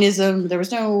anti-communism. There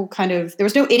was no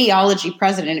ideology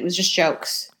present. It was just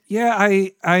jokes. Yeah,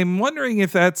 I'm wondering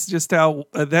if that's just how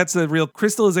that's a real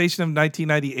crystallization of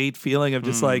 1998 feeling of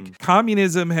just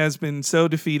communism has been so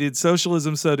defeated,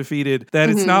 socialism so defeated that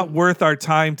it's not worth our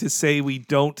time to say we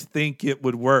don't think it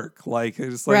would work. Right.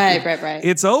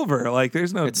 It's over.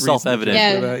 There's no. It's self-evident.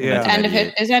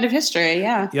 It's end of history.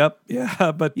 Yeah. Yep.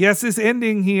 Yeah. But yes, this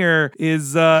ending here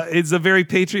is a very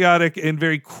patriotic and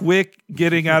very quick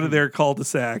getting out of their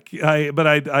cul-de-sac. But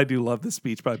I do love the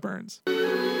speech by Burns.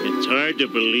 It's hard to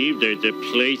believe there's a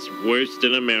place worse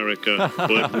than America,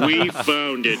 but we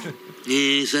found it.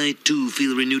 Yes, I too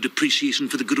feel renewed appreciation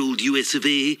for the good old US of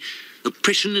A.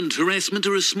 Oppression and harassment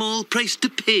are a small price to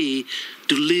pay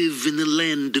to live in the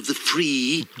land of the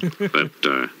free. But,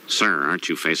 sir, aren't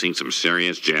you facing some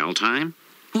serious jail time?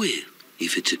 Well,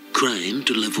 if it's a crime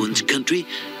to love one's country,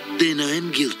 then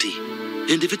I'm guilty.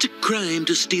 And if it's a crime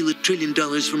to steal $1 trillion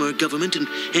from our government and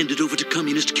hand it over to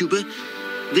communist Cuba,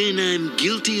 then I'm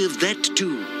guilty of that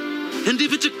too. And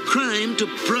if it's a crime to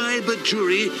bribe a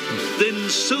jury, then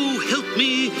so help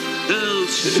me, I'll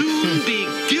soon be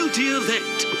guilty of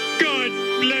that. God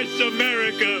bless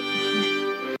America.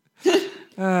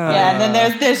 And then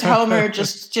there's Homer,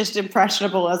 just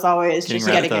impressionable as always, just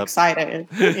getting excited.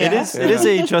 Yeah. It is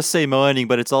a Just Say Mo ending,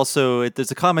 but it's also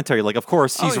there's a commentary. Of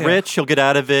course, he's rich, he'll get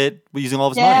out of it using all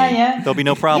of his money. Yeah. There'll be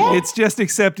no problem. It's just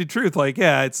accepted truth.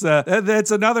 It's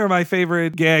that's another of my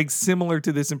favorite gags, similar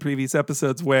to this in previous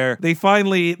episodes, where they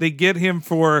get him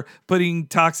for putting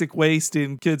toxic waste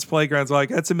in kids' playgrounds.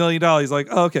 That's $1 million. He's like,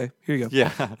 oh, okay, here you go.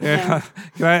 Yeah.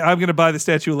 I'm going to buy the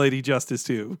statue of Lady Justice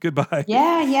too. Goodbye.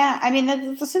 Yeah. I mean,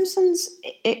 The Simpsons,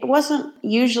 it was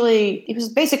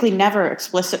basically never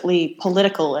explicitly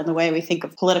political in the way we think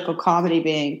of political comedy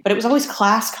being, but it was always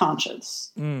class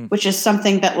conscious, which is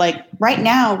something that right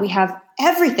now we have.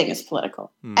 Everything is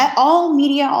political. All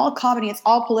media, all comedy, it's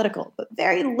all political, but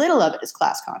very little of it is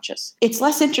class conscious. It's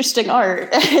less interesting art.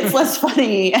 It's less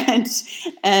funny.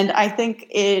 And I think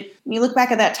when you look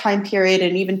back at that time period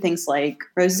and even things like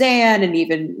Roseanne and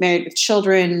even Married with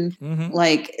Children,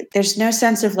 there's no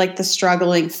sense of the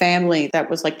struggling family that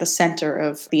was the center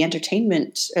of the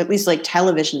entertainment, at least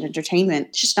television entertainment.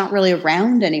 It's just not really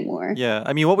around anymore. Yeah.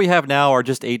 I mean, what we have now are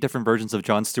just 8 different versions of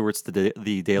Jon Stewart's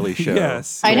The Daily Show.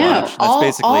 Yes. I know. That's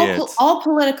basically it. All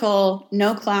political,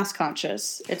 no class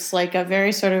conscious. It's a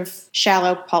very sort of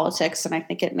shallow politics, and I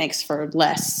think it makes for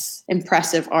less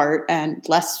impressive art and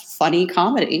less funny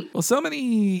comedy. Well, so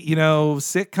many,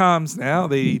 sitcoms now,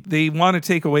 they want to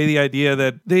take away the idea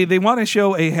that they want to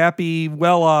show a happy,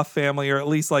 well-off family, or at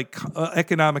least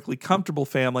economically comfortable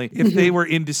family. If they were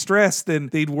in distress, then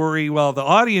they'd worry, well, the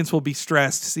audience will be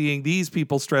stressed seeing these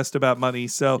people stressed about money.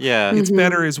 So it's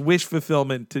better as wish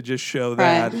fulfillment to just show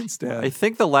that instead. I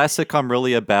think the last sitcom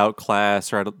really about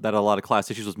class, or that a lot of class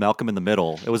issues, was Malcolm in the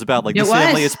Middle. It was about this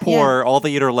family is poor, all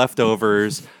they eat are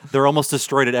leftovers. They're almost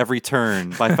destroyed at every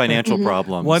turn by financial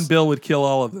problems. One bill would kill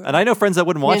all of them. And I know friends that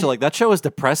wouldn't watch it. That show is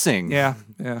depressing. Yeah.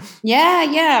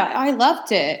 Yeah, I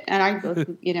loved it. And I,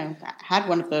 had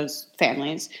one of those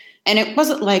families. And it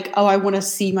wasn't like, oh, I want to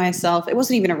see myself. It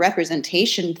wasn't even a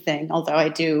representation thing, although I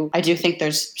do think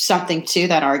there's something to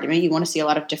that argument. You want to see a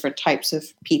lot of different types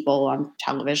of people on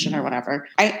television or whatever.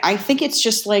 I think it's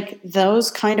just like those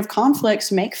kind of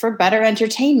conflicts make for better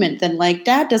entertainment than like,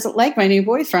 Dad doesn't like my new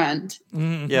boyfriend.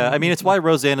 Mm-hmm. Yeah, I mean, it's why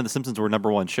Roseanne and The Simpsons were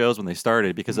 #1 shows when they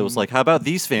started, because it was like, how about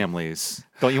these families?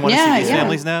 Don't you want to see these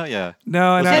families now? Yeah.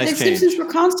 No, and The Simpsons were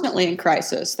constantly in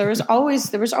crisis. There was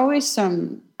always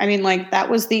some. I mean, like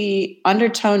that was the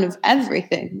undertone of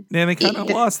everything. And they kind of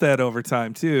lost that over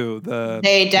time too.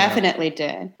 They definitely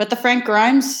did. But the Frank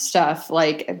Grimes stuff,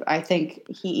 like I think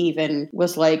he even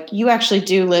was like, "You actually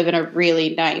do live in a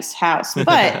really nice house,"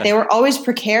 but they were always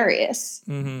precarious.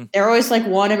 Mm-hmm. They're always like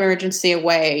one emergency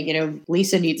away.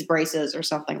 Lisa needs braces or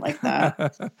something like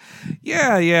that.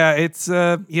 Yeah. It's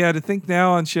to think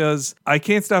now on shows, I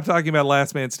can't stop talking about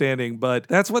Last Man Standing, but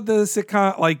that's what the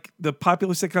sitcom, like the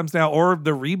popular sitcoms now, or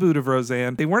the reboot of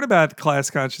Roseanne, they weren't about class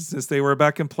consciousness. They were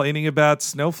about complaining about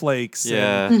snowflakes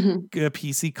and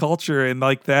PC culture and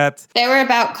like that. They were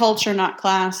about culture, not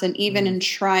class, and even in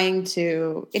trying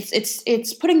to,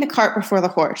 it's putting the cart before the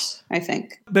horse, I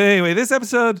think. But anyway, this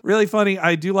episode really funny.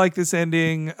 I do like this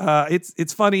ending.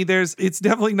 It's funny. It's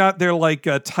definitely not their like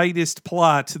tightest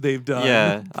plot they've done.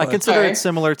 Yeah, I consider it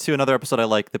similar to another episode I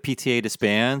like, The PTA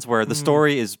Disbands, where the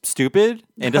story is stupid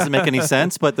and doesn't make any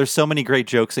sense, but there's so many great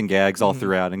jokes and gags all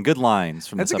throughout and good lines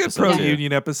from this episode. That's a good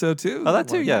pro-union episode too. Oh, that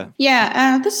too, yeah.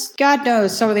 Yeah, this, God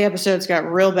knows, some of the episodes got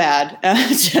real bad.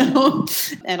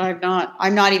 And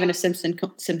I'm not even a Simpsons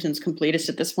completist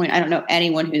at this point. I don't know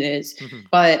anyone who is,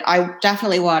 but I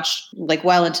definitely watched like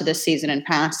well into this season and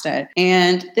past it.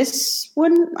 And this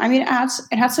one, I mean, it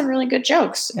had some really good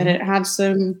jokes, and it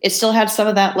still had some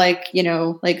of that like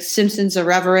Simpsons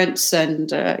irreverence,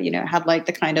 and had like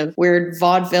the kind of weird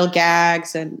vaudeville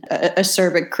gags and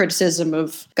acerbic criticism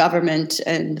of government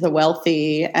and the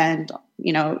wealthy, and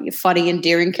funny,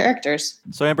 endearing characters.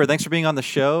 So Amber, thanks for being on the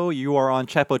show. You are on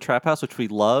Chapo Trap House, which we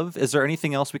love. Is there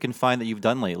anything else we can find that you've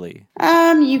done lately?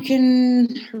 You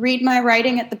can read my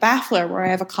writing at The Baffler, where I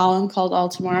have a column called All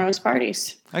Tomorrow's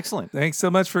Parties. Excellent. Thanks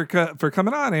so much for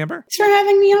coming on, Amber. Thanks for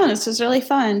having me on. This was really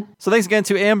fun. So thanks again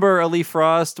to Amber Ali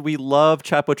Frost. We love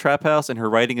Chapo Trap House, and her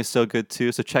writing is so good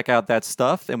too. So check out that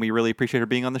stuff, and we really appreciate her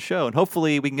being on the show. And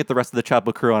hopefully we can get the rest of the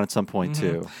Chapo crew on at some point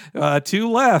too.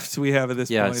 2 left we have at this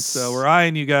point, so we're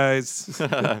eyeing you guys.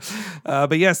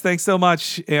 But yes, thanks so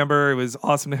much, Amber. It was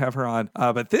awesome to have her on.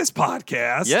 But this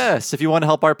podcast, yes, if you want to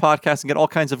help our podcast and get all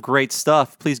kinds of great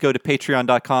stuff, please go to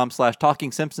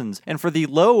patreon.com/TalkingSimpsons. And for the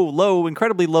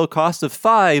incredibly low cost of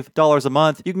 $5 a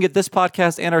month, you can get this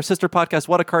podcast and our sister podcast,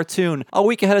 What a Cartoon, a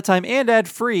week ahead of time and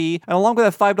ad-free. And along with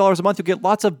that $5 a month, you'll get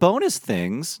lots of bonus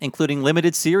things, including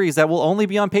limited series that will only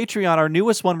be on Patreon. Our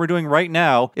newest one we're doing right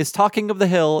now is Talking of the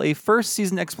Hill, a first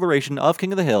season exploration of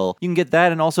King of the Hill. You can get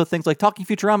that and also things like Talking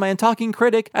Futurama and Talking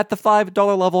Critic at the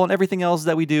 $5 level, and everything else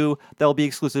that we do that will be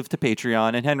exclusive to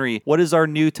Patreon. And Henry, what is our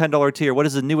new $10 tier? What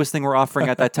is the newest thing we're offering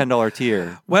at that $10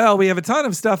 tier? Well, we have a ton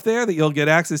of stuff there that you'll get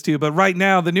access to, but right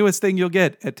now the newest thing you'll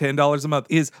get at $10 a month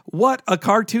is What a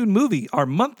Cartoon Movie, our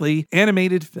monthly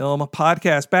animated film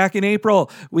podcast. Back in April,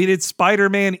 we did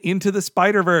Spider-Man Into the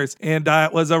Spider-Verse, and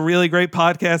it was a really great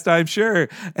podcast, I'm sure.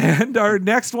 And our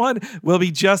next one will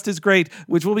be just as great,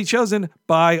 which will be chosen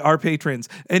by our patrons.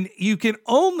 And you can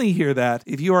only hear that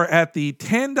if you are at the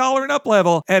 $10 and up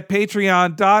level at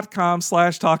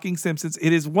patreon.com/TalkingSimpsons.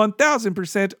 It is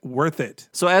 1000% worth it.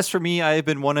 So as for me, I have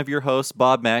been one of your hosts,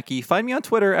 Bob Mackey. Find me on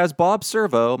Twitter as Bob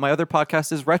Servo. My other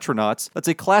podcast is Retronauts. That's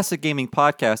a classic gaming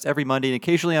podcast every Monday and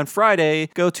occasionally on Friday.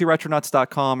 Go to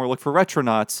retronauts.com or look for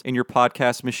Retronauts in your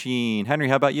podcast machine. Henry,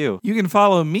 how about you? You can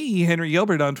follow me, Henry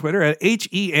Gilbert, on Twitter at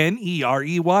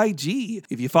HENEREYG.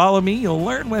 If you follow me, you'll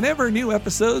learn whenever new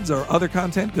episodes or other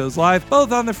content goes live,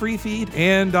 both on the free feed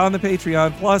and on the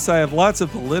Patreon. Plus, I have lots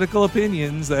of political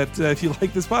opinions that if you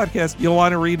like this podcast, you'll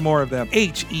want to read more of them.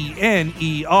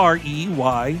 HENEREYG.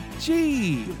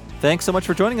 Thanks so much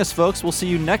for joining us, folks. We'll see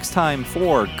you next time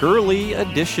for Girly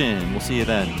Edition. We'll see you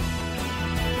then.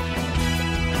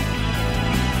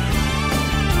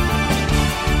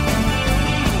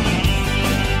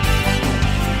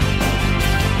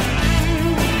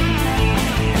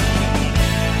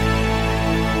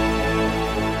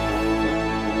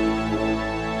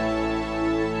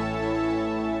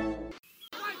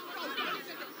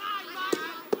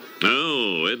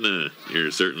 Oh, Edna,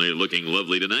 you're certainly looking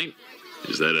lovely tonight.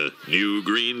 Is that a new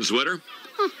green sweater?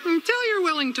 Until you're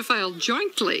willing to file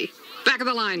jointly. Back of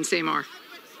the line, Seymour.